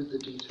with the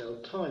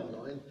detailed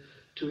timeline,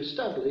 to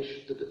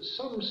establish that at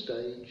some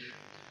stage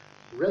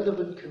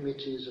relevant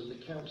committees and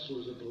the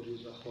council as a body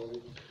as a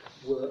whole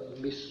were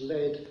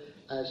misled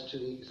as to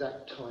the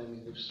exact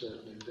timing of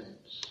certain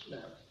events.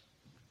 Now,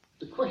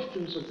 the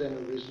questions have then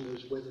arisen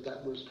as whether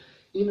that was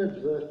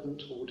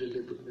inadvertent or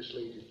deliberate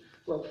misleading.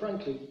 Well,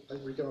 frankly, I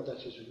regard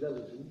that as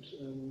irrelevant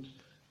and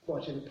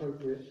quite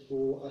inappropriate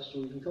for us to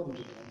even comment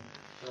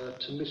upon.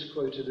 To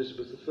misquote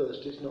Elizabeth I,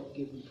 it's not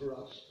given for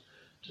us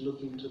to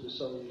look into the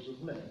souls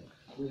of men.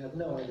 We have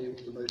no idea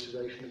what the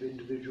motivation of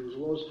individuals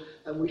was,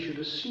 and we should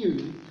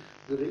assume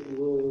that it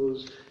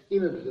was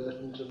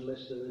inadvertent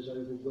unless there is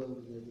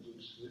overwhelming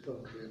evidence to the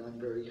contrary, and I'm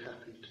very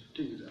happy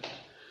to do that.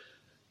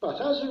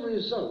 But as a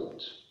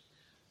result,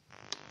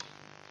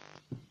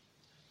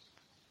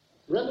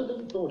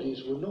 relevant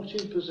bodies were not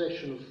in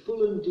possession of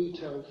full and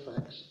detailed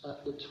facts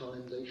at the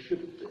time they should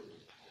have been.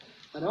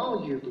 And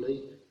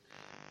arguably,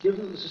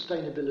 given that the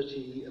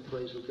sustainability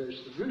appraisal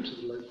goes to the root of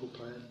the local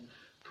plan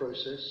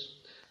process,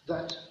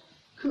 that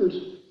could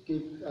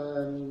give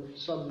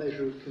some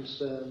measure of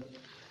concern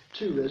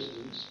to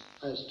residents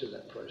as to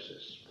that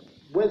process.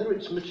 Whether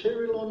it's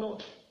material or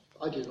not,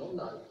 I do not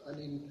know. I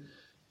mean,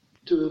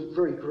 to a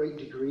very great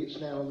degree, it's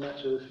now a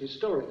matter of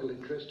historical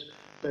interest,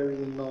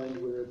 bearing in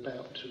mind we're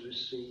about to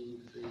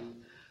receive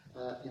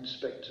the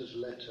inspector's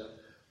letter,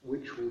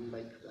 which will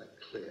make that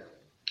clear.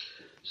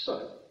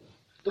 So,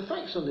 the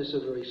facts on this are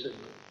very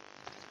simple.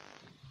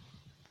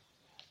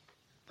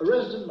 A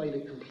resident made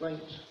a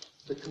complaint.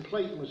 The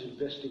complaint was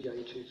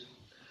investigated.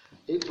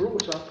 It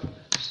brought up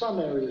some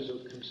areas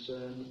of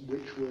concern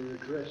which were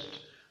addressed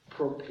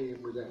promptly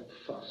and without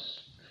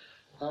fuss.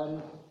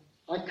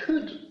 I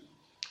could,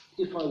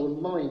 if I were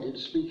minded,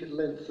 speak at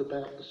length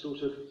about the sort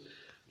of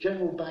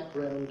general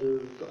background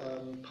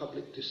of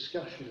public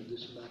discussion of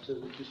this matter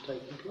which has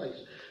taken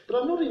place.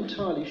 But I'm not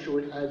entirely sure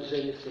it adds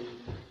anything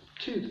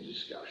to the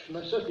discussion.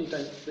 I certainly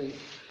don't think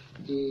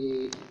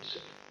it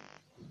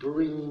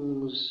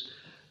brings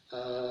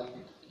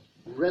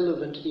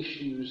relevant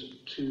issues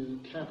to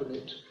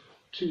Cabinet,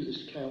 to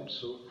this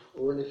Council,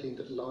 or anything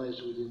that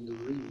lies within the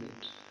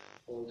remit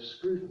of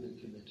Scrutiny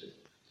Committee.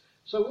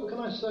 So what can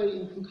I say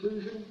in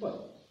conclusion?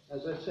 Well,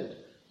 as I said,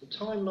 the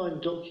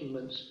timeline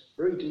documents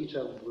very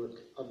detailed work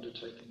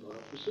undertaken by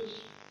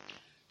officers.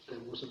 There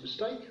was a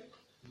mistake.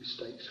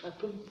 Mistakes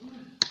happen.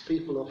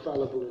 People are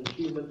fallible and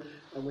human,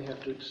 and we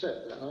have to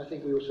accept that. And I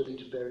think we also need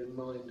to bear in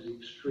mind the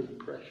extreme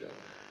pressure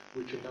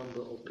which a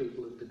number of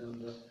people have been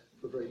under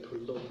for a very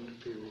prolonged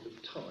period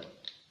of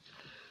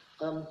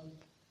time.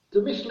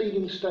 The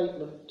misleading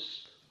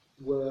statements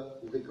were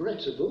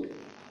regrettable.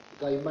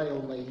 They may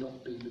or may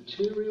not be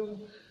material,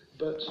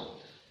 but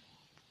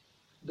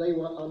they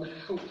were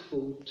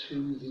unhelpful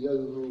to the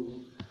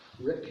overall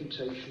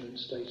reputation and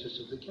status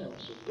of the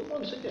council. But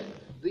once again,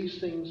 these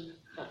things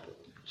happen.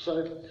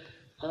 So,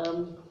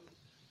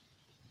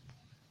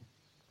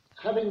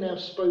 having now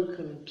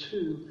spoken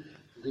to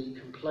the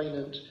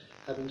complainant,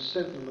 having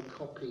sent them a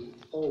copy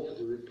of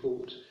the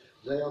report,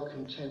 they are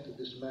content that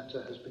this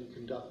matter has been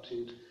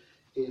conducted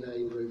in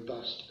a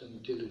robust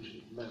and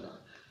diligent manner.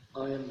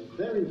 I am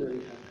very,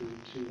 very happy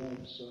to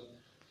answer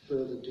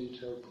further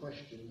detailed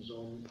questions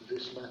on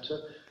this matter,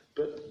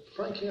 But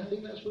frankly, I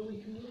think that's where we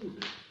can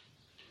move.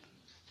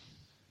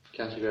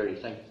 Councillor Gregory,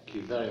 thank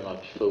you very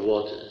much for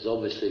what has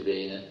obviously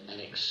been an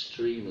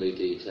extremely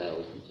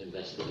detailed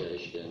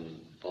investigation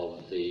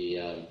of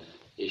the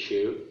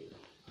issue.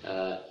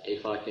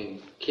 If I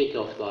can kick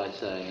off by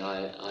saying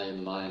I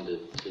am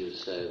minded to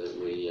say that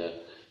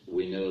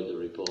we know the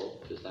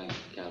report, to thank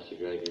Councillor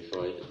Gregory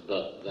for it,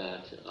 but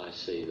that I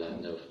see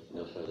that no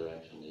further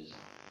action is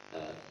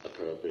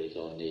appropriate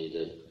or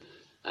needed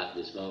at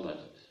this moment.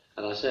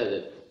 And I say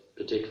that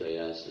particularly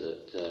as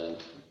that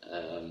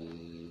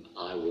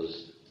I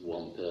was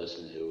one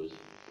person who was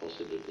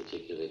possibly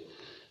particularly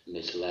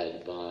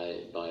misled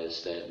by a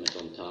statement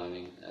on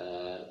timing,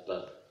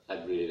 but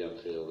I really don't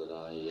feel that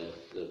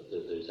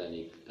there's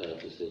any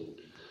purpose in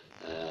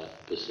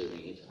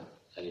pursuing it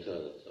any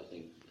further. So I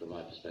think from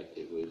my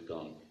perspective we've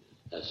gone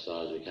as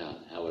far as we can.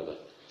 However,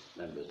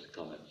 members'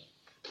 comments.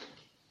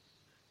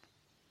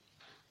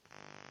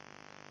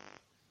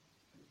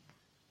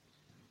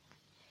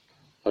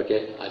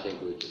 Okay, I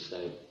think we'll just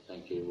say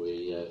thank you.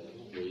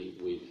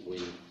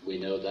 We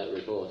know that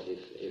report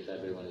if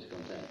everyone is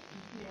content.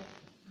 Yeah.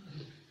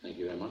 Thank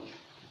you very much.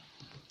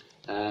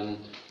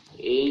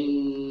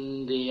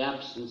 In the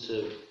absence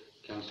of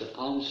Councillor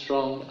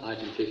Armstrong,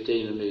 item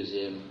 15, the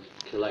museum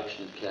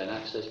collection of care and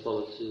access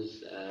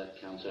policies,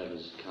 Councillor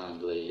Evans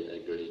kindly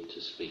agreed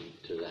to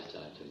speak to that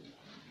item.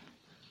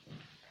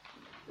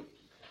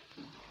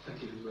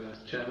 Thank you,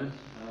 Chairman.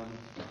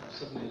 I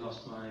suddenly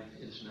lost my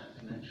internet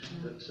connection,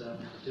 but I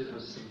do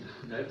have some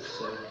notes,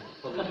 so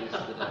apologies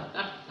for that.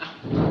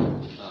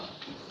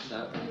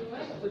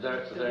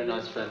 A very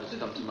nice friend has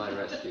come to my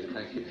rescue.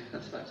 Thank you.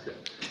 That's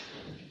good.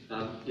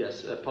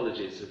 Yes,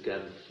 apologies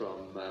again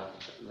from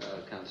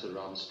Councillor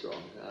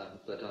Armstrong,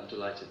 but I'm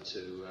delighted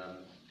to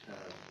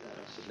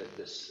submit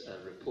this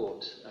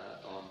report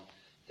on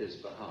his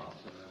behalf,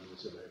 and I'm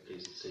also very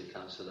pleased to see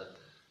Councillor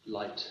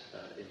Light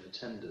in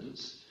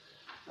attendance.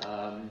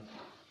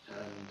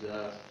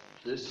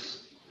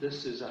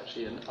 This is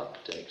actually an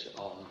update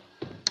on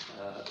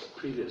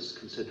previous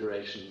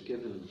consideration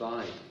given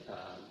by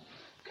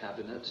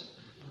Cabinet,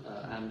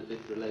 and it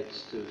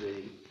relates to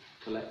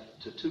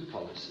two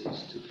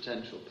policies, two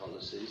potential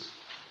policies,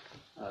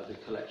 the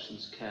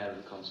collections care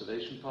and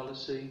conservation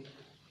policy,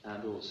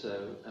 and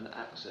also an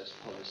access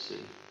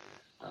policy.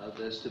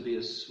 There's to be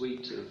a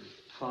suite of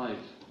 5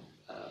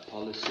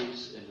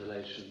 policies in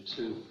relation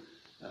to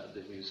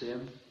the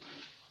museum.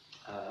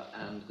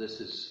 And this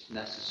is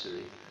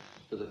necessary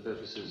for the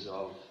purposes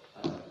of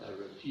a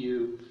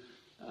review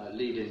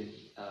leading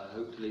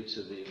hopefully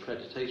to the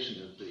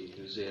accreditation of the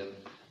museum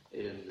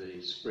in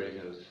the spring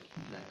of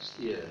next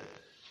year.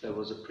 There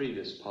was a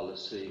previous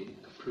policy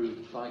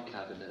approved by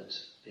Cabinet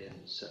in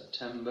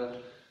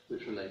September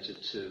which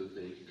related to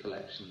the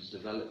collections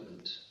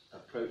development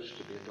approach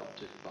to be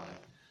adopted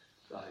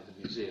by the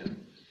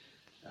museum.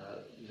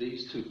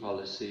 These two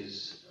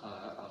policies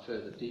are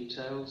further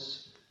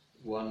details.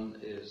 One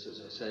is, as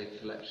I say,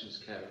 collections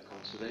care and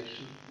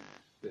conservation,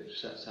 which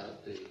sets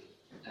out the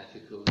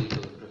ethical,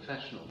 legal and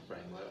professional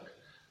framework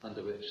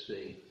under which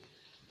the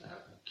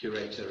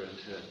curator and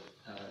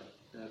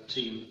her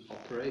team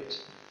operate.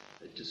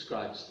 It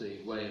describes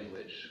the way in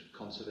which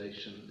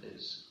conservation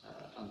is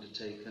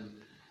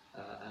undertaken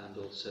and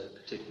also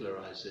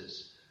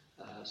particularises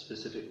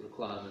specific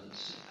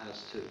requirements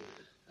as to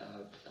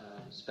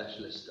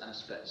specialist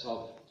aspects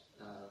of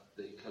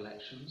the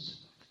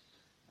collections.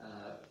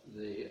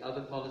 The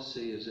other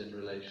policy is in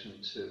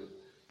relation to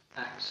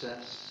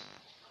access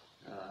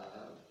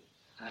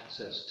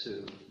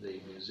to the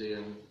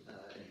museum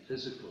in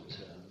physical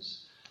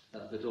terms,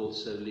 but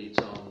also leads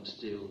on to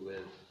deal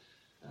with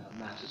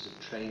matters of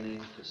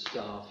training for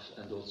staff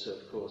and also,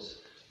 of course,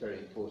 very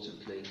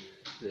importantly,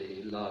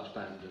 the large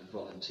band of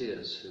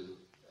volunteers who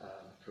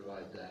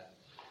provide their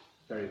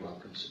very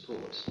welcome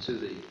support to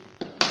the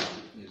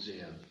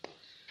museum.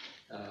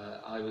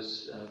 I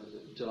was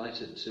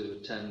delighted to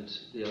attend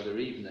the other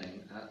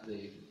evening at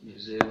the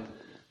museum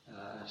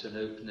at an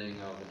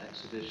opening of an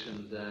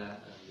exhibition there,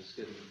 and was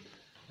given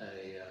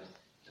a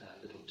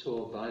little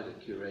tour by the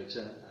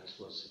curator, as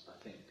was,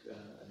 I think,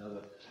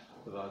 another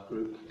of our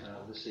group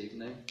this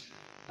evening.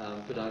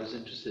 But I was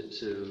interested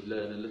to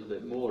learn a little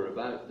bit more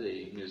about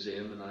the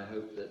museum, and I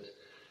hope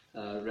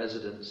that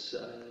residents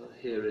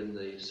here in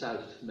the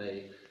south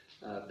may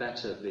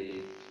better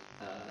be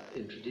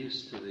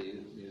introduced to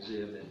the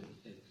museum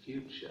in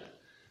future.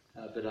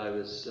 But I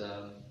was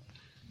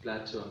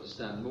glad to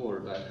understand more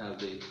about how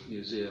the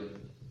museum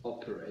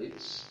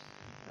operates.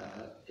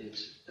 It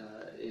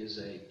is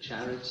a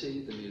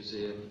charity. The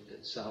museum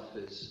itself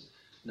is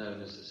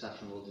known as the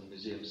Saffron Walden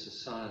Museum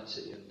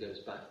Society and goes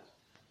back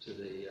to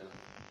the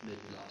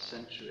mid-last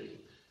century.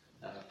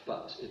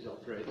 But it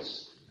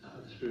operates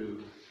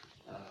through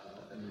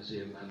a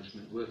museum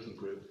management working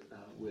group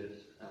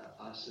with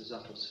us as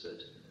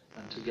Uttlesford,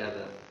 and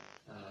together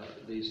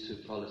these two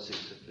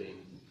policies have been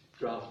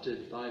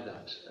drafted by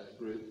that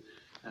group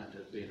and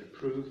have been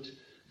approved,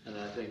 and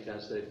I think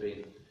as they've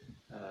been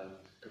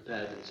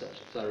prepared in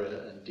such a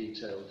thorough and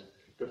detailed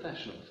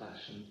professional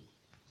fashion,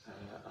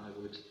 I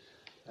would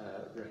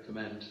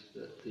recommend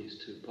that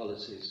these two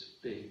policies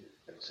be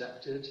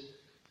accepted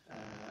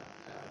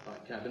by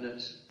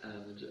Cabinet,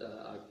 and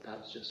I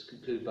perhaps just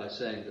conclude by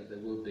saying that there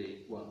will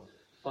be one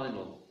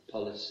final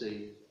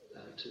policy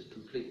to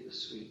complete the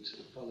suite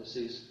of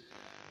policies,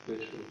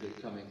 which will be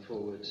coming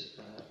forward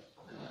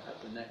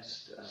at the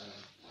next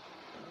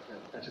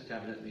at a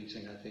Cabinet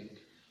meeting, I think,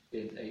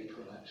 in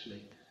April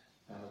actually,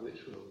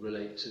 which will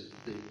relate to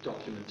the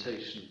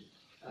documentation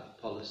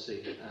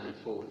policy and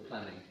forward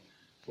planning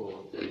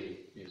for the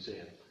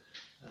museum.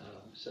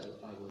 So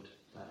I would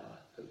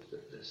hope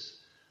that this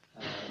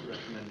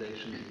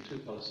recommendation and two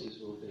policies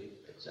will be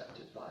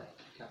accepted by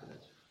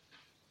Cabinet.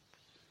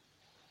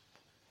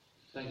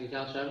 Thank you,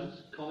 Councillor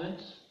Evans.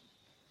 Comments?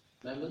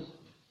 Members?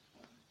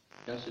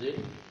 Councillor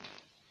Dean?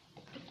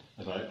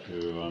 I'd like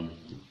to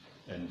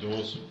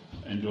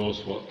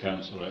endorse what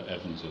Councillor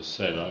Evans has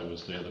said. I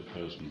was the other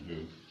person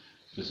who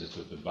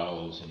visited the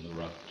bowels and the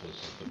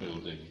rafters of the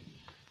building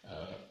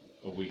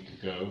a week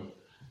ago,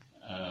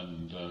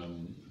 and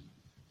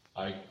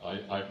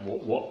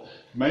what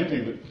main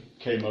thing that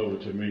came over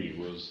to me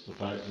was the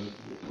fact that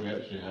we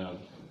actually have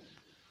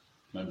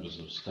members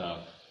of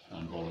staff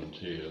and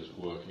volunteers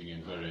working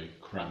in very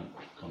cramped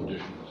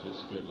conditions.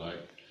 It's a bit like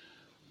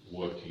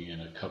working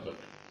in a cupboard,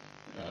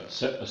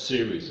 a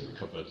series of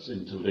cupboards,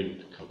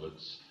 interlinked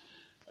cupboards,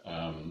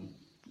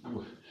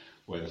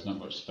 where there's not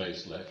much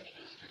space left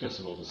because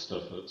of all the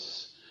stuff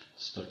that's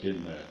stuck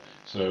in there.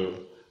 So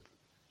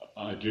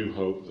I do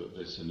hope that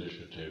this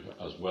initiative,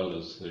 as well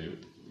as the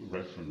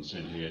reference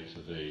in here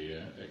to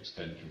the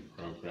extension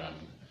programme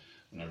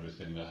and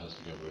everything that has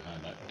to go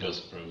behind that,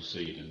 does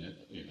proceed and it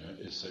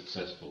is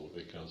successful,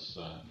 because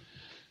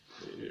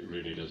it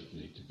really does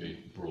need to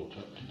be brought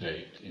up to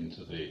date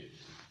into the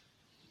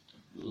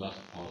last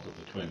part of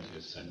the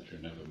 20th century,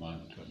 never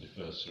mind the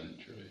 21st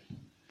century.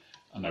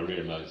 And I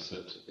realise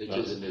that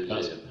is a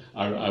museum.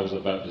 I was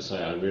about to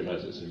say, I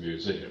realise it's a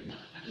museum,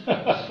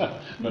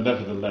 but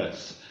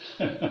nevertheless,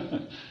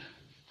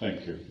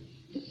 thank you.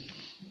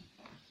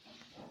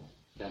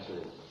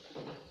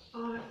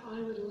 I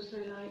would also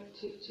like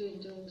to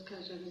endorse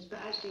Councillor Evans, but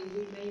actually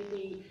we may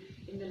be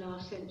in the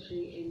last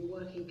century in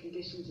working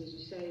conditions, as you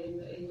say,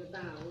 in the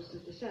bowels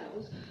of the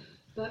cells,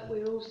 but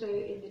we're also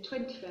in the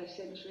 21st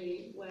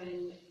century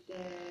when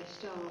their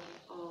staff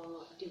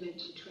are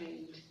dementia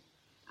trained,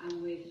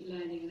 and with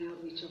learning and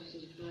outreach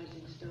officers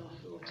advising staff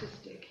for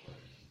autistic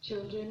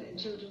children and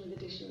children with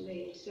additional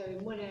needs. So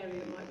in one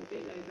area it might be a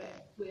bit low,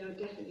 but we are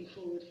definitely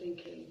forward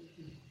thinking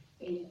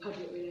in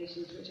public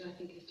relations, which I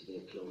think is to be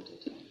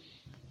applauded.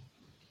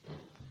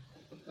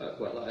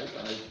 Well,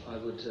 I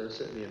would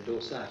certainly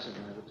endorse that, and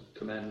I would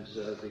commend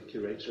the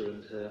curator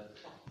and her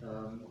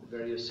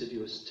very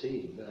assiduous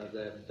team.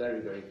 They're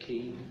very, very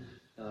keen.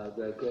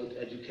 They're great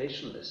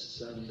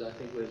educationalists, and I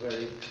think we're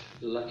very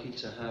lucky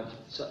to have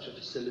such a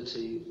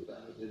facility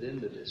within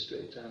the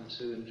district and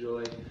to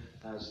enjoy,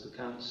 as the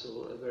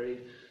council, a very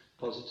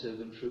positive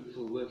and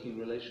fruitful working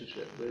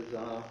relationship with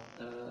our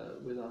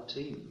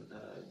team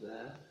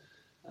there.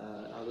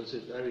 I was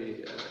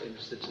very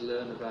interested to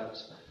learn about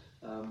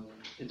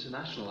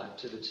international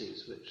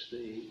activities which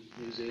the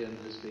museum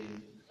has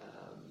been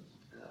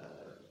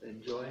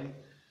enjoying,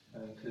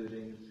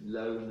 including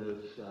loan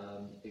of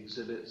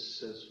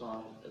exhibits as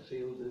far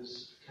afield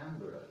as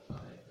Canberra,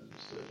 I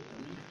understood,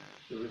 and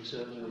the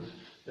return of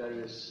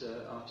various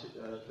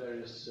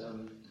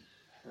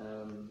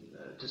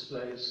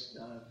displays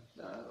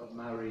of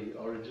Maori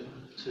origin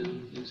to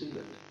New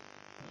Zealand.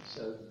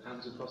 So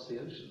hands across the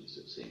oceans,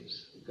 it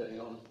seems, going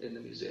on in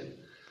the museum.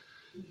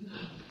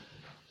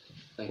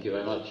 Thank you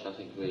very much. I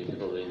think we're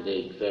probably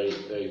indeed very,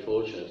 very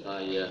fortunate.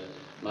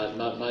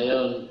 My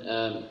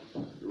own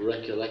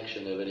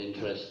recollection of an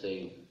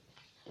interesting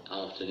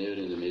afternoon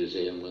in the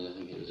museum, when I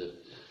think it was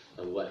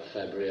a wet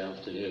February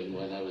afternoon,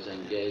 when I was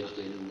engaged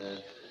in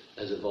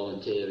as a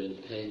volunteer in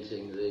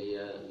painting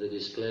the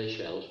display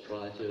shelves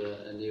prior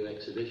to a new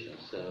exhibition.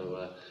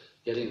 So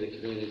getting the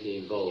community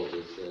involved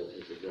is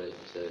a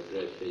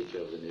great feature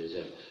of the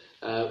museum.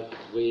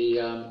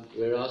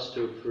 We're asked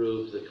to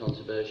approve the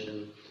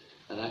conservation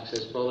and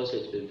access policy.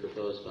 It's been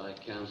proposed by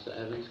Councillor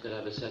Evans. Could I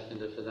have a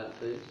seconder for that,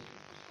 please?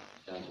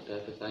 Councillor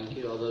Pepper, thank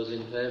you. All those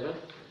in favour?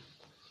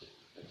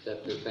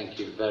 Accepted. Thank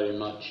you very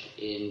much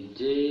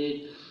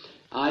indeed.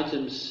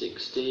 Item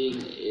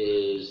 16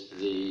 is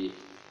the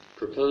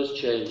proposed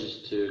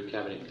changes to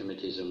Cabinet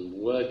committees and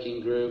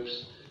working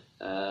groups.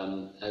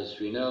 As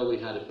we know, we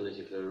had a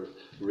political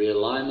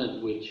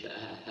realignment which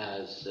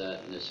has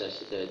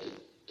necessitated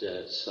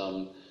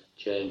some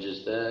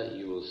changes there.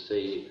 You will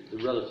see a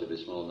relatively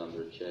small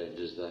number of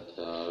changes that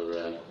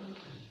are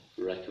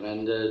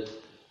recommended.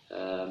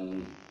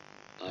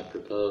 I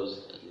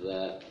propose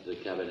that the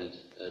Cabinet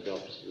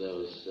adopts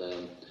those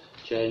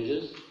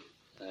changes.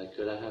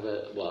 Could I have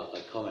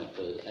a comment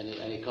first?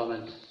 Any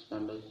comments,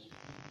 members?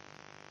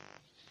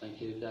 Thank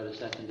you. Could I have a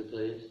seconder,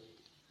 please?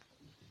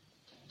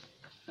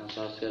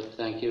 Councillor Oscar,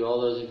 thank you.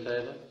 All those in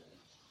favour?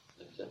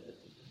 Accepted.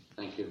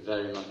 Thank you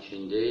very much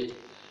indeed.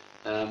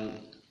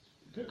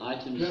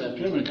 Item Chairman,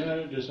 17. can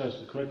I just ask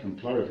the question,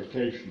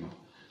 clarification?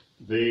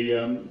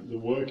 The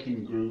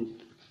working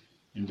group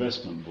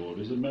investment board,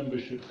 is the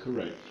membership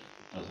correct?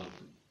 As of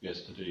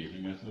yesterday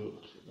evening, I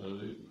thought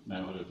they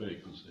now had a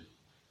vacancy.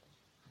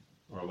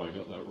 Or have I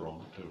got that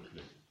wrong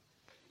totally?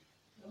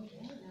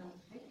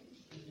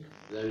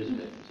 There is a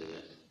vacancy,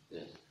 yes.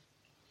 Yes.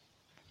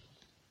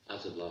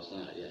 As of last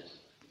night, yes.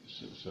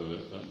 So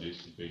that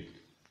needs to be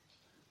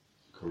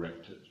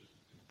corrected.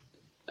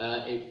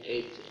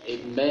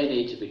 It may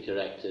need to be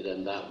corrected,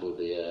 and that will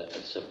be a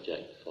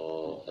subject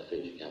for a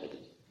future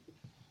cabinet.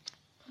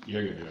 Yeah.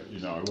 You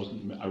know,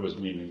 I was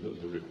meaning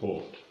that the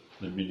report,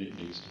 the minute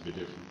needs to be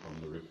different from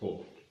the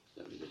report.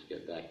 Let me just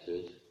get back to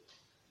it.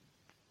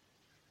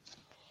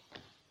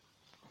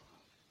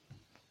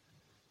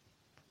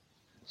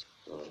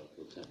 Sorry,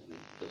 it'll take me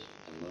just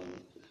a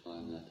moment to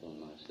find that on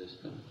my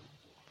system.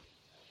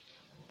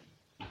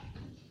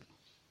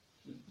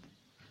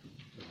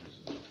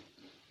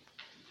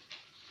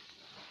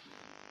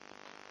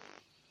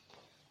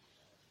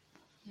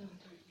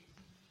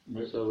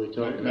 So we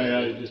talk may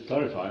I just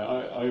clarify?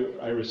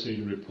 I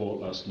received a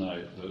report last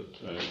night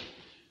that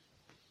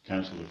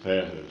Councillor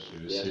Fairhurst,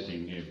 who is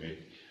sitting near me,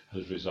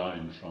 has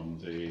resigned from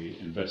the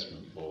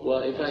investment board.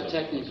 Well, in fact,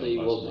 technically he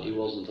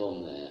wasn't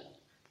on there.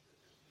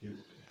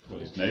 Well,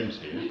 his name's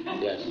here.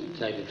 Yes,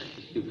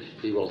 technically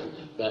he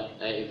wasn't.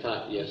 But in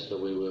fact, yes. So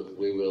we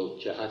will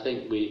check. I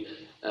think we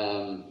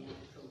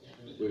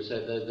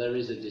said that there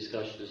is a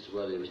discussion as to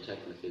whether he was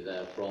technically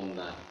there from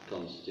that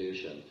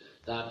constitution.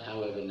 That,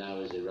 however, now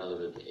is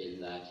irrelevant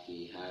in that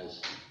he has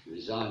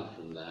resigned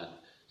from that.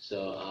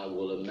 So I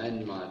will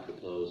amend my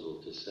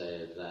proposal to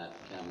say that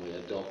can we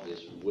adopt this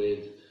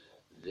with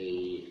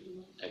the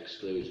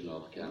exclusion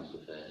of Councillor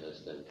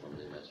Fairhurst then from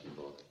the investment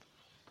board.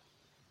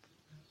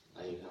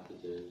 Are you happy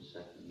to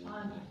second that?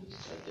 I'm happy to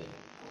second. Okay.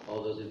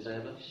 All those in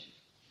favour?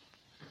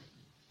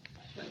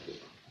 Thank you.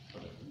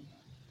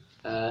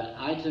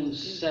 Item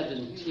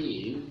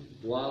 17,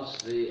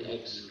 whilst the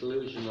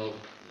exclusion of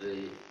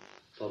the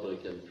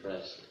public and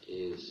press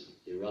is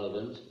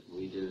irrelevant,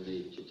 we do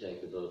need to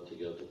take a vote to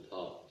go to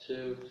part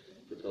 2.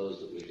 Propose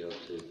that we go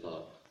to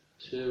part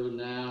 2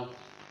 now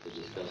to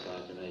discuss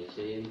item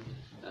 18.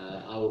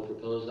 I will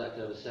propose that.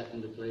 Can I have a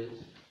seconder, please?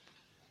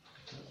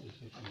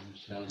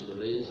 Councillor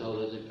Lees, all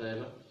those in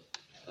favour?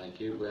 Thank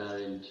you. We are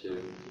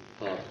into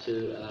part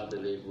 2, and I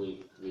believe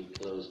we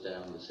close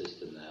down the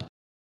system now.